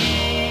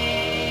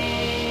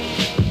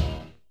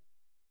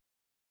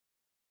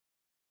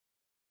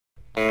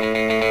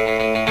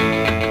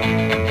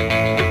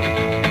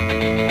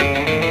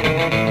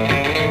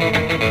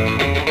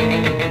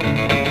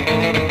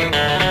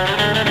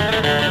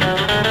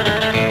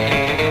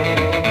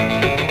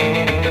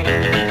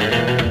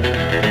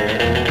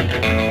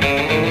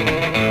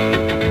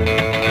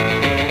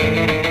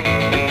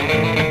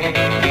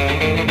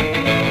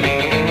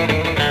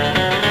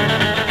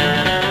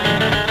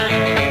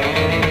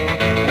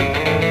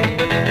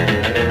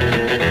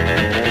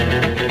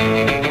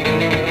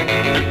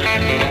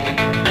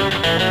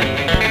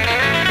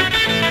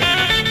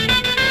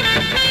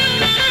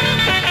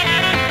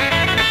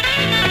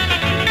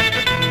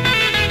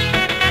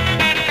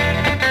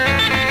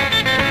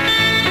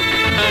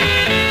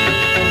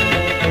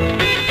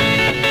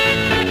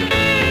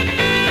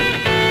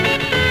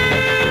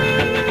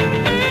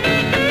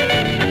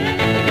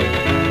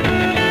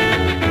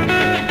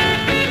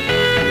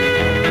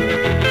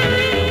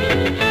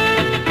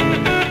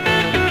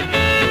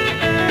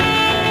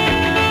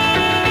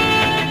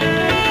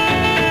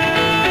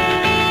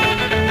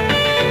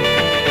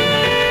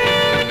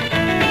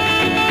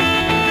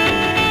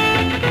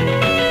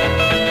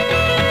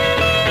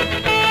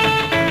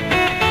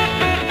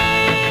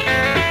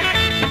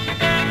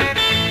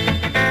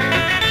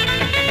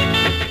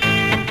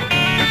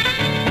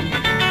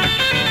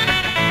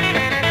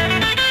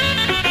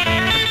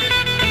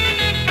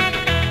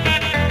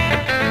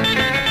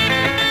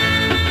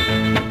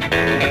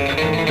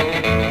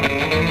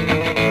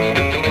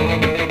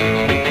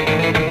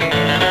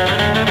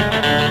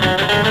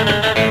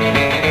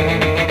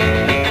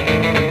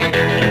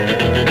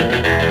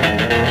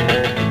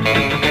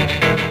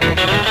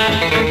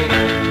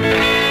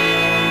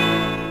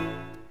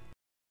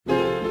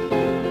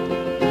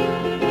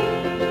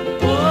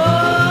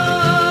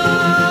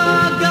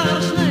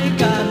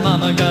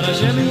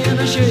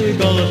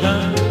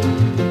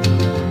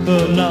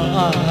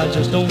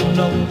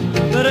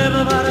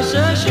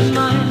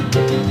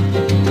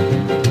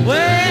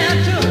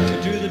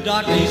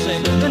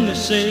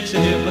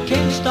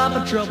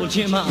 Trouble,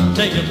 Jim, I'll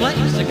take your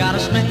place. I got a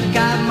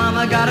snake-eyed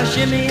mama, got a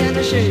shimmy and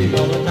a shake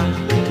all the time.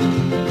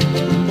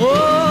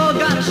 Oh,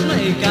 got a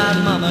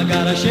snake-eyed mama,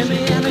 got a shimmy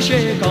and a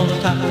shake all the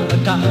time.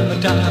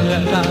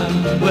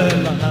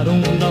 Well, I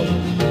don't know,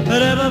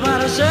 but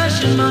everybody says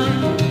she's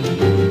mine.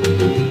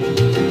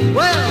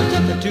 Well, I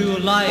took her to a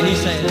light, he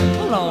said,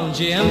 hold on,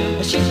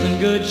 Jim, she's in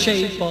good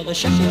shape for the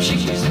show. She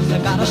says, I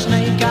got a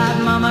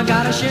snake-eyed mama,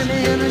 got a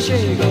shimmy and a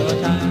shake all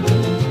the time.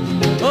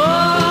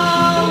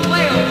 Oh,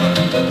 well.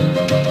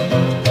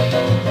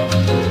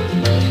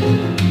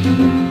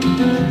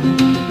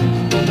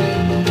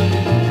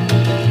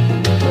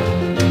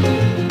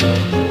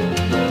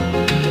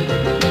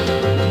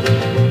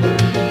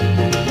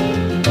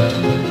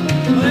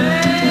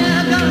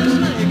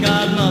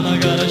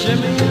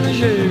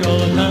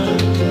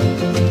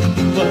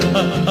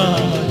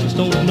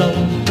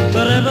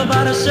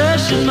 Everybody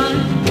says she's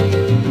mine.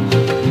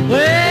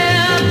 Well,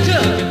 I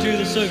took her to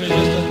the circus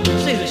just to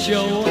see the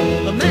show.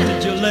 The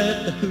manager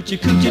let the hoochie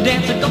coochie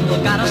dancer go.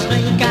 Got a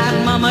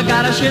snake-eyed mama,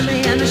 got a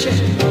shimmy and a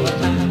shake all the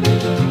time.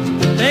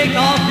 Take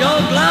off your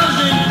gloves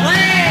and play.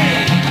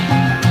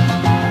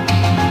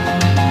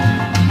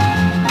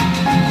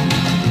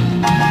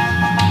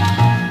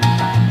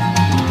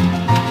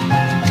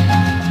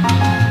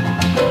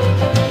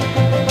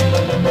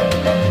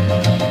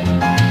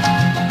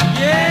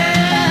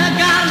 Yeah,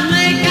 got a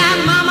snake, got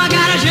mama,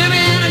 got a shimmy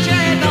and a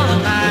shake all the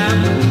time.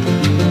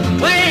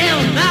 Well,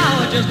 now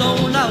I just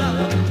don't know,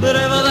 but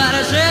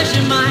everybody says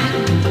she might.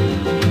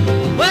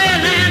 Well,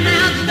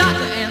 now the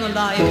doctor and the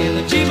lawyer and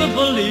the chief of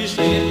police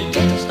say if you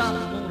can't stop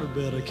her, you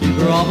better keep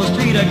her off the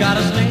street. I got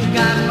a snake,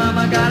 got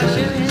mama, got a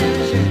shimmy and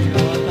a shake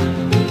all the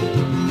time.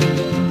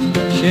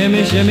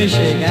 Shimmy, shimmy,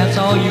 shake, that's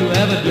all you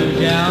ever do,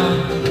 gal.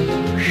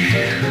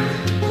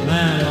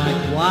 Man,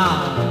 like,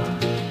 wow.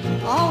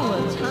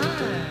 All the time.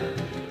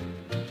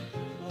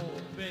 Oh,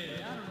 baby,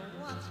 I don't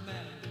know what's the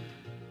matter.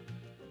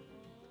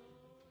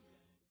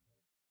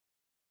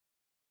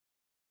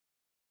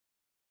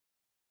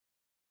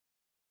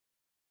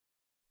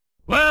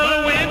 Well,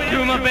 I went to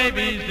my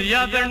baby's the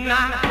other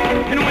night,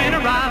 and when I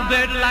arrived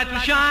there, the lights were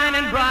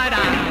shining bright. I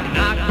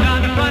knocked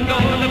on the front door,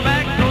 the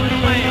back door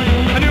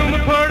slammed. I knew my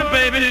pretty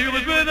baby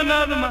was with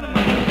another man.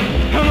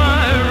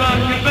 My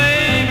rockin'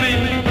 baby,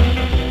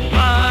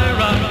 my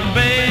rockin'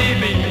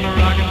 baby, my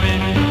rockin'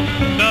 baby,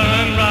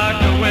 done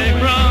rocked away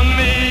from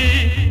me.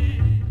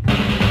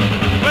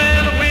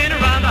 Well, I went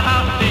around the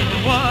house, this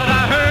is what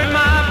I heard.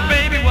 My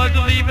baby was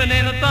leaving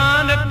in a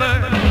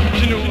Thunderbird.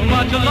 She knew how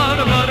much I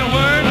loved her, but it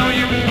weren't no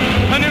use.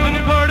 I knew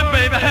my pretty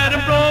baby had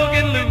him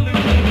broken loose.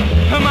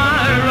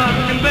 My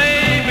rockin'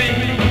 baby,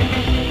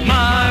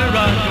 my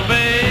rockin'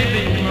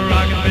 baby, my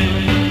rockin'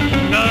 baby,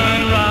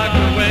 done rocked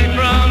away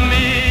from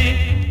me.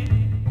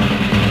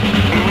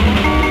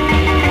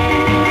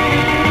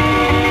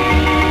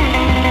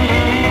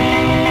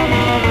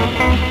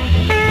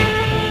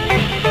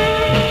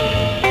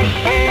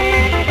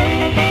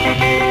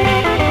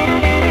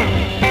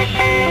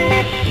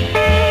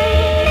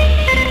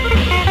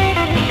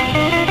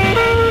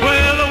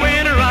 Well, I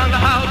went around the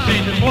house, see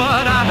just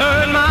what I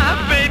heard. My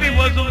baby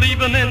was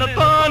leaving in a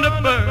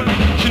Thunderbird.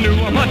 She knew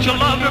how much I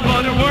loved her,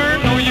 but it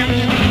weren't no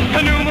use.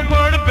 I knew my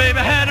pretty baby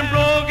had him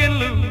broken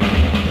loose.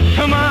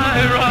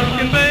 My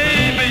rockin'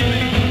 baby,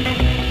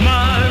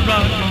 my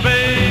rockin'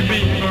 baby,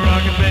 my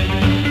rockin' baby,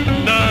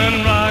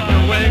 done rocked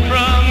away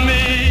from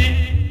me.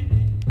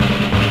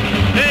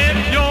 If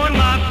you're in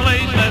my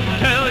place, let me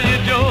tell you,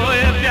 Joe,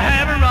 if you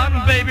haven't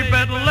rockin' baby,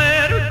 better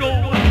let her go.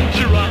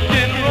 She rock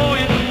and roll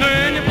you,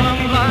 turn you from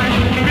the line,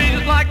 be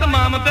just like the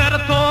mama that I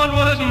thought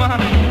was mine.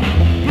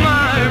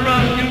 My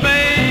rockin'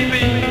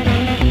 baby,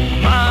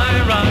 my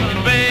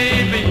rockin'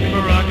 baby, my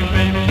rockin'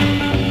 baby,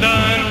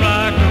 done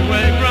rocked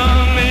away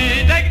from me.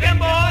 Take it again,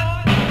 boys.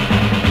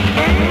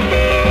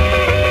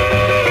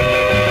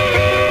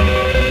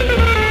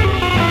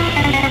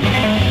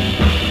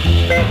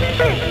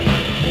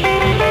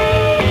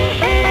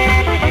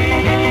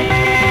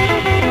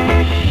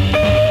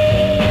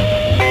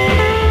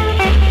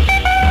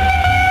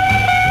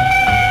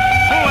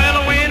 Well,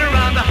 I went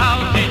around the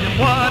house, see just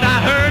what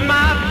I heard.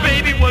 My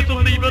baby was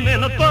leaving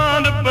in a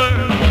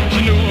Thunderbird.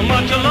 She knew how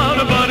much I loved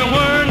her, but it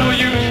weren't no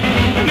use.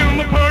 I knew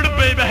my pretty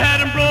baby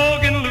had him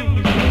broken loose.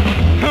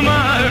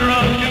 My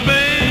rockin'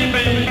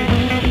 baby,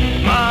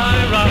 my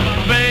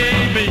rockin'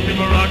 baby,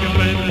 my rockin'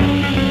 baby,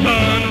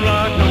 done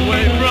rocked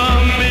away from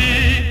me.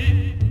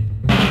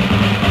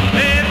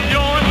 If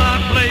you're in my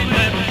place,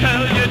 let me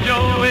tell you,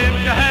 Joe, if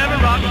you have a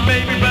rockin'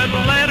 baby,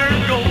 better let her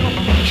go.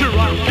 She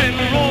rock and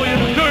roll you,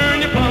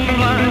 turn you from the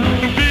line,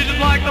 be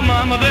just like the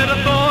mama that I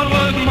thought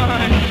was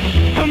mine.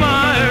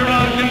 My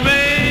rockin'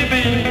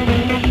 baby,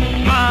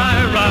 my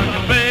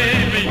rockin'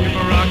 baby,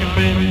 my rockin'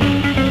 baby,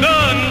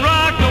 done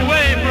rocked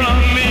away from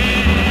me.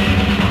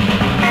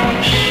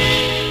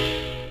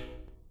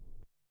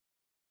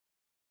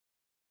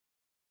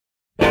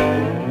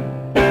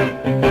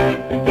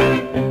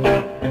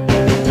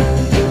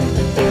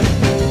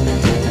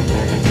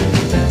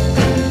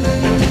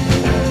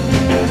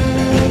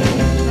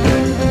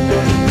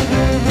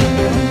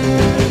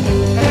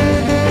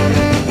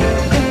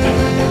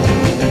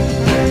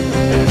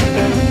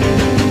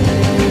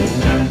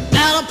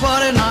 At a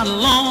party not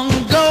long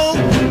ago,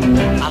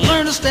 I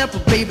learned a step,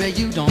 but baby,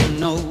 you don't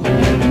know.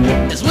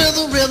 It's with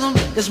the rhythm,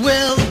 it's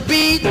with the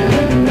beat.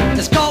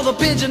 It's called the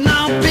pigeon,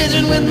 now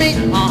pigeon with me.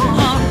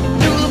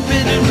 Do the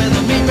pigeon with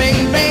me,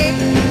 baby.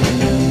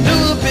 Do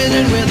the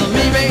pigeon with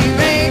me,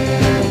 baby.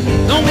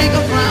 Don't make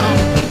a frown,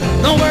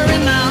 don't worry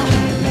now.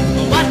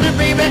 Watch me,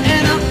 baby,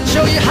 and I'll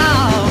show you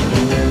how.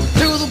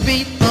 To the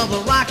beat of a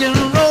rock and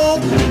roll,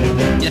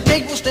 you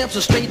take 4 steps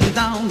and straighten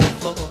down the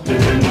floor.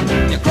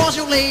 You cross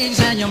your legs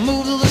and you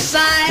move to the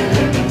side.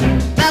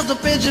 That's the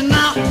pigeon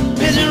now,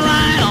 pigeon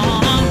right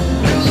on.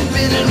 Do the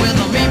pigeon with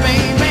me,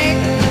 baby.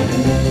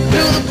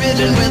 Do the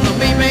pigeon with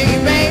me,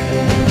 baby.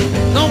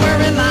 Don't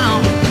worry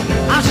now,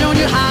 I'll show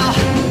you how.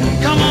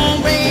 Come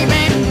on,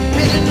 baby,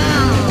 pigeon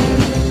now.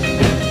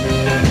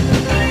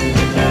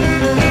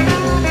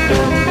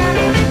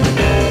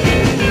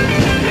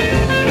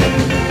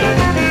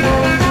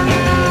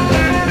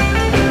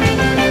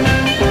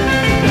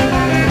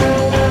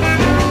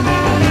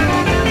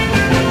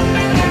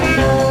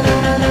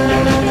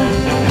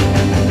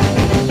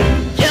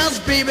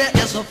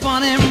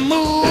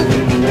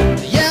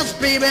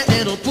 baby,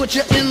 it'll put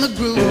you in the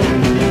groove.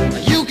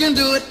 You can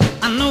do it,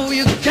 I know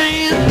you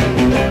can.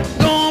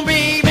 Go on,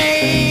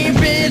 baby,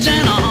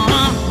 pigeon,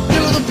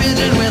 do the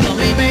pigeon with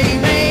me,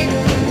 baby.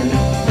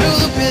 Do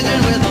the pigeon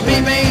with me,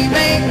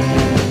 baby.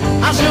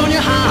 I'll show you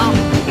how,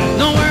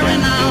 don't worry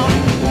now.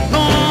 Go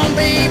on,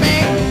 baby,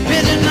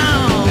 pigeon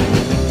now.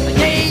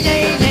 Yeah,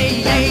 yeah,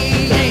 yeah, yeah,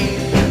 yeah.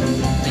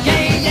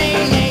 Yeah, yeah,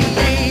 yeah,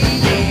 yeah,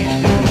 yeah.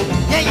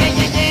 Yeah, yeah,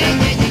 yeah, yeah,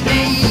 yeah,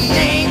 yeah,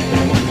 yeah.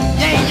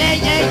 Yeah, yeah,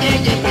 yeah, yeah,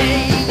 yeah,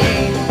 yeah, yeah.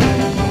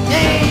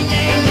 Yeah,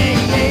 yeah, yeah,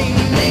 yeah,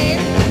 yeah.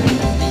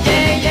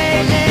 Yeah, yeah,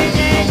 yeah,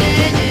 yeah,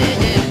 yeah, yeah,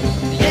 yeah.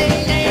 Yeah,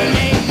 yeah,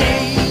 yeah,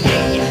 yeah,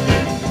 yeah.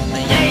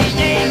 Yeah,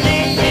 yeah,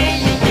 yeah, yeah,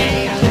 yeah,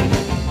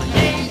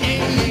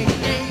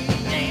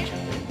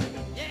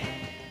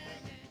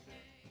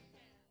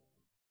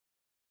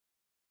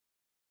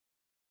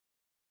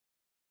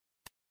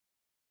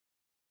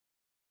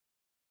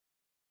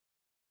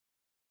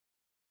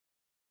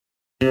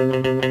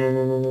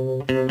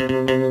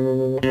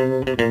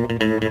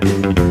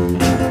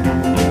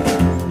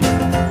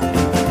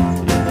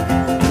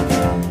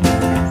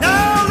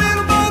 Now,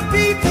 little Bo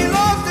Peep, he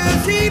lost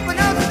his sheep, and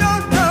now she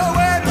don't know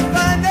where to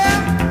find them.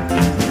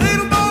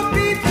 Little Bo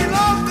Peep, he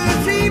lost his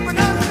sheep, and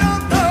now she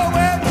don't know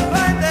where to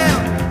find them.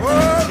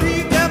 Oh,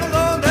 leave them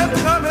alone,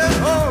 they're coming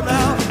home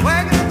now,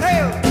 wagging their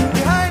tails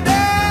behind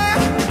them.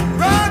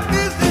 Rock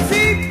is the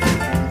sheep,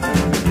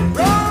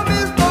 roam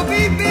is Bo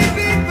Peep, beep,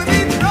 beep,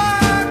 beep,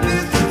 rock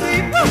is the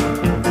sheep,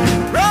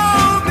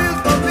 roam is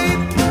Bo Peep.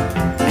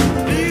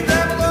 Leave them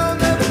alone,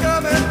 they're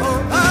coming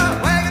home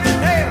now, wagging their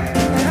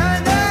tails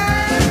behind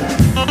them.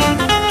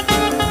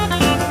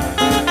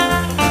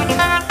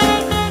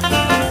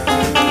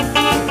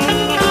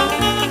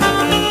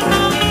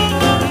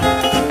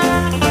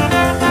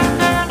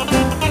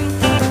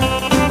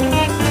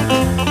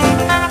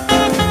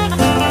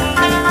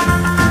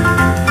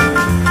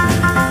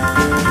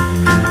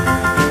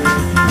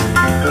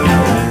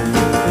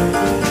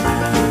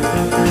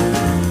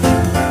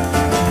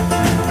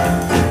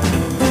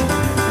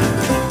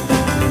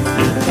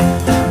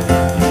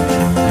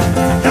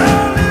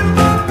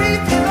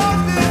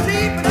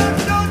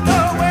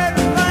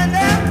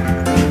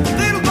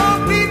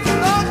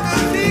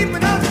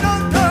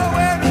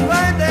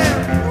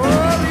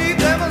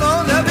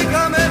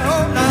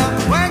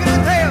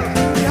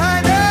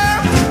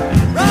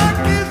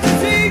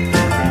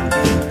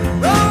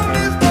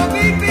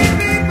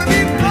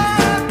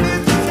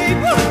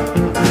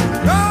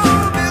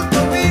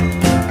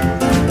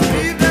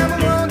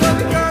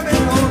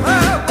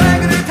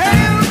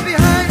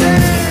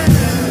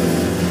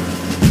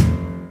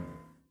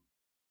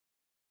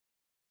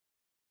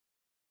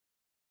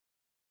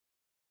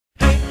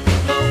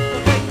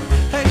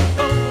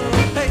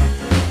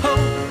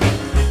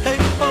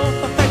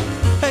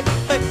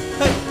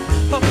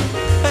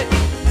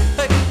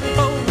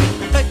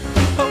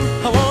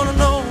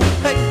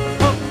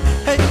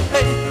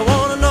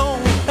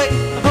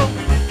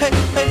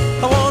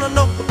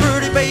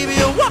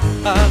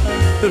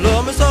 You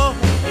love me so,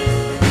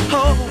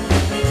 oh,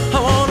 I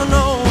wanna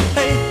know,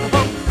 hey,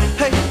 oh,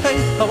 hey, hey,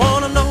 I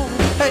wanna know,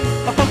 hey,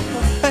 oh,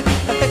 hey,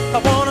 hey, I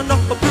wanna know,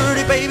 oh,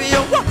 pretty baby,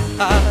 oh,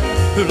 why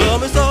you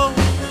love me so,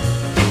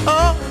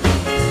 oh,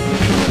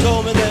 you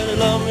told me that you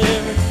love me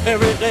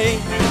every day,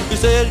 you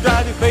said it'd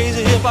drive you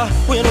crazy if I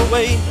went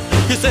away,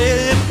 you said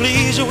it'd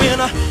please you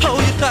when I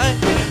hold you tight,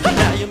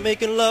 now you're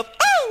making love,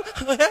 oh,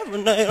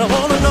 every night, I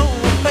wanna know,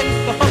 hey,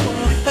 oh,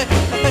 hey,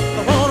 hey,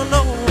 I wanna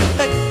know,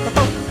 hey,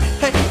 oh,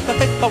 hey,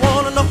 I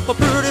wanna know, oh,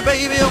 pretty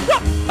baby,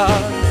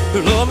 why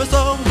you love me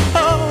so,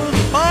 oh,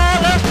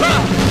 let's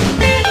rock.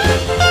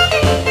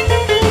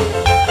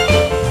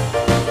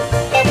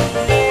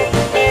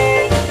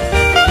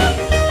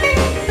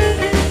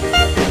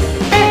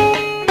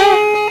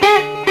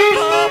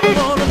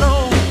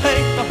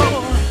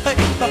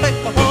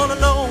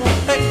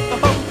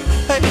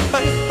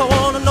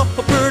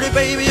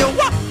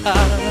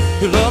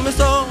 You love me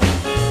so.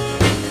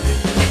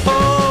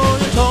 Oh,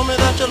 you told me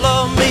that you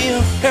love me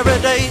every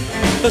day.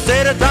 You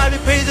said it'd drive you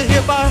crazy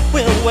if I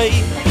went away.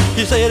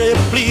 You said it'd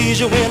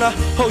please you when I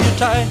hold you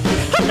tight.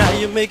 Now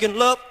you're making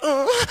love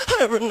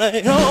every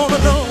night. I wanna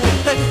know,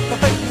 hey,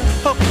 hey,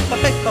 oh,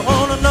 hey, I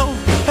wanna know,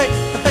 hey,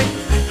 hey,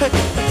 hey,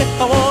 hey,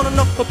 I wanna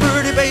know, oh,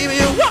 pretty baby,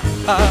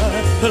 why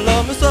you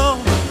love me so.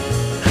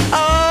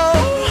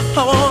 Oh,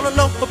 I wanna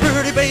know, oh,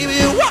 pretty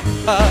baby,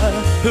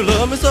 why you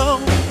love me so.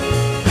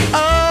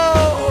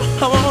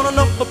 I wanna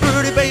know, oh,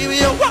 pretty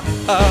baby,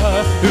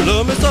 why you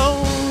love me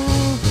so.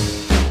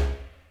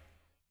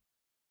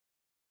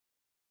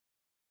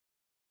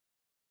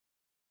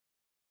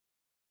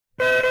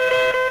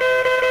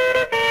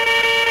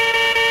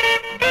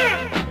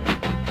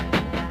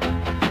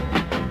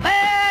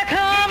 Well,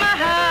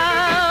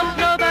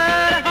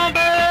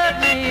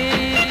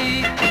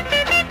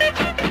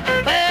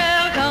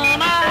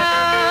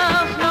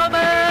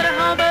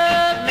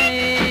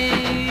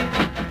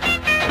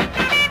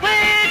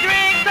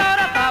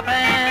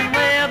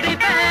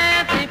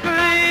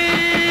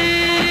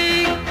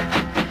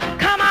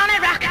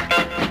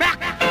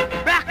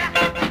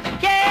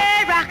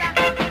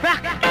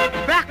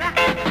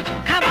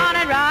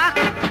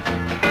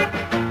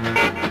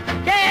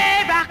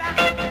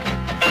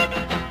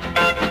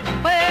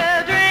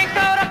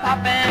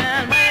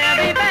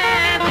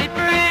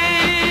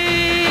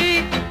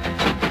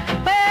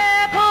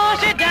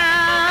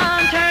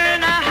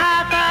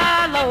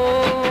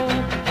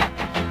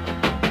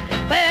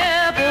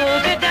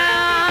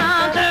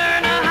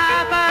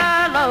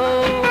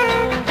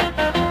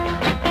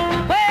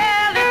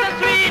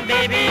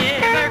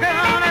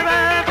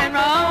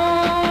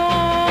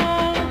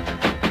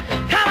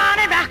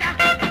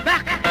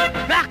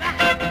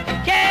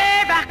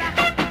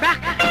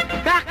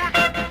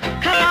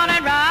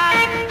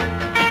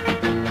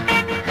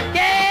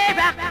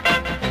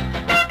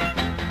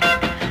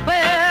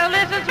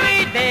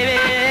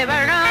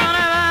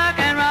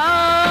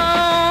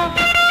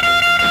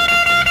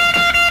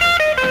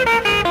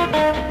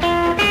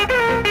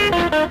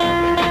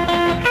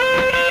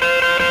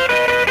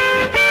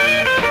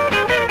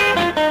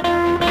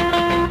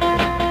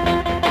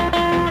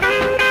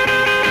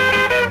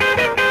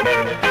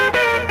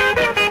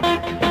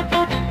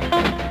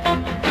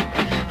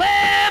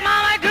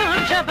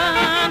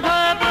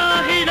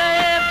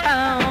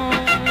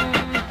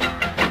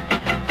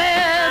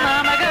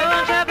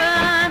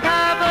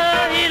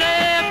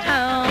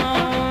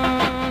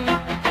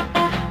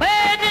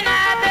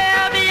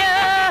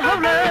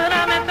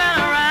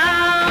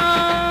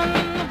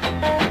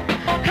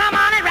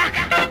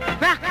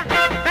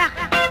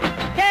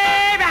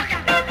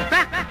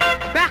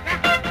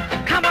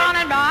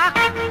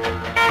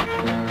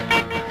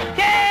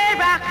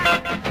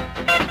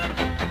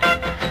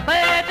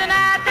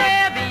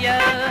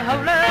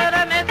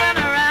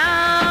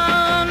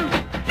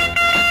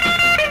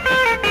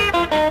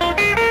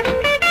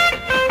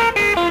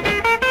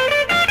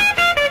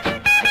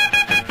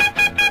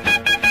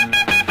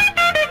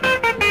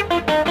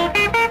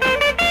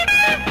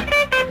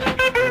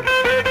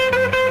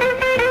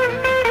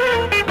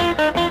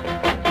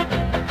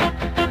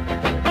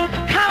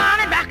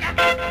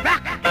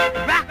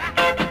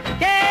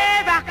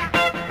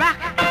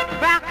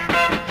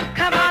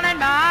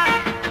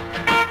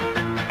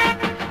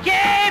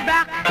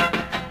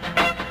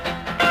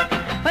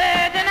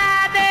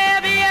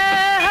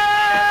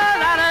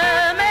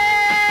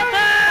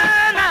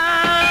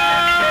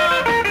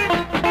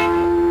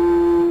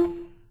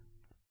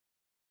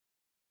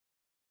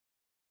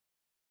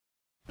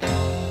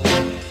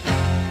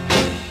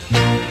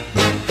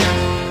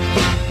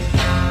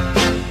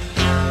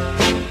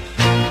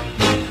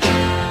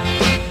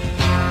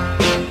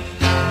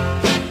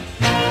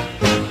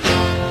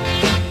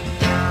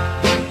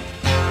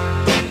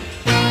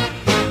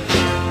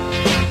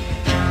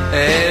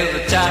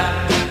 time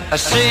I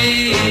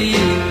see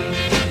you,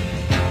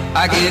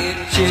 I get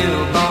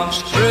chill bumps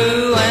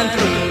through and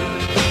through.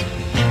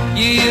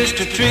 You used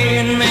to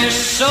treat me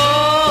so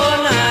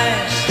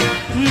nice,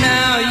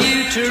 now you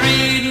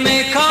treat me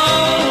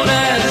cold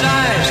as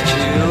ice.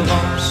 Chill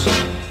bumps,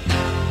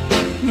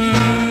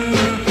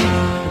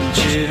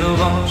 chill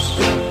bumps.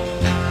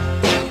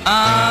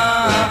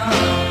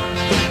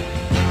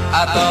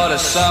 I thought I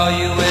saw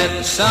you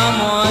with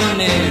someone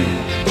new.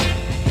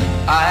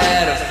 I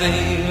had a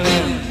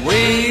feeling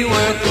we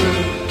were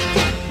through.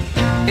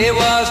 It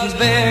wasn't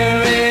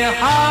very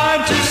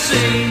hard to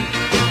see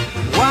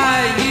why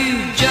you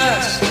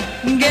just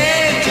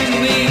gave to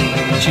me.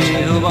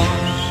 Chill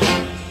bumps,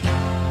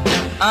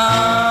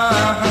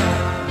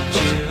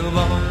 chill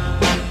bumps,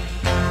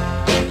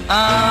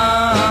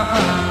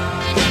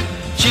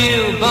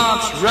 chill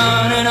bumps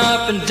running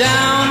up and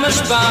down my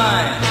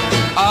spine,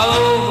 all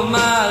over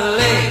my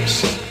legs,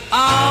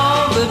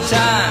 all the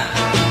time.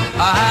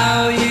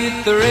 How you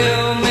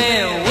thrill me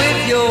with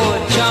your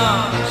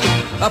charms.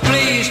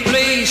 Please,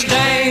 please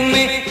take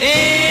me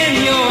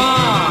in your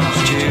arms.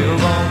 Chill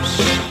bumps,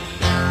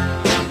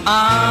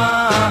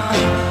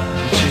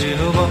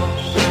 chill bumps.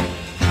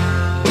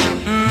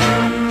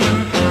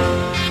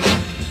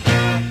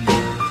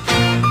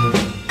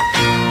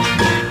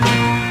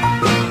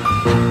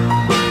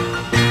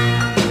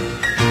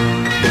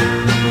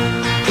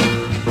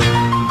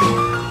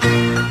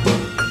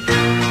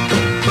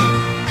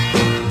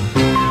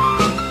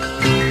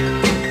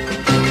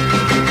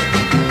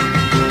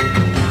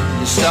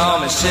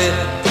 Sit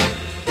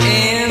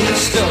in the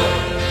store.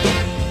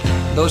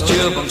 Those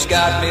chill bumps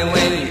got me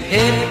when you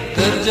hit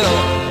the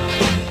door.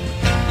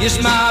 You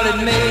smiled at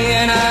me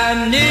and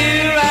I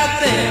knew right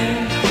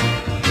then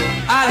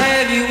I'd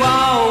have you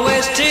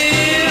always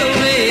till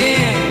the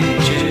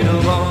end. Chill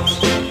bumps,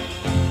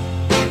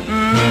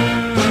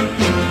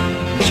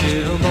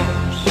 chill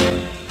bumps,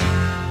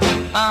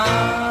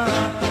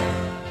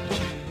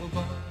 chill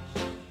bumps.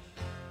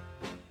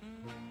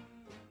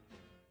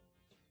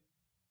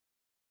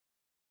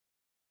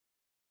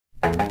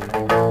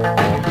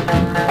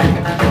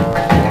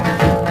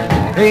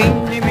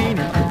 Eeny,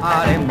 meeny,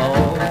 miny, mo,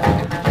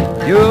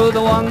 you're the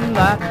one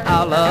that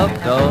I love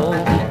so.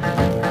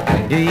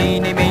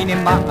 Eeny, meeny,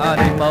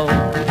 miny, mo,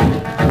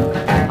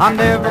 I'm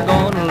never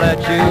gonna let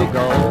you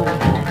go.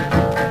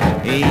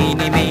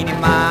 Eeny, meeny,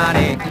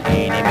 miny,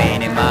 eeny,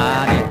 meeny,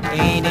 miny,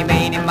 eeny,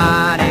 meeny,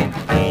 miny,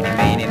 eeny,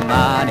 meeny,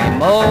 miny,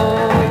 mo.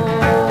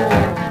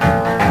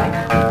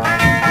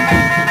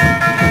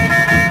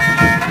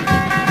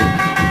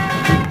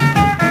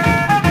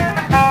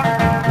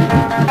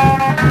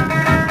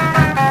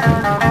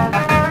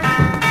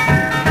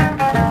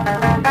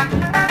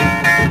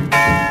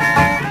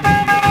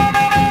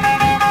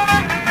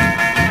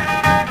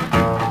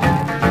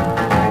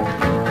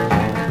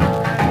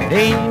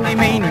 Eeny,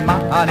 meeny,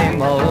 miny,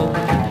 mo,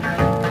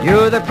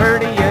 you're the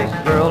prettiest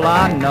girl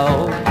I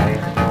know.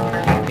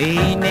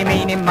 Eeny,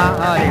 meeny,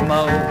 miny,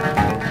 mo,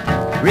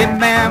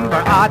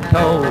 remember I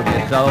told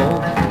you so.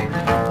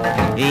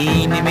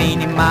 Eeny,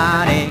 meeny,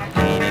 miny,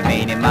 eeny,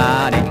 meeny,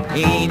 miny,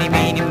 eeny,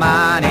 meeny,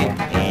 miny,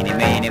 eeny,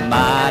 meeny,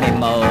 miny,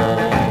 mo.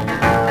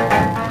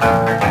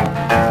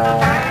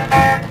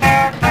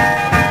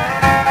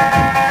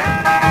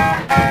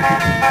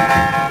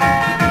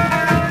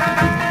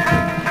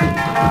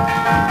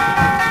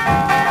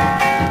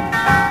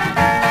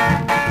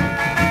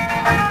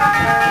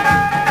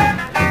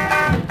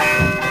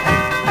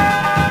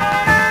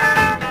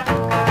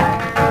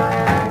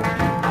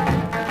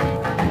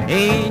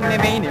 Eeny,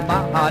 meeny,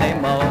 miny,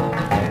 mo,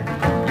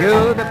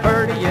 you're the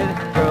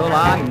prettiest girl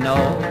I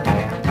know.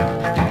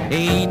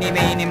 Eeny,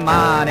 meeny,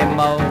 miny,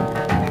 mo,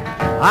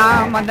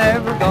 I'm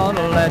never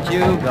gonna let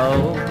you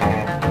go.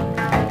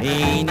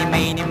 Eeny,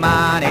 meeny,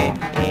 miny,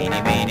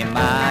 eeny, meeny,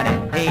 miny,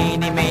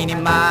 eeny, meeny,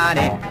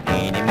 miny,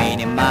 eeny,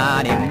 meeny,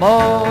 miny,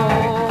 mo.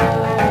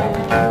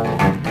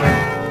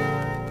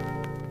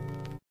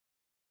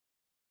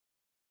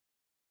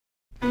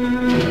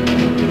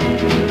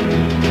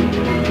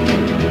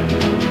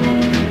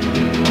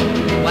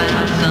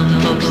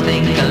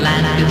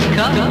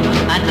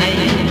 I tell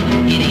you,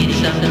 it ain't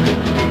so.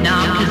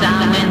 Now, 'cause I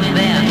went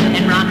there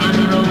and rock and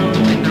roll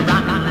with the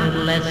rockin'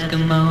 little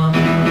Eskimo.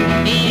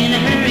 In a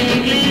hurry,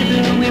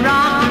 glue, we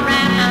rock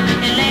around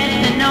and let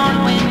the north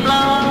wind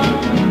blow.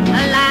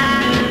 A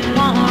light is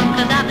warm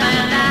 'cause I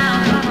found out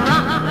the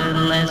rockin'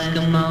 little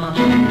Eskimo.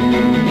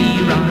 We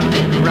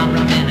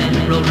rockin' and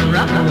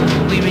rollin',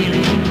 we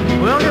really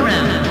whirled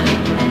around.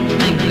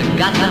 Things that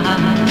got the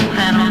hot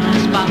hat on the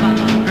spot,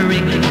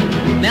 Wrigley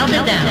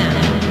melted down.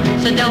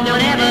 So don't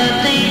ever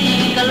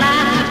think a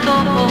life is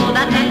cold.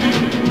 I tell you,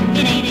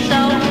 it ain't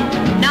so.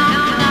 No,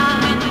 I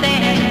went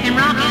there and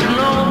rock and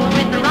roll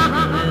with the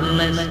rockin' little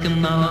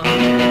Eskimo.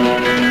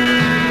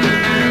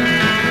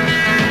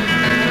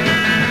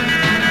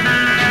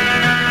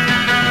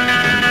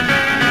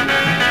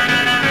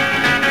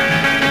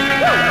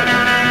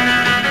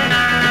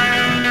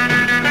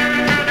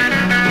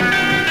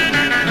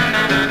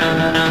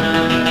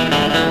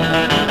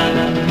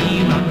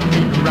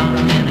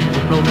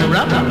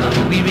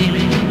 We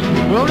really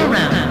roll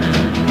around.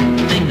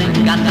 Things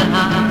got so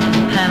hot,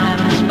 had on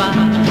the spot,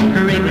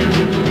 really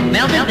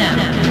melted down.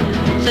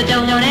 So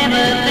don't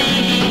ever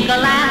think a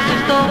life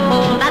is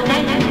cold out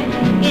there.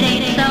 It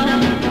ain't so.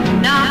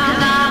 No,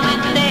 'cause I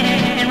went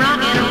there and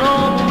rock and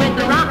roll with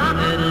the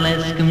Rockabilly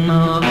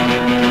Eskimo.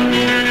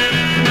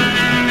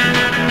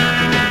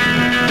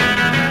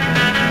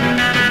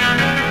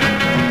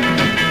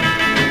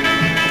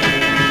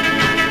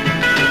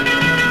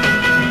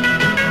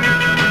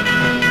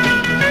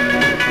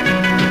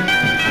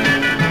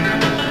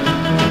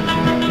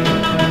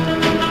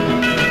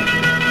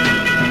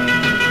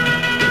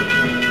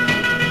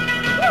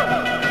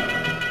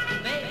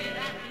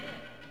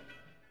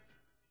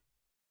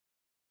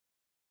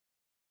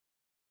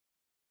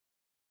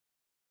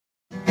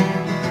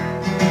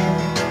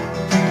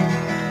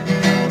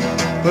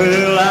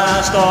 Well,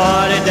 I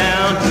started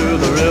down to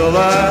the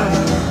river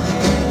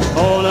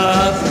on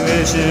a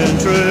fishing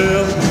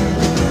trip.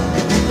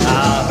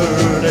 I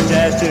heard a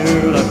jazz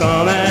tune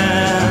coming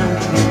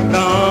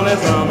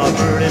from a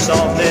pretty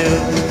soft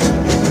lip.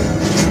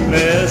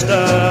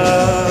 Mister,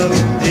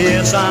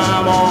 yes,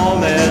 I'm all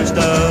messed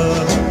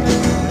up.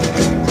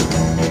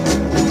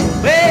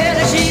 Well,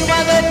 she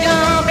was a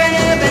jumping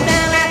up and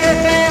down like a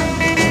clown.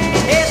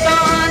 It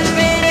started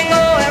spinning,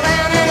 going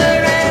round and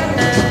around.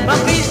 My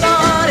feet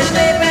started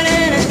slipping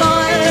and it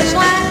started to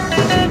slide.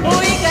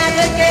 We got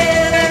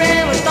together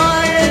and we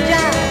started to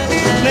jive.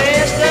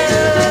 Messed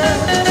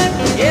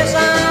up, yes,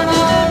 I'm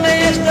all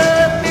messed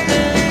up.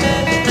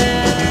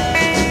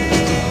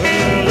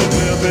 Well, the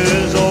trip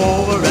is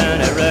over and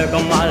it wrecked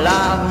on my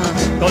life,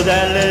 'cause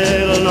that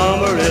little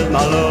number is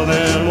my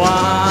loving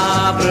wife.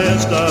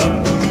 Messed up,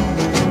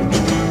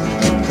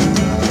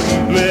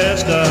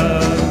 messed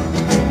up,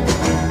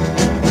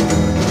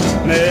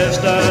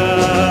 messed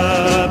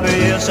up,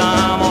 yes,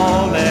 I'm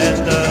all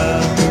messed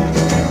up.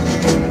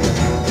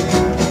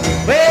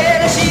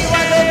 Well, she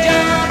was a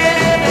jumping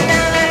up and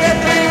down like a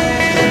clown.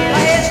 My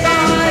head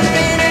started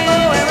spinning,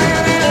 going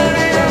round and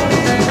around.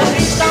 My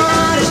feet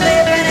started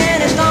slipping and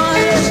it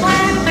started to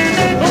slide.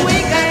 But we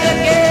got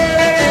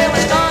together and we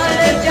started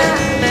to jive.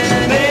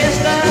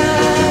 Messed up,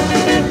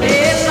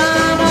 yes,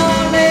 I'm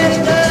all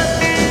messed up.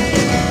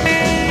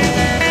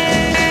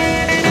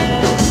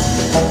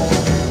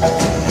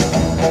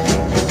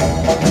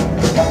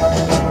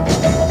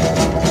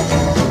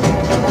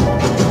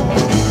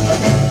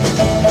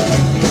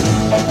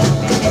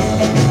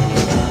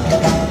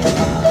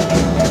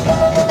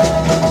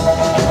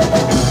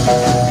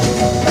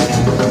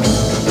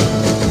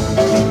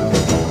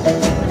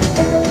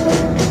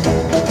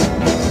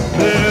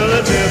 Well,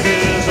 the trip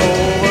is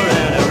over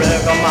and it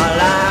wrecked on my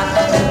life,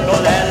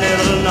 'cause that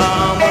little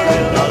number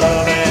is my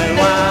loving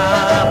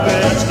wife.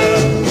 Messed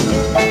up,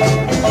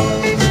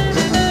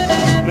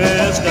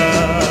 messed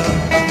up,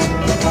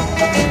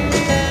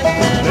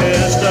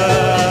 messed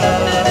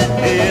up,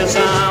 yes,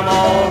 I'm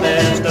all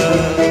messed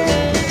up.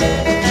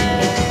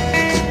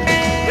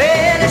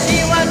 Well, she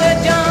was a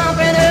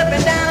jumping up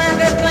and down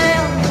like a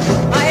clown.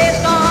 My head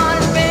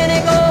started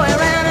spinning, going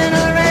round and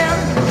around.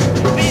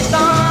 Feet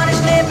started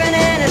slipping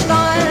and it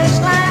started to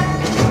slide.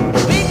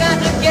 We got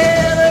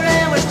together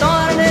and we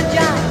started to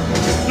jive.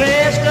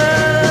 Messed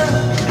up,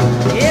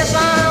 yes,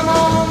 I'm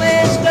all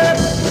messed up.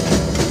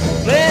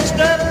 Messed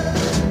up,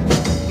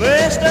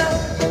 messed up,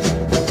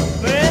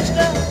 messed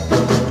up.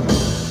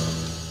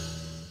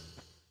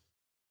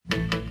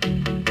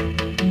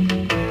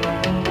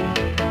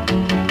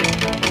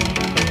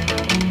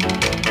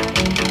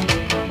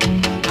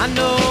 I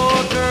know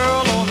a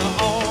girl on the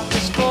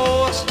office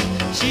force.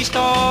 She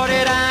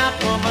started out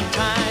from a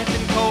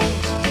typing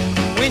course.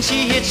 When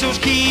she hits those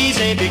keys,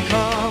 they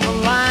become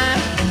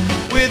alive.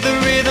 With a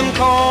rhythm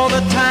called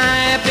a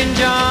typing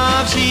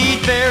job, she's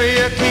very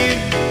acute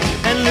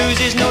and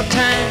loses no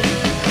time.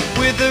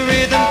 With a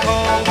rhythm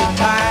called a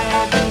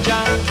typing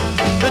job,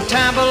 the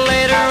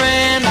tabulator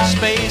and the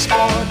space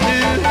bar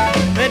too,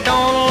 they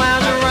don't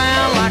lounge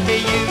around like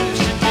they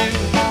used to do.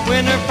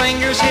 When her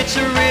fingers hits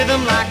a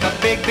rhythm like a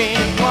big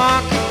bend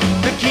clock,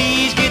 the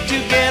keys get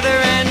together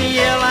and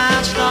yell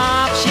out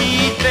stop.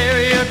 She's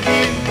very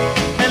acute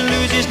and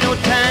loses no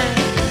time.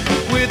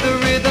 With a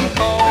rhythm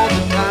called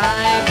the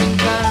typing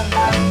job.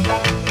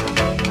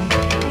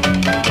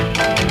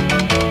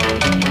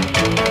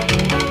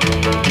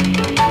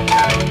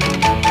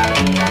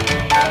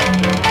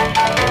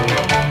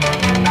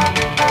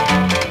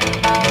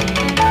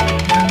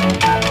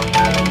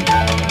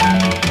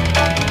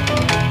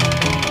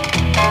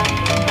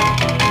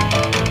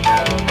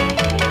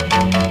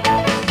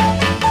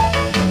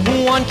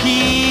 One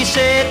key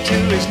said to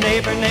his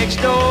neighbor next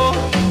door,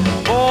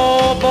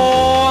 "Oh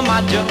boy,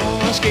 my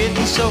joint's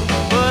getting sore,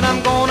 but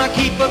I'm gonna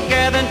keep a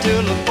gathering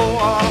till the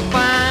 4 or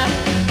 5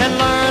 and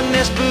learn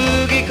this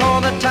boogie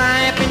called the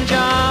typing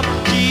job."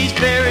 She's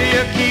very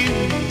acute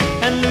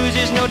and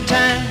loses no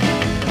time.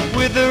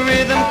 With a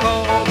rhythm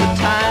called the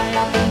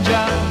typing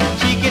job,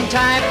 she can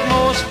type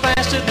most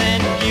faster than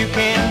you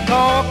can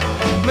talk.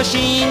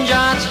 Machine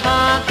jots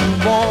hot and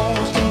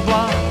walls and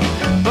block,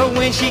 but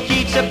when she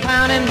keeps a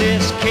pounding, then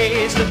this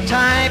case the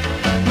type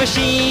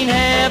machine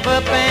have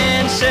up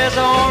and says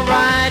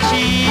alright.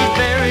 She's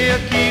very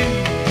acute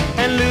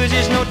and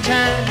loses no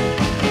time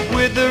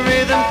with the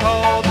rhythm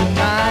called the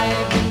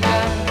typing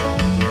jive.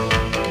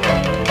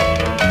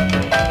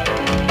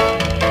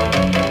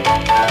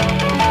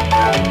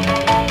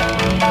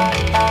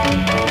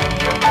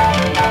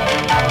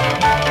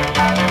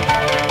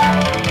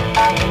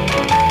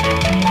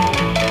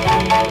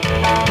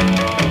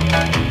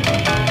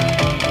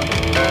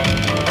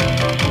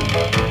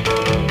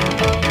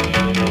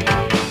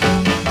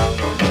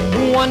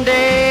 One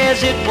day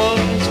as it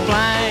was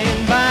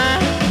flying by,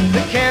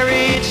 the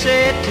carriage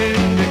said to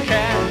the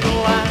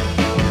Caroline,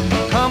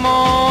 come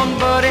on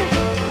buddy,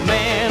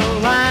 man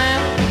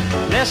alive,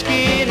 let's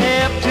get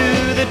help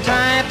to the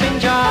typing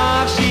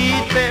job.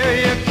 She's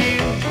very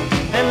acute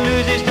and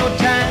loses no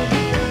time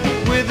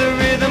with the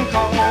rhythm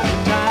called the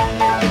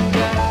typing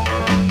jive.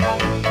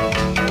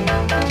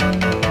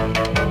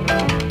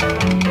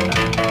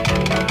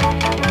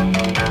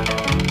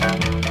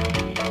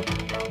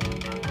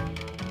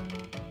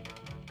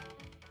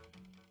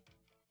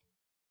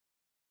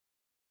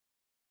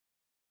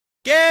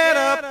 Get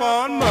up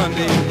on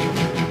Monday,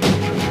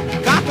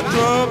 got the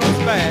troubles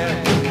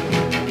bad.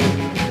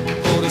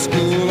 Go to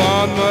school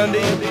on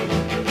Monday,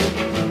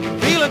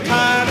 feeling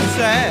kind of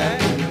sad.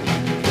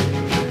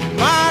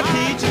 My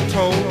teacher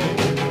told me,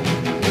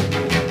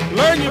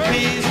 learn your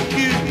P's and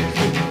Q's.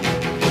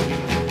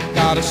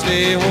 Gotta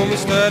stay home and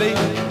study,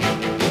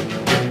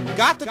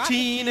 got the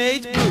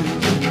teenage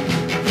blues.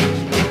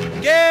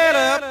 Get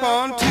up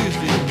on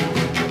Tuesday,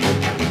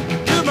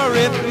 do my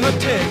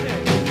arithmetic.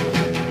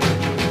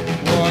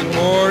 One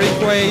more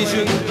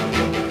equation,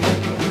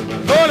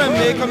 gonna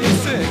make me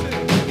sick.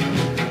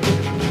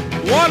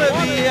 Wanna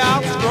be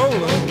out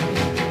strolling,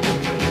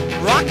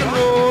 rock and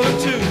rollin'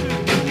 too.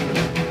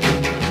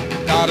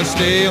 Gotta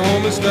stay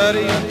home and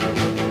study,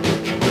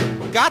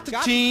 got the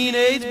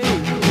teenage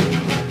blues.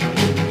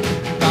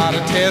 Got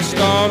a test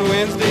on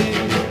Wednesday,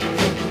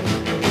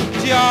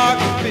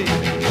 geography.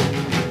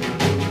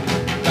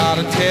 Got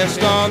a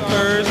test on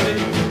Thursday,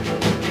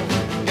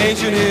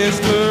 ancient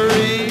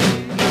history.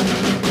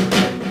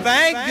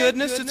 Thank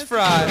goodness it's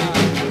Friday.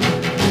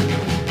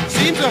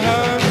 Seems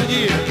 100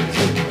 years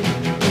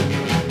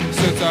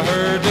since I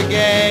heard the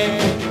gang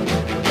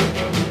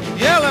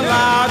yelling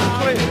loud and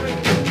clear.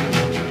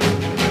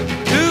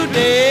 2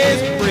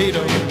 days of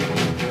freedom,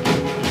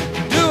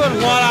 doing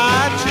what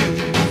I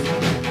choose.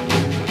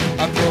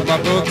 I throw my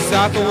books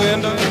out the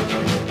window,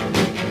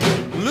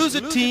 lose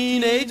a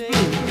teenage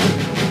blues.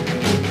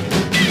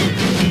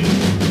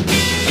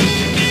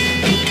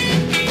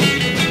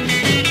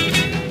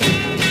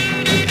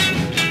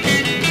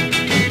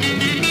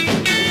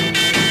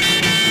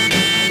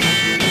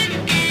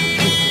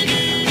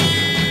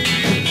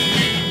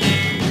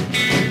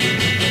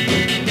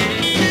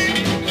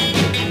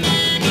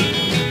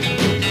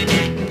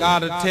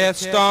 Got a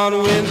test on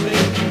Wednesday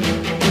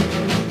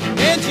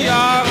in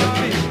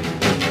geography.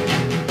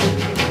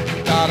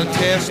 Got a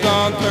test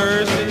on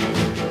Thursday,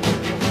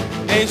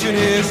 ancient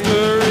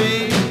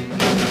history.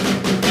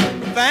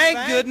 Thank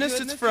goodness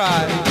it's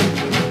Friday.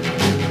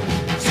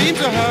 Seems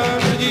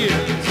 100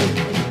 years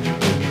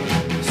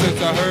since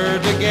I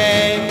heard the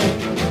gang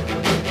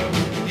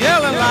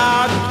yelling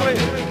loud and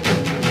clear.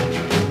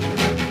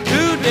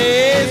 2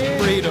 days of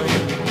freedom,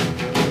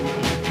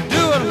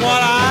 doing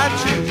what I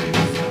choose.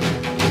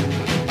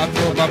 I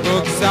throw my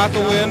books out the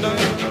window,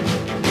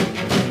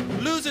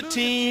 lose a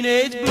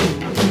teenage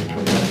blues.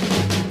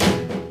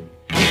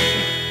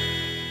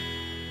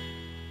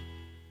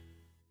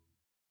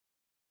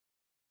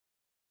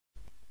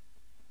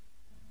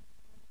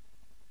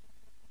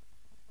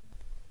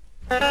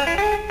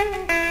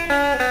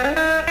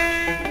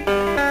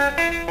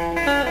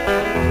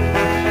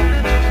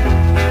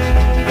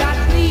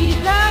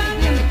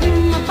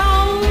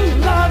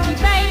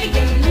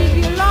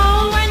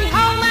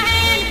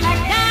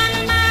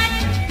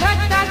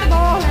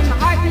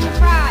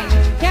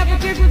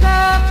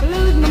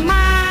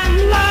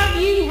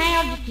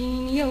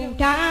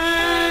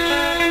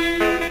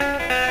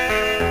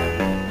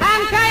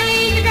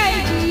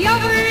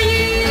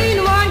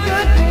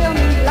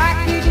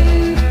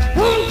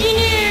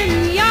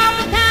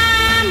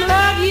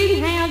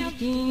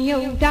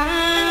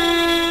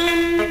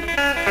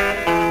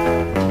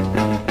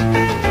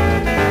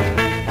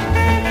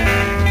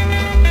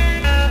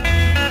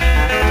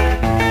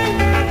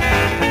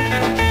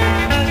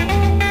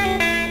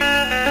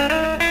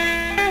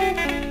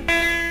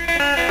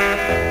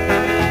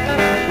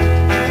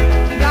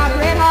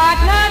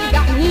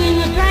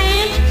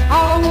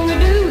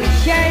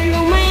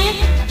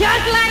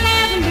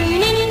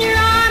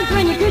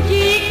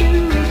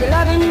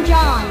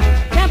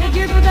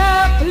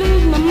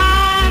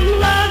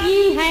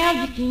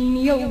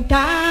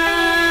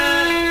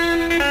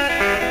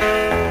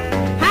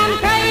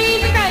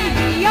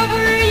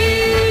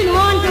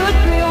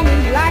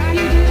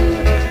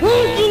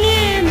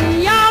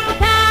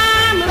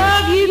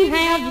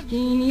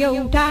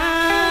 your time.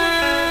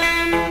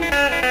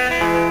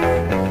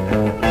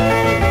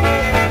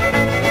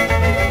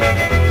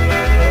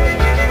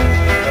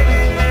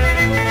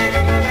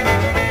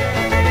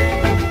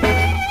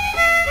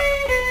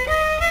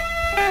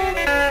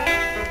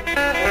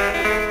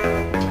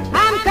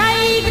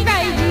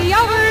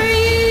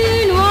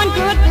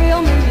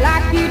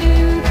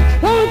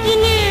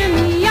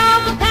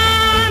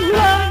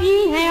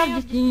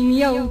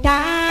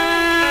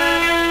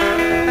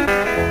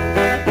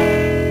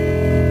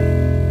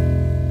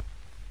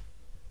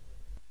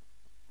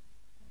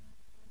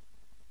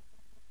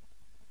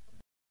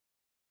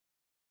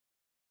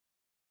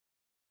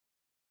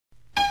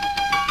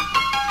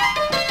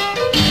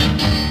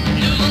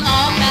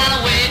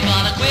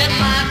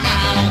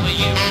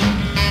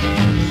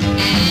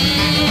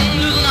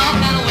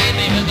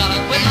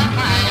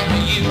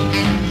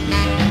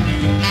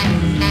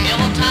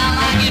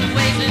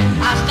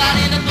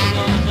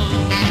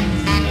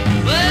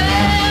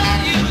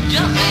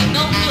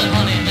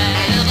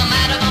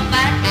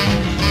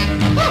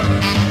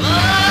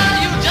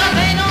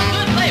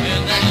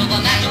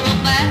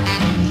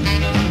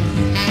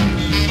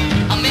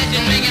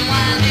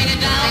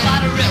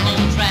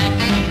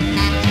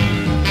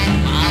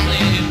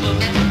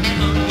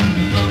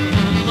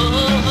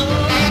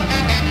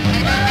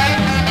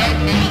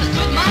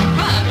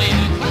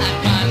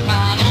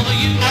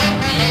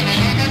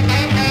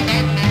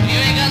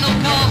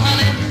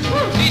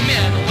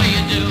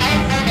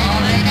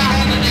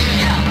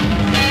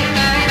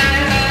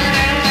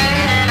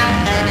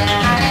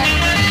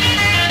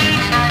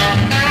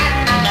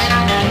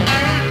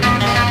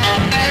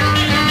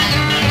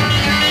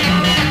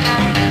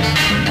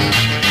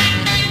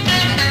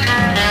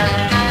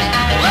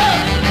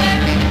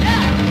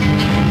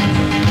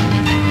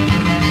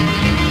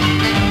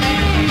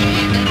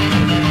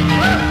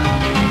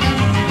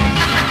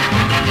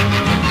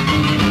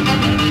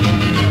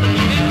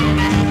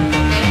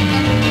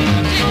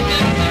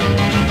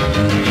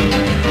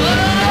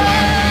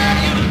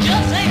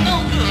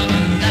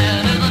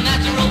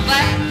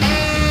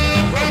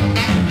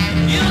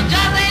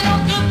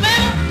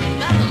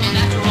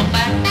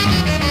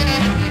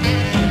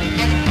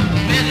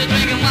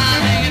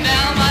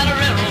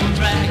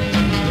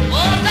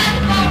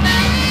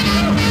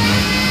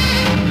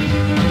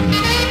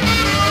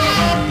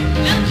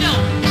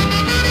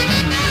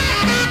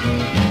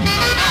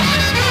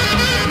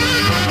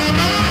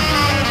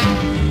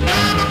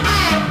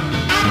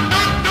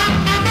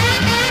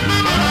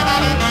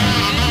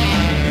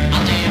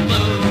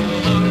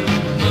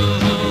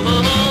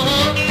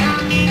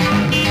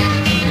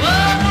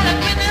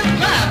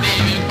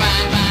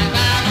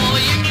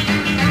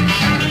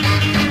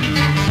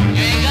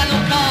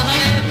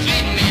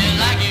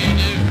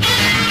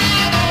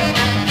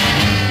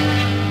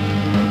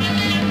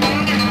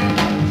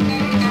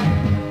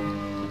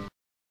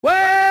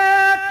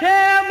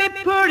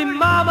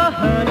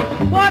 honey,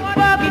 what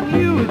fucking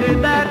news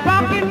is that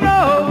rock and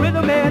roll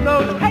rhythm and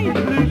those crazy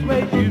blue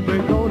suede shoes?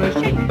 We're gonna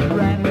shake,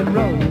 rap, and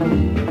roll.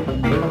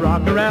 We'll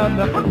rock around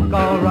the clock,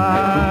 alright.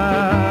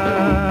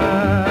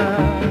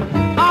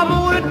 I'm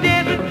gonna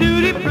dance a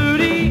tutti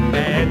frutti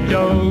at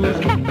Joe's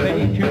Cafe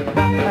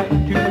tonight,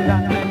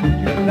 tonight,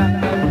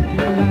 tonight,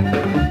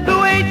 tonight. The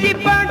way she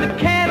burns the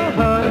candle,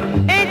 honey,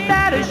 ain't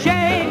that a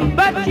shame?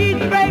 But she's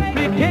great,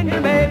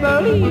 pretender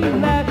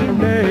Maybelline, that's her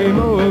name,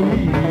 oh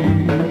me.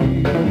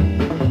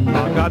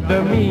 I got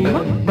the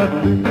mean, but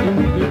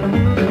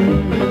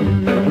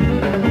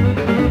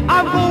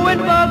I'm going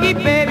buggy,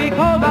 baby,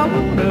 'cause I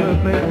wanna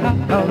play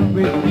house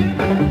with you,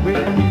 with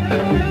you.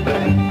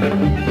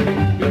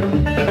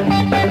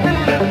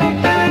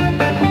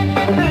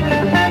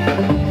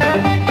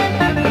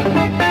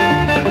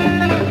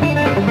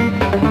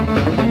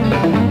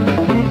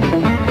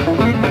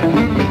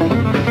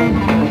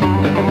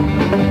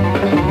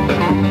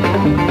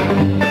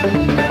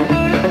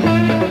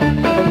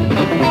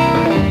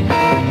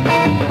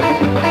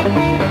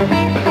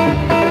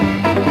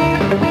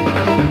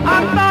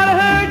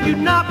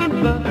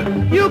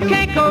 You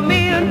can't come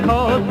in,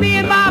 'cause me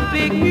and my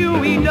big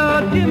Huey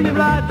done Timmy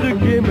rides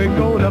again. We're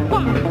gonna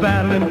pop,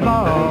 battle, and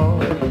fall.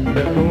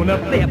 We're gonna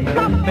flip,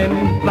 flop,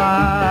 and fly.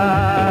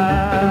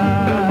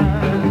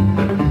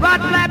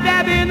 Right slap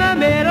dab in the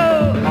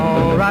middle.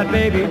 All right,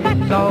 baby,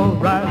 that's all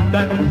right,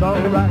 that's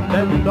all right,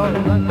 that's all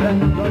right,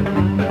 that's all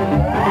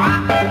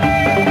right.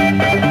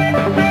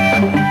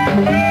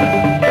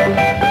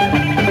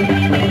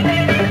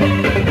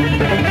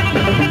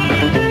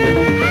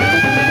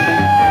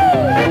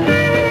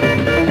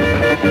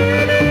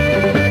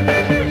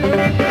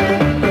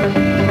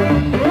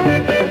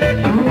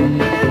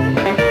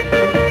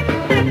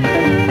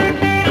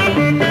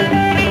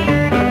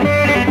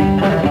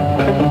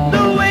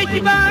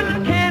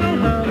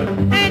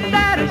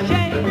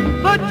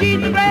 She's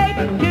great,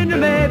 tender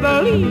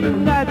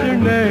Maybelline, that's her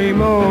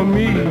name on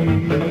me.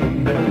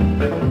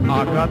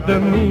 I got the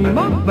name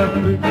of the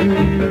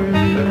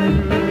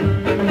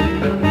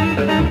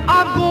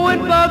I'm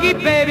going buggy,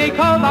 baby,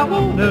 'cause I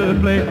wanna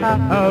play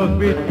house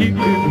with you,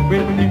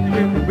 with you, with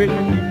you, with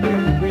you,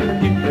 with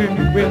you.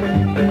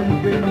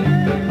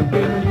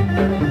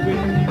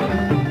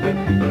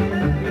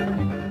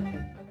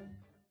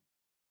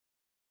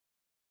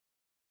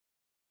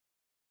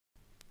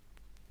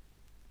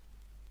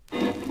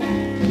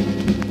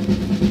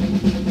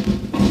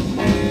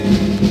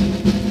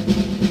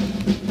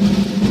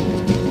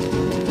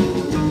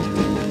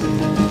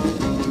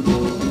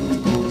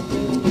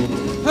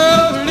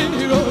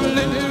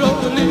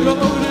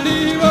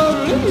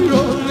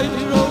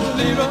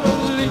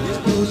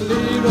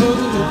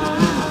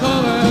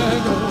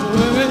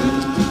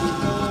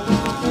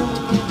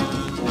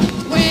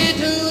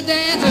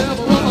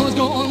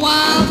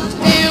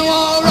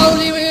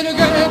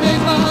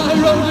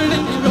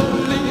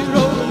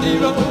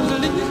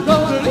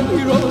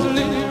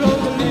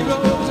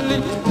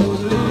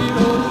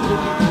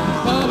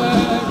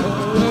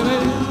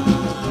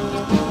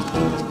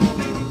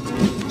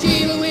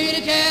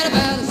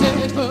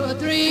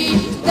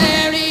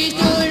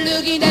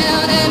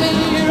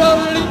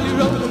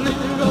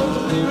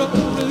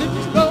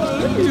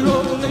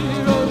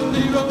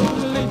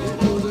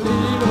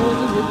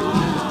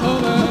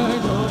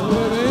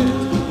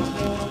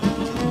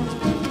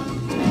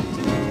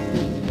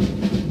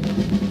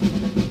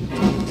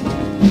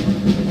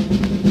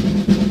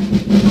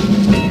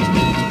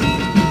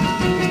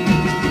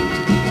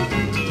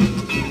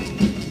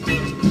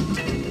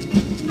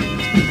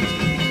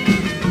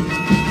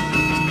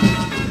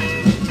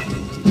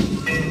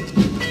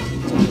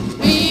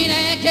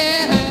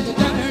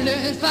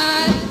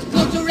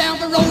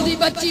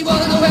 But she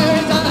wasn't aware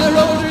it's on a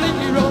roadly,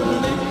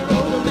 roadly,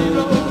 roadly,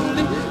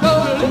 roadly,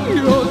 roadly,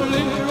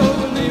 roadly,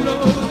 roadly,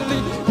 roadly,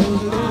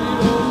 roadly,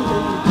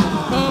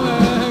 come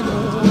and go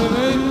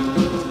away.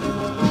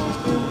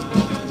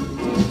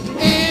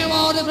 He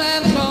was a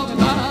flat talking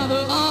by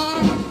the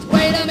arm.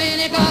 Wait a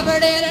minute, copper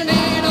didn't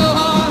mean no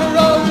harm.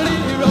 Roadly,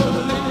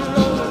 roadly,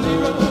 roadly,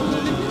 roadly,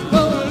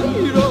 roadly,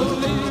 roadly,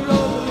 roadly,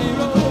 roadly,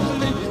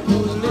 roadly,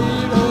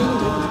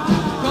 roadly,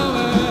 come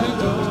and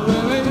go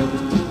away.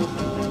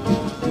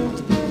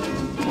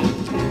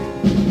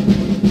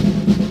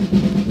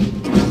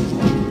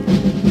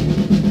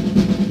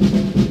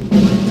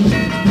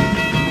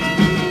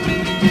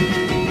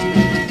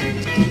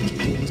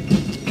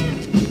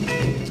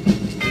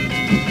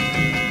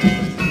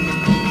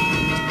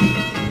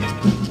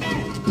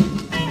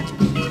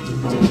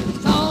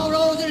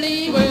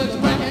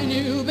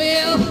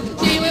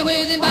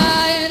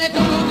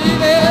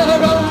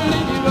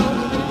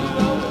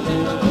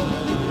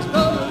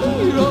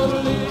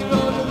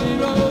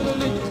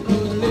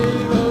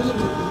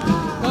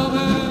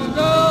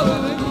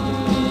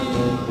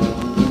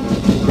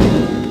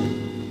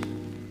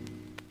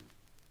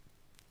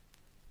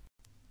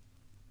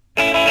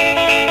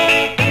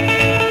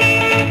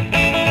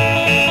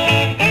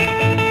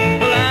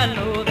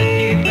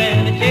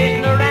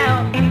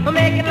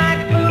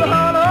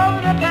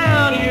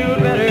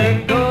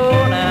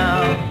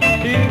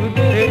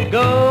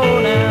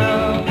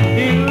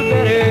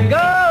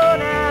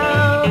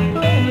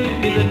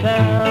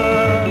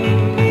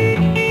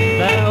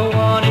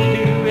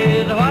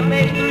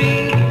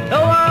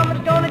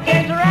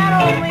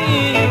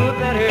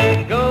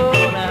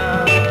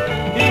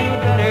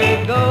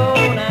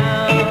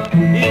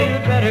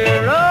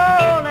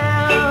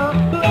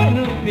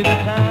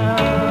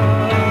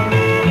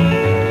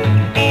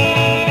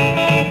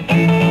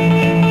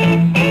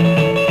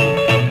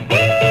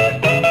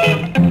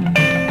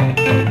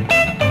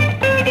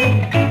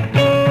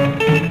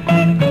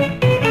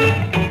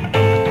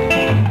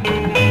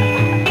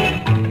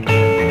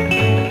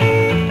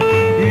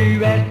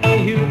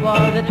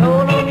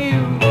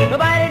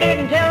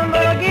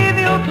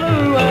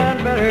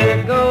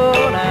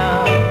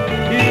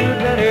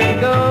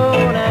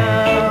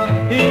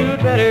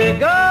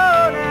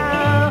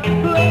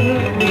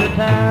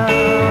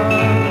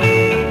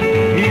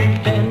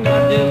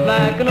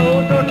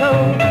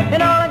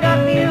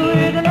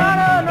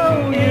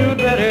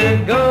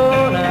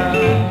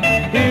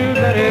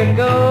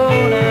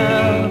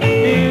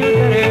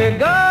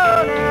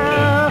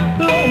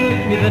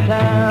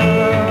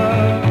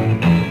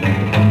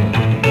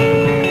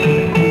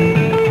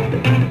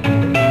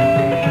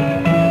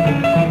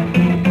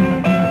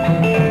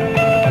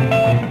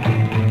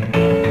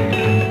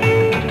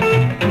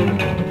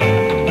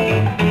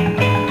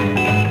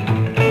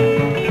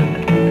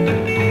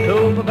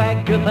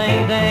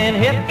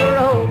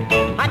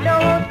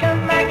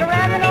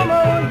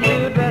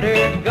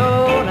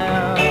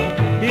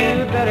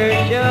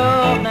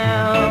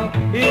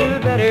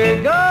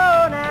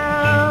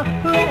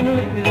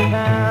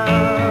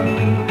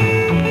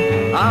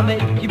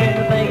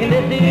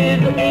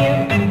 is the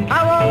end. I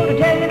want to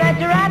tell you that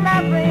you're right, my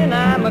friend.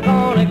 I'm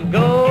gonna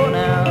go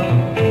now.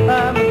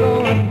 I'm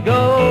gonna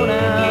go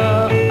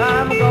now.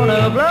 I'm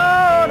gonna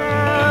blow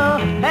now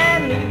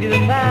and leave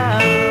you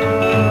town.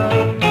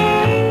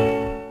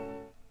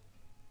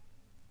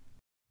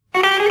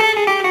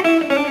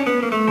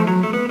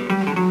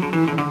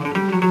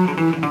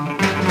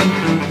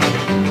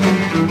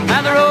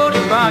 Now the road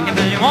is rocking,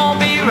 but it won't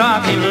be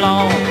rocking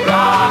long.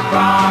 Rock,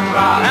 rock,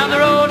 rock. Now the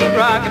road is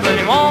rocking, but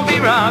it won't be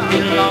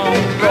rocking long.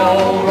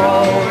 Roll,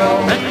 roll,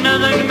 roll.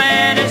 Another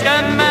man has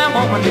got my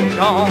woman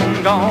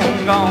gone,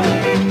 gone,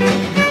 gone.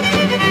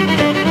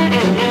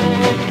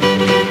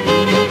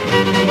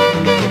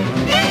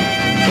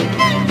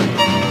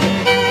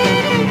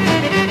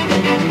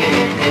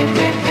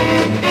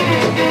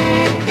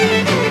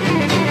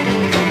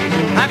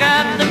 I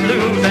got the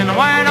blues and the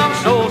white on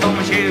soles on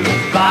my shoes.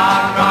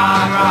 Rock,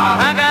 rock, rock.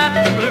 I got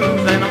the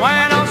blues and the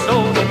white on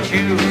soles on my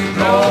shoes.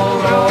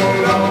 Roll, roll,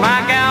 roll. My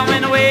gal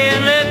went away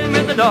and left me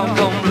with the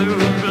doggone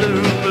blues,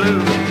 blues,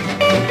 blues.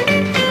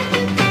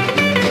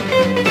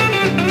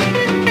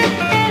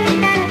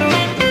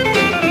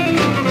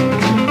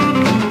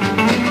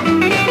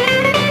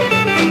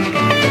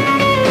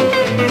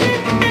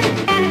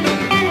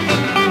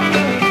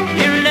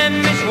 You let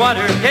me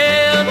swatter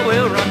till the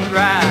well run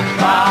dry.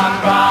 Rock,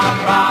 rock,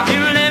 rock.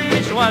 You let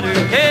me swatter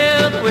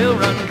till the well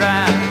run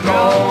dry.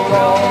 Roll,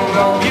 roll,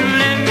 roll. You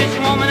let this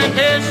woman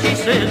until she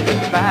says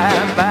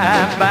goodbye,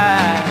 bye,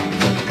 bye.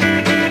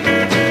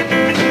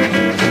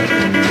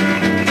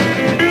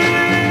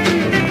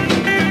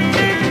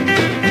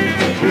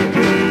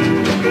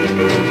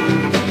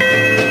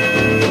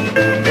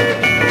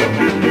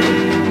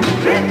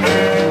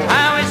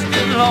 I wish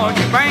to the Lord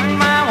you bring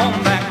my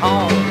woman back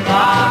home.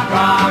 Rock,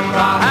 rock,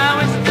 rock. I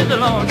wish to the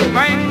Lord you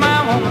bring my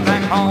woman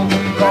back home.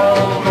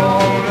 Roll,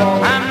 roll, roll.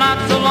 I'm not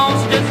so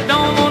lost, just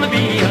don't want to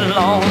be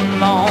alone,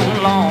 long,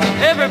 long.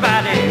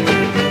 Everybody.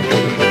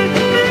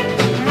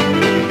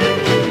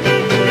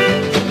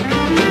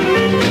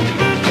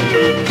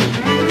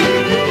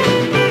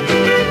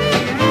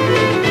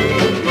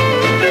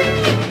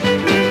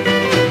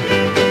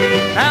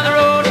 Now the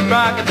road is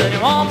rocking, but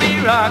it won't be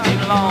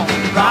rocking long.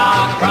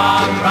 Rock,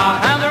 rock, rock.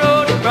 Now the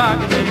road is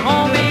rocking, but it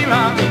won't be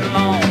rocking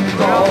long.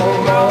 Roll,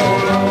 roll,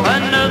 roll.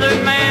 Another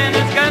man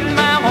has got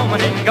my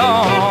woman and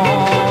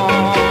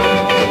gone.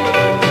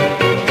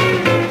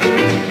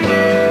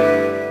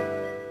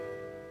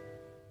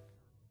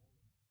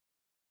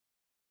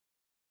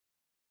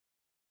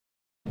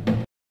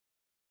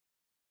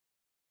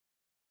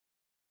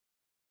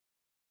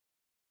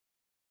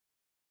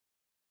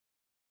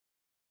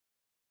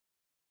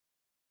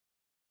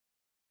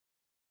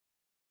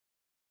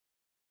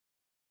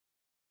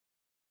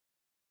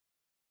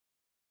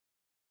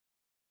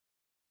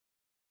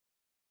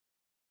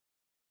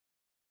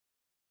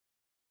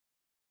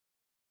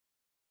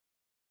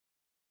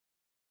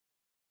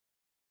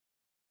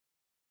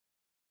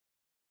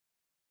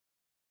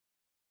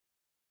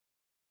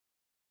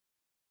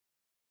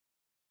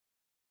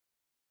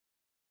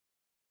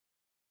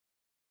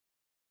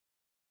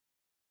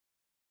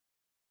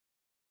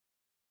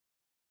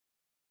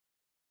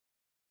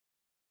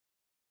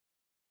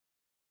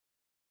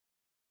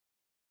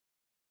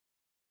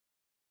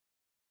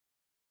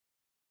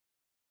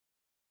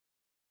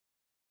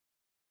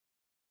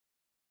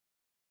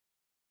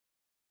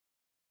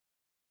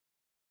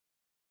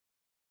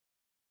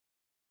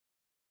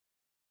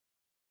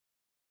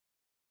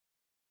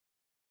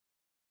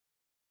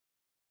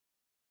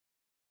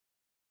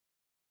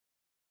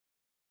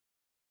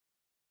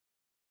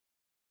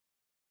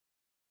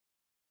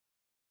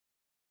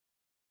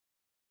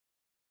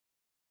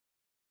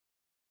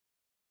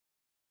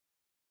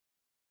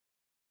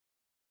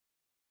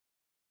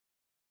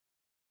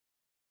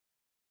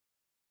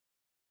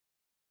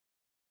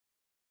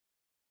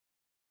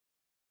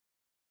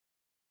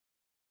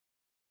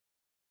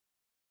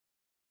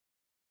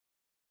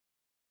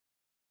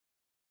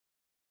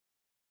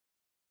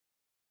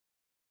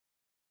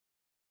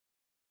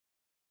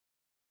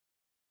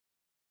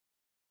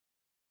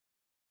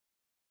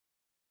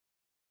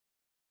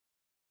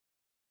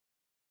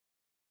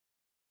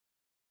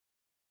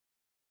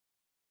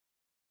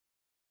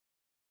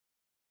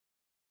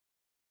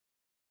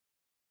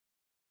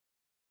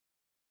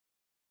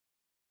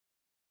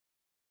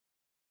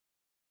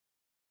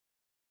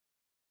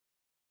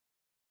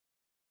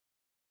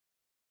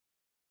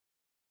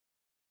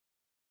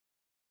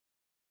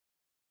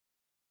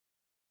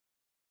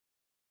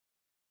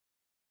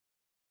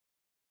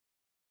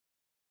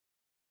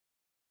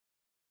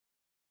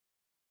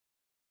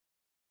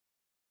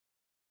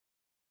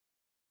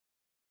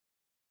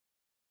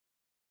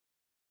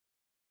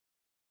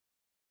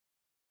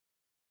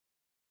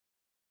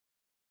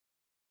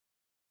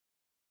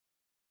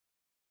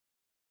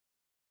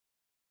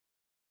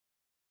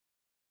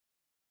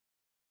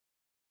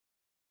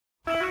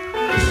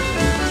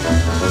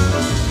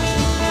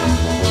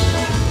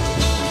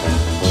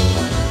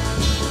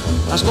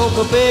 I smoke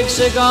a big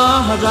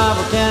cigar, I drive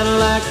a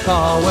Cadillac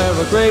car, wear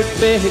a great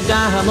big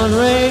diamond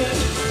ring.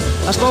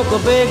 I smoke a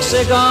big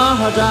cigar,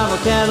 I drive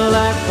a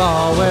Cadillac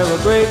car, wear a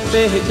great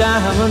big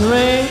diamond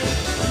ring.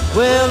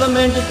 Well, the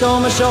men can call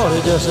me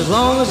shorty just as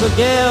long as the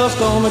gals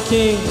call me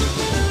king.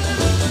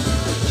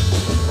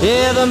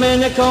 Yeah, the men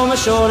they call me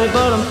shorty,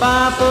 but I'm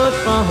 5 foot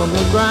from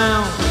the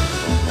ground.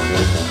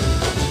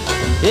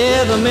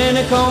 Yeah, the men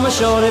they call me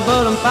shorty,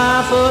 but I'm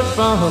 5 foot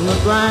from the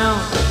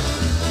ground.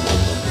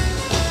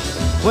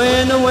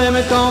 When the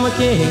women call me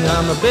king,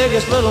 I'm the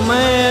biggest little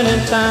man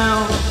in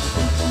town.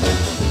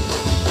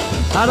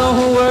 I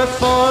don't work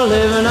for a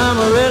living, I'm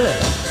really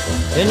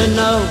in the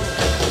know.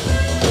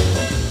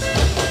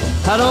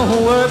 I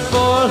don't work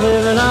for a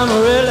living, I'm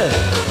really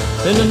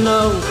in the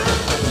know.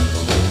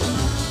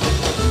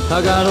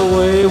 I got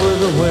away with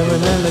the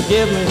women and they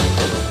give me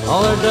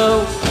all their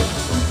dough.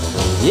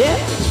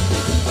 Yeah.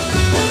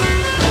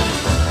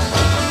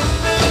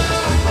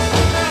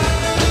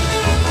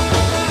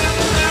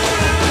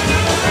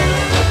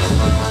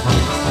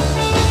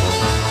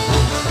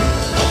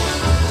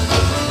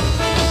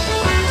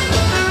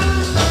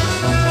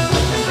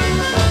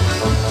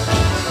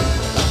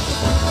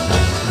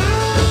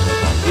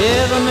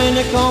 Yeah, the men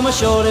they call me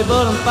shorty,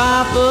 but I'm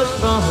 5 foot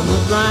from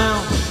the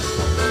ground.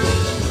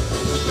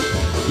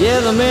 Yeah,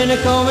 the men they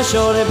call me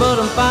shorty, but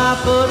I'm 5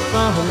 foot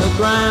from the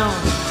ground.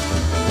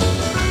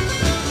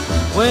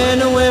 When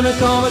the women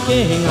call me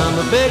king, I'm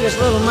the biggest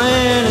little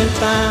man in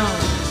town.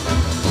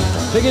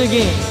 Pick it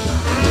again.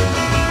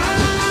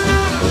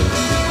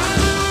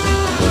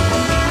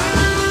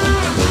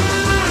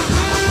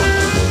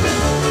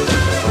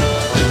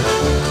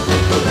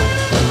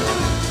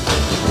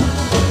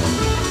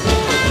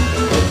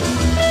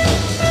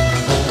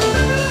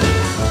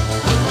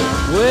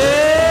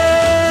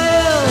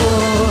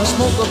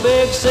 A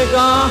big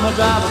cigar, I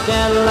drive a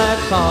Cadillac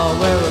car,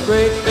 wear a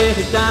great big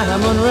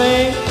diamond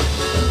ring.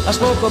 I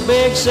smoke a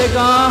big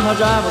cigar, I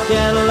drive a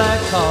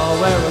Cadillac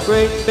car, wear a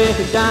great big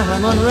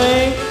diamond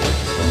ring.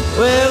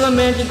 Well, the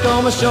men can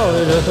call me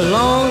shorty, as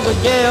long as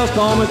the gals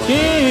call me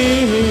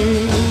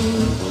king.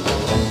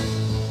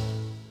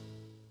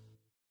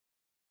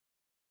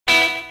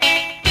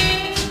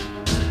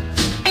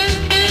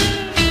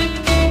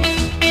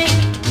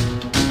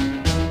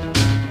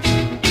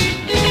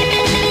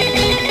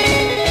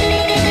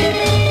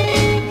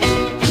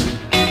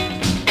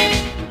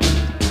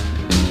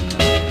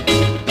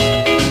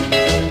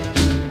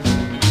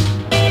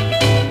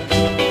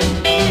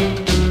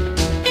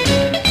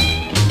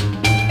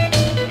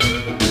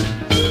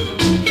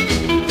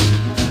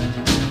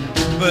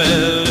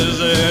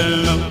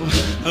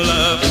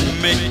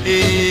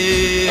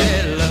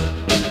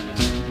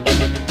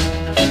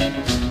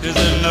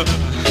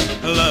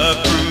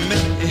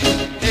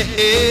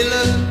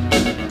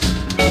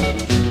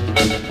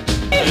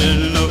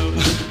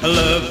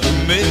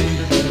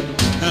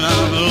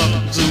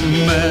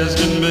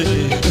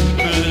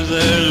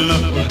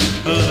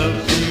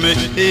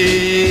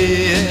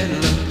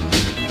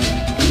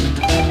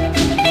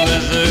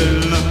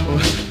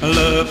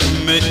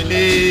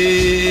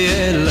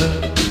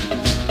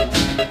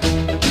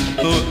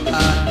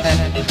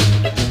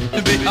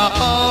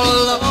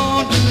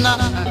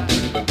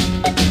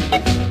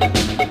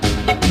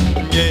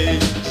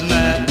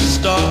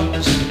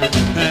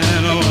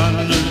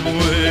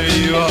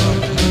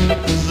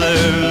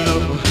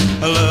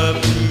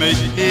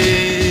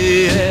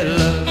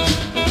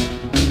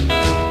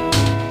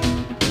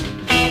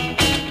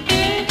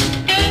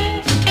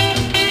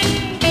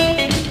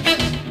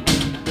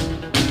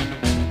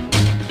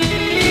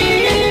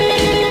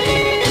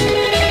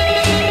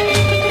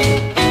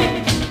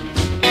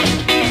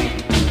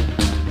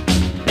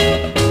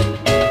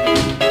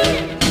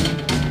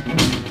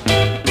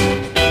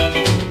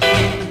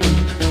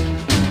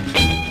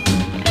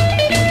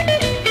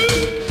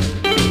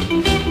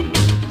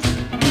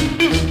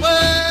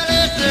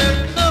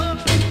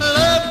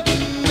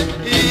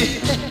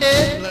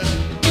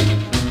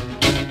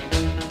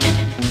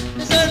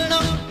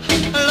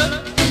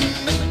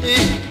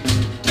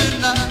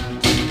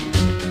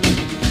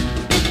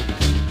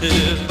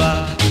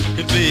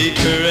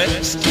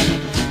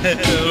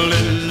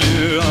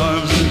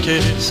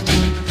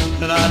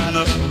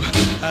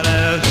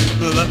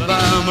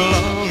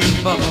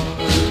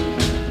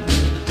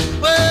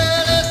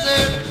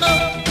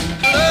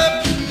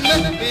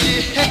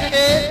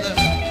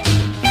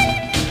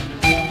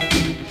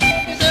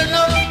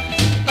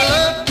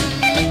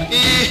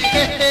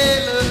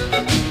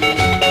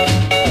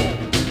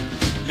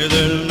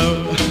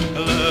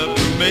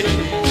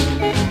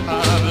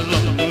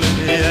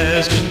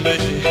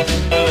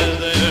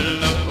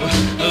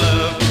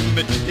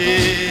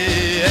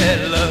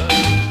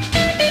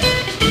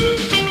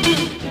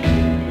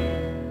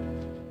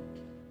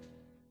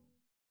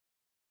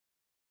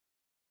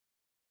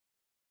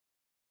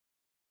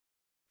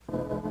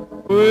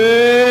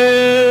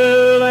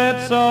 Well,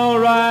 that's all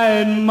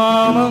right,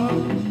 Mama.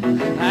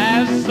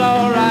 That's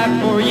all right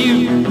for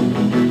you.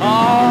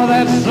 Oh,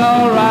 that's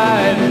all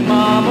right,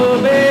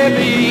 Mama,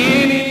 baby.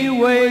 Any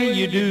way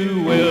you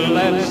do, well,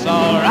 that's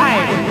all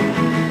right.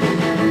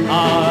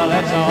 Oh,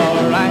 that's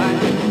all right.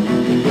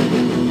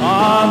 Oh,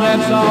 Ah,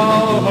 that's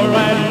all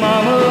right,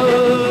 Mama,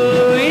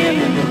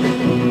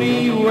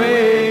 any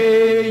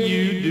way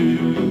you do.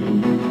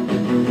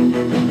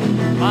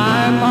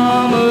 My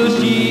mama,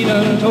 she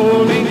done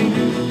told me,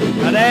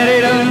 my daddy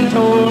done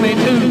told me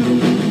too.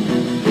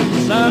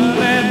 Son,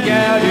 that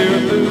gal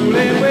you're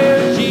fooling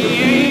with, she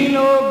ain't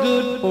no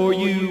good for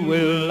you.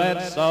 Well,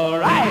 that's all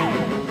right.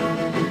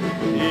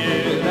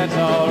 Yeah, that's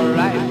all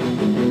right.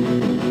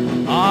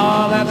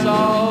 Ah, that's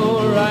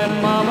all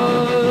right, Mama,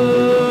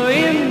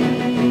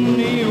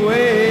 any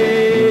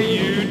way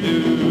you do.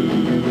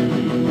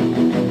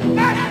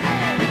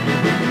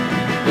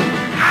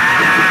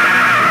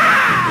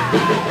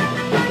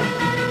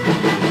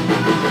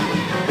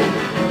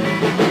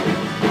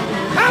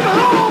 Come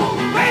home,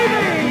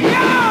 baby,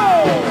 yo!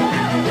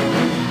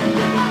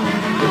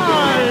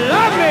 Oh,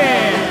 love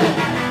it!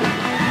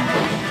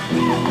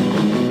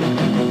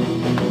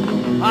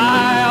 I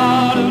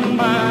ought to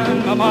mind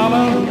my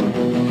mama.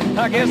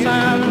 I guess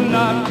I'm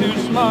not too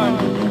smart.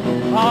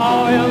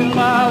 Oh, if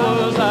I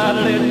was, I'd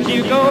let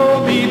you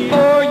go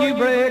before you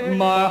break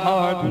my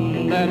heart.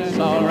 And that's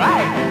all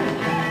right.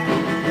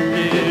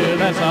 Yeah,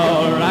 that's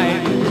all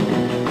right.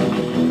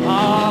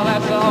 Oh,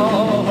 that's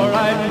all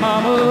right,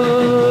 Mama,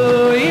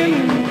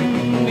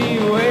 any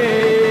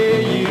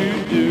way you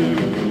do.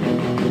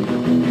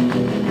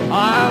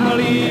 I'm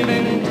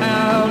leaving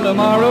town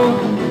tomorrow,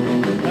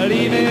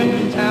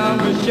 leaving town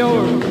for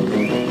sure.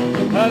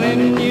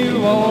 Then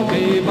you won't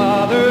be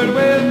bothered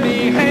with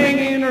me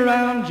hanging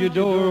around your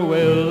door.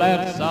 Well,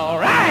 that's all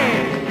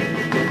right.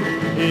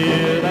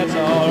 Yeah, that's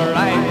all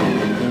right.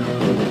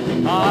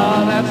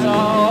 Ah, that's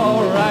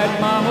all right,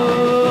 Mama,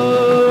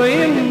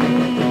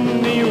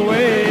 any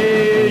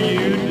way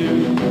you do.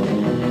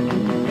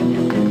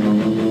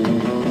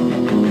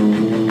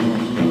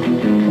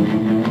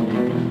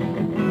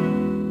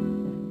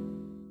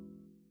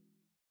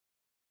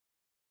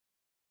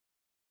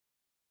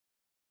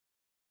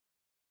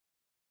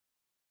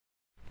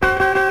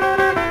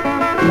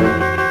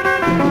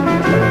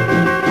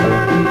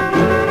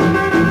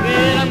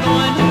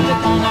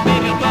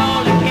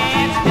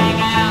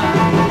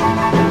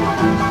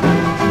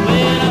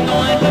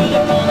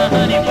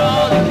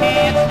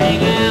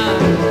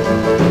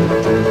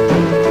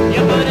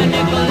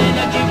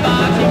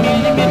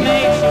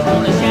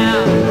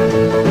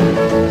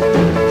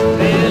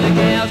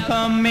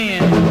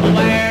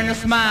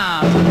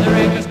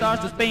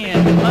 To spin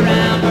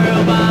around for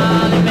a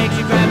while. It makes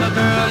you grab a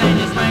girl and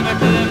you swing her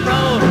to and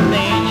fro.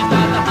 Then you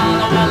start to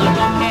holler while a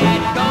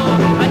cat go.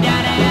 Right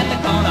down at the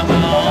corner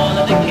where all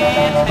of the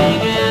cats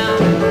hang out.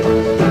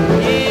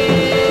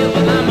 Yeah,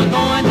 well I'm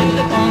going to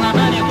the corner,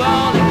 honey, where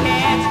all the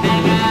cats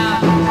hang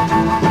out.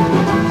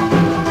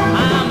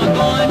 I'm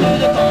going to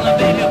the corner,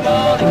 baby, where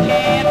all the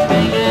cats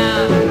hang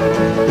out.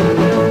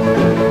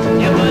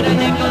 You put a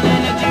nickel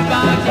in the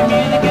jukebox, your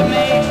music it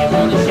makes you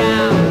wanna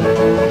shout.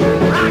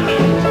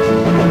 Rockin'.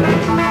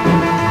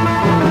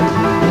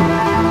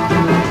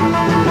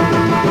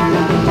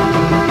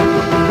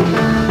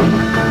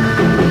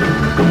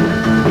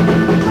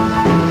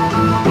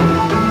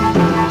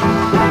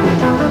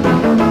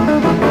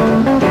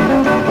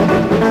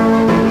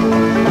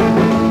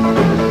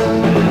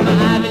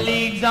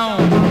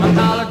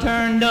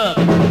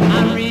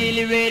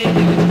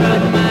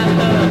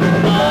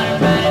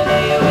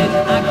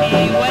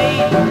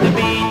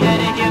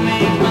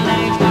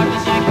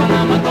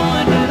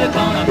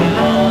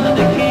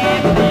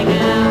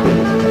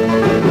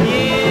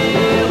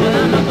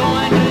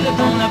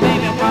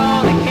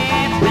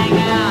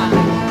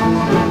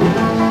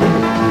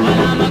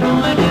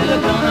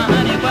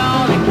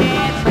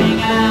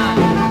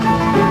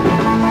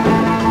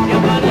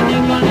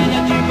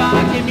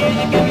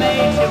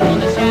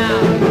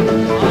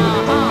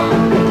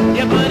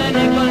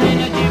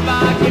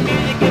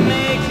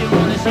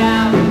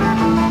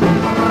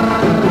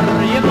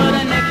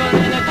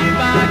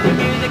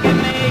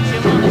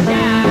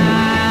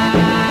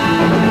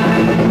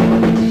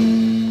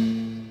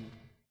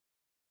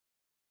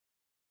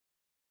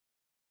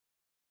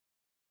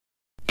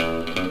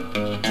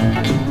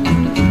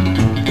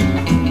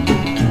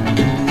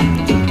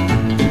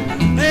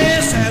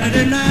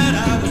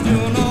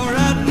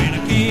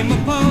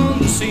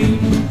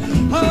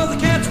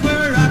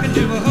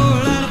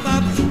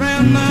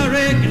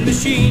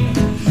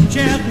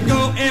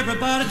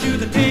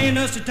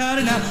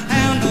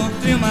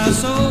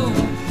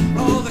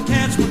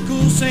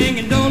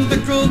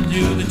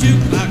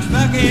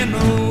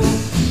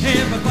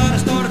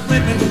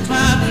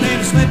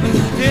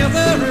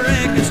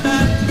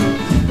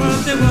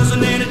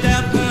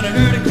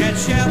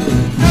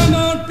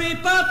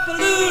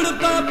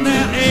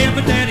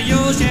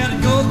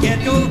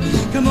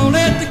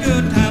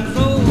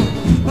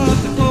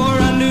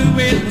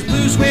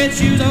 Suede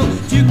shoes on,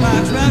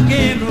 jukebox, rock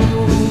and roll.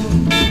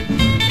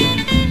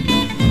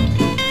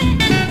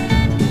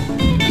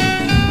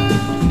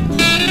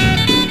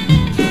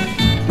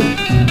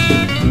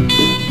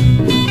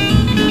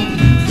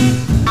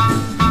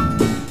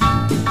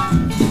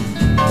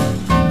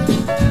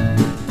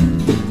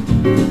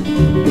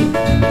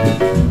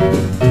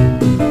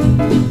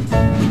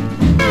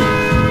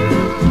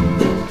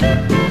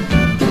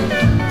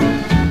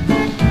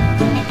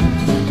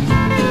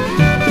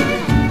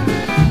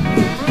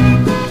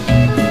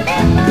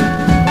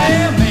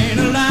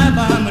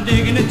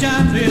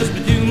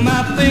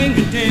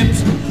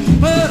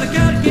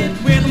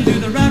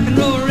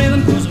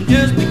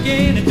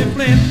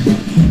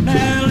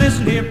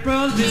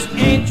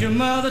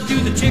 mother to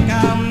the chick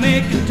I'll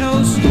make a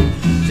toast.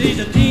 She's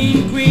a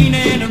teen queen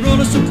and a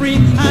roller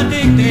supreme. I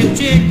dig that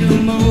chick the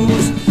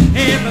most.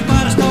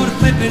 Everybody started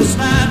flipping,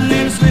 sliding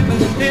and slipping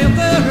till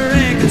the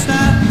wreck could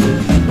stop.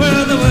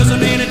 Well, there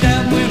wasn't any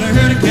doubt when I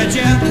heard her catch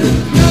out.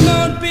 Come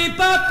on,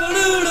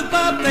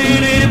 beep-bop-a-loo-da-bop,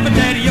 then if a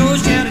daddy-o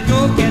shouted, go,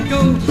 cat,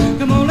 go.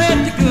 Come on, let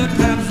the good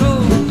times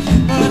roll.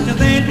 But till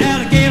then,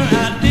 alligator,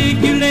 I'll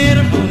dig you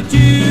later on a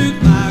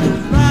jukebox,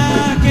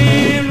 rock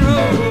and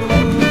roll.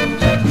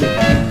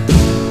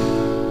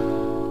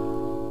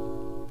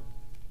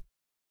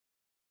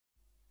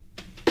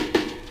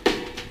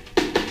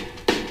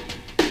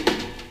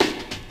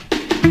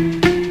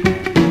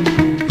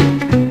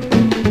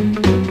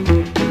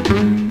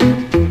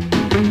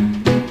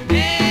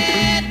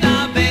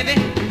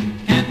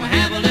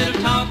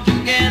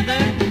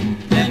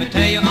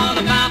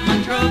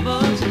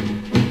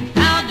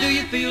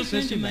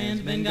 Since your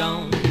man's been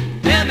gone,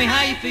 tell me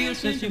how you feel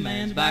since your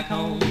man's back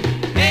home.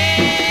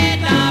 Hey,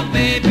 dog,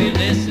 baby,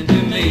 listen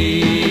to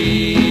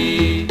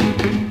me.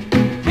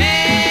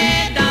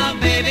 Hey, dog,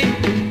 baby,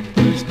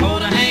 whose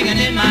coat are hanging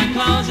in my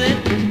closet?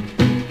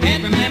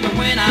 Can't remember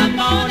when I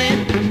bought it.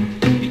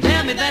 You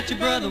tell me that your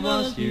brother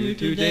was here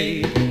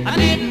today. I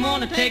didn't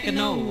want to take it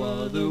no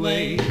other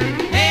way.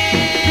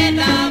 Hey,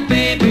 dog,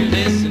 baby,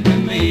 listen to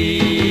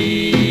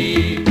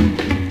me.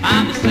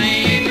 I'm the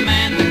same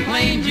man that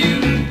claimed you.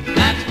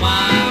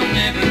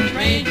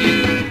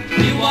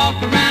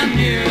 Walk around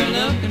here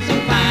looking so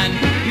fine.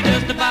 You're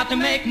just about to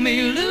make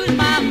me lose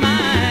my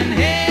mind.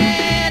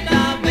 Hey,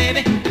 dog,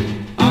 baby,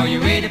 are you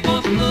ready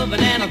for some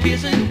loving and a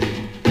kissing?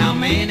 How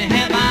many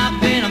have I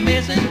been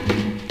a-missing?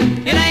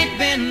 It ain't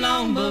been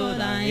long,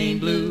 but I ain't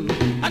blue.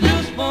 I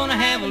just wanna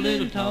have a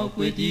little talk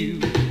with you.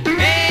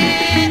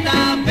 Hey,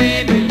 dog,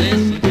 baby,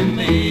 listen to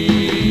me.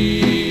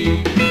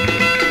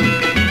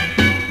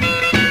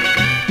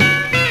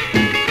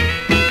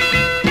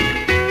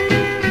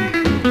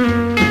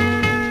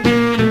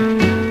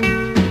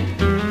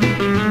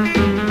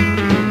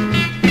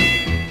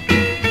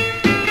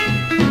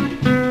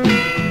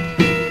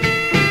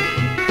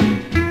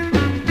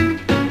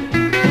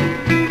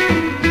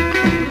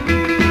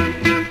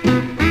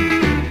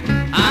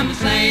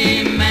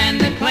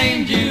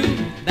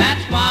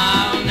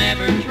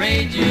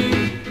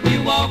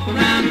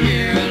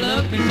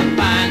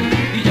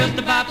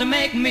 To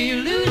make me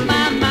lose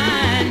my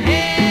mind.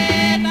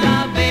 Hey,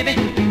 dog, baby,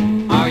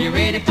 are you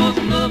ready for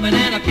some loving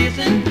and a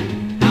kissing?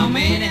 How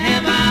many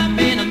have I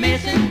been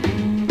a-missing?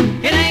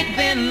 It ain't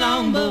been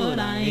long, but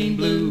I ain't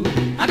blue.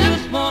 I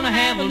just wanna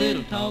have a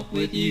little talk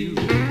with you.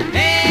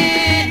 Hey,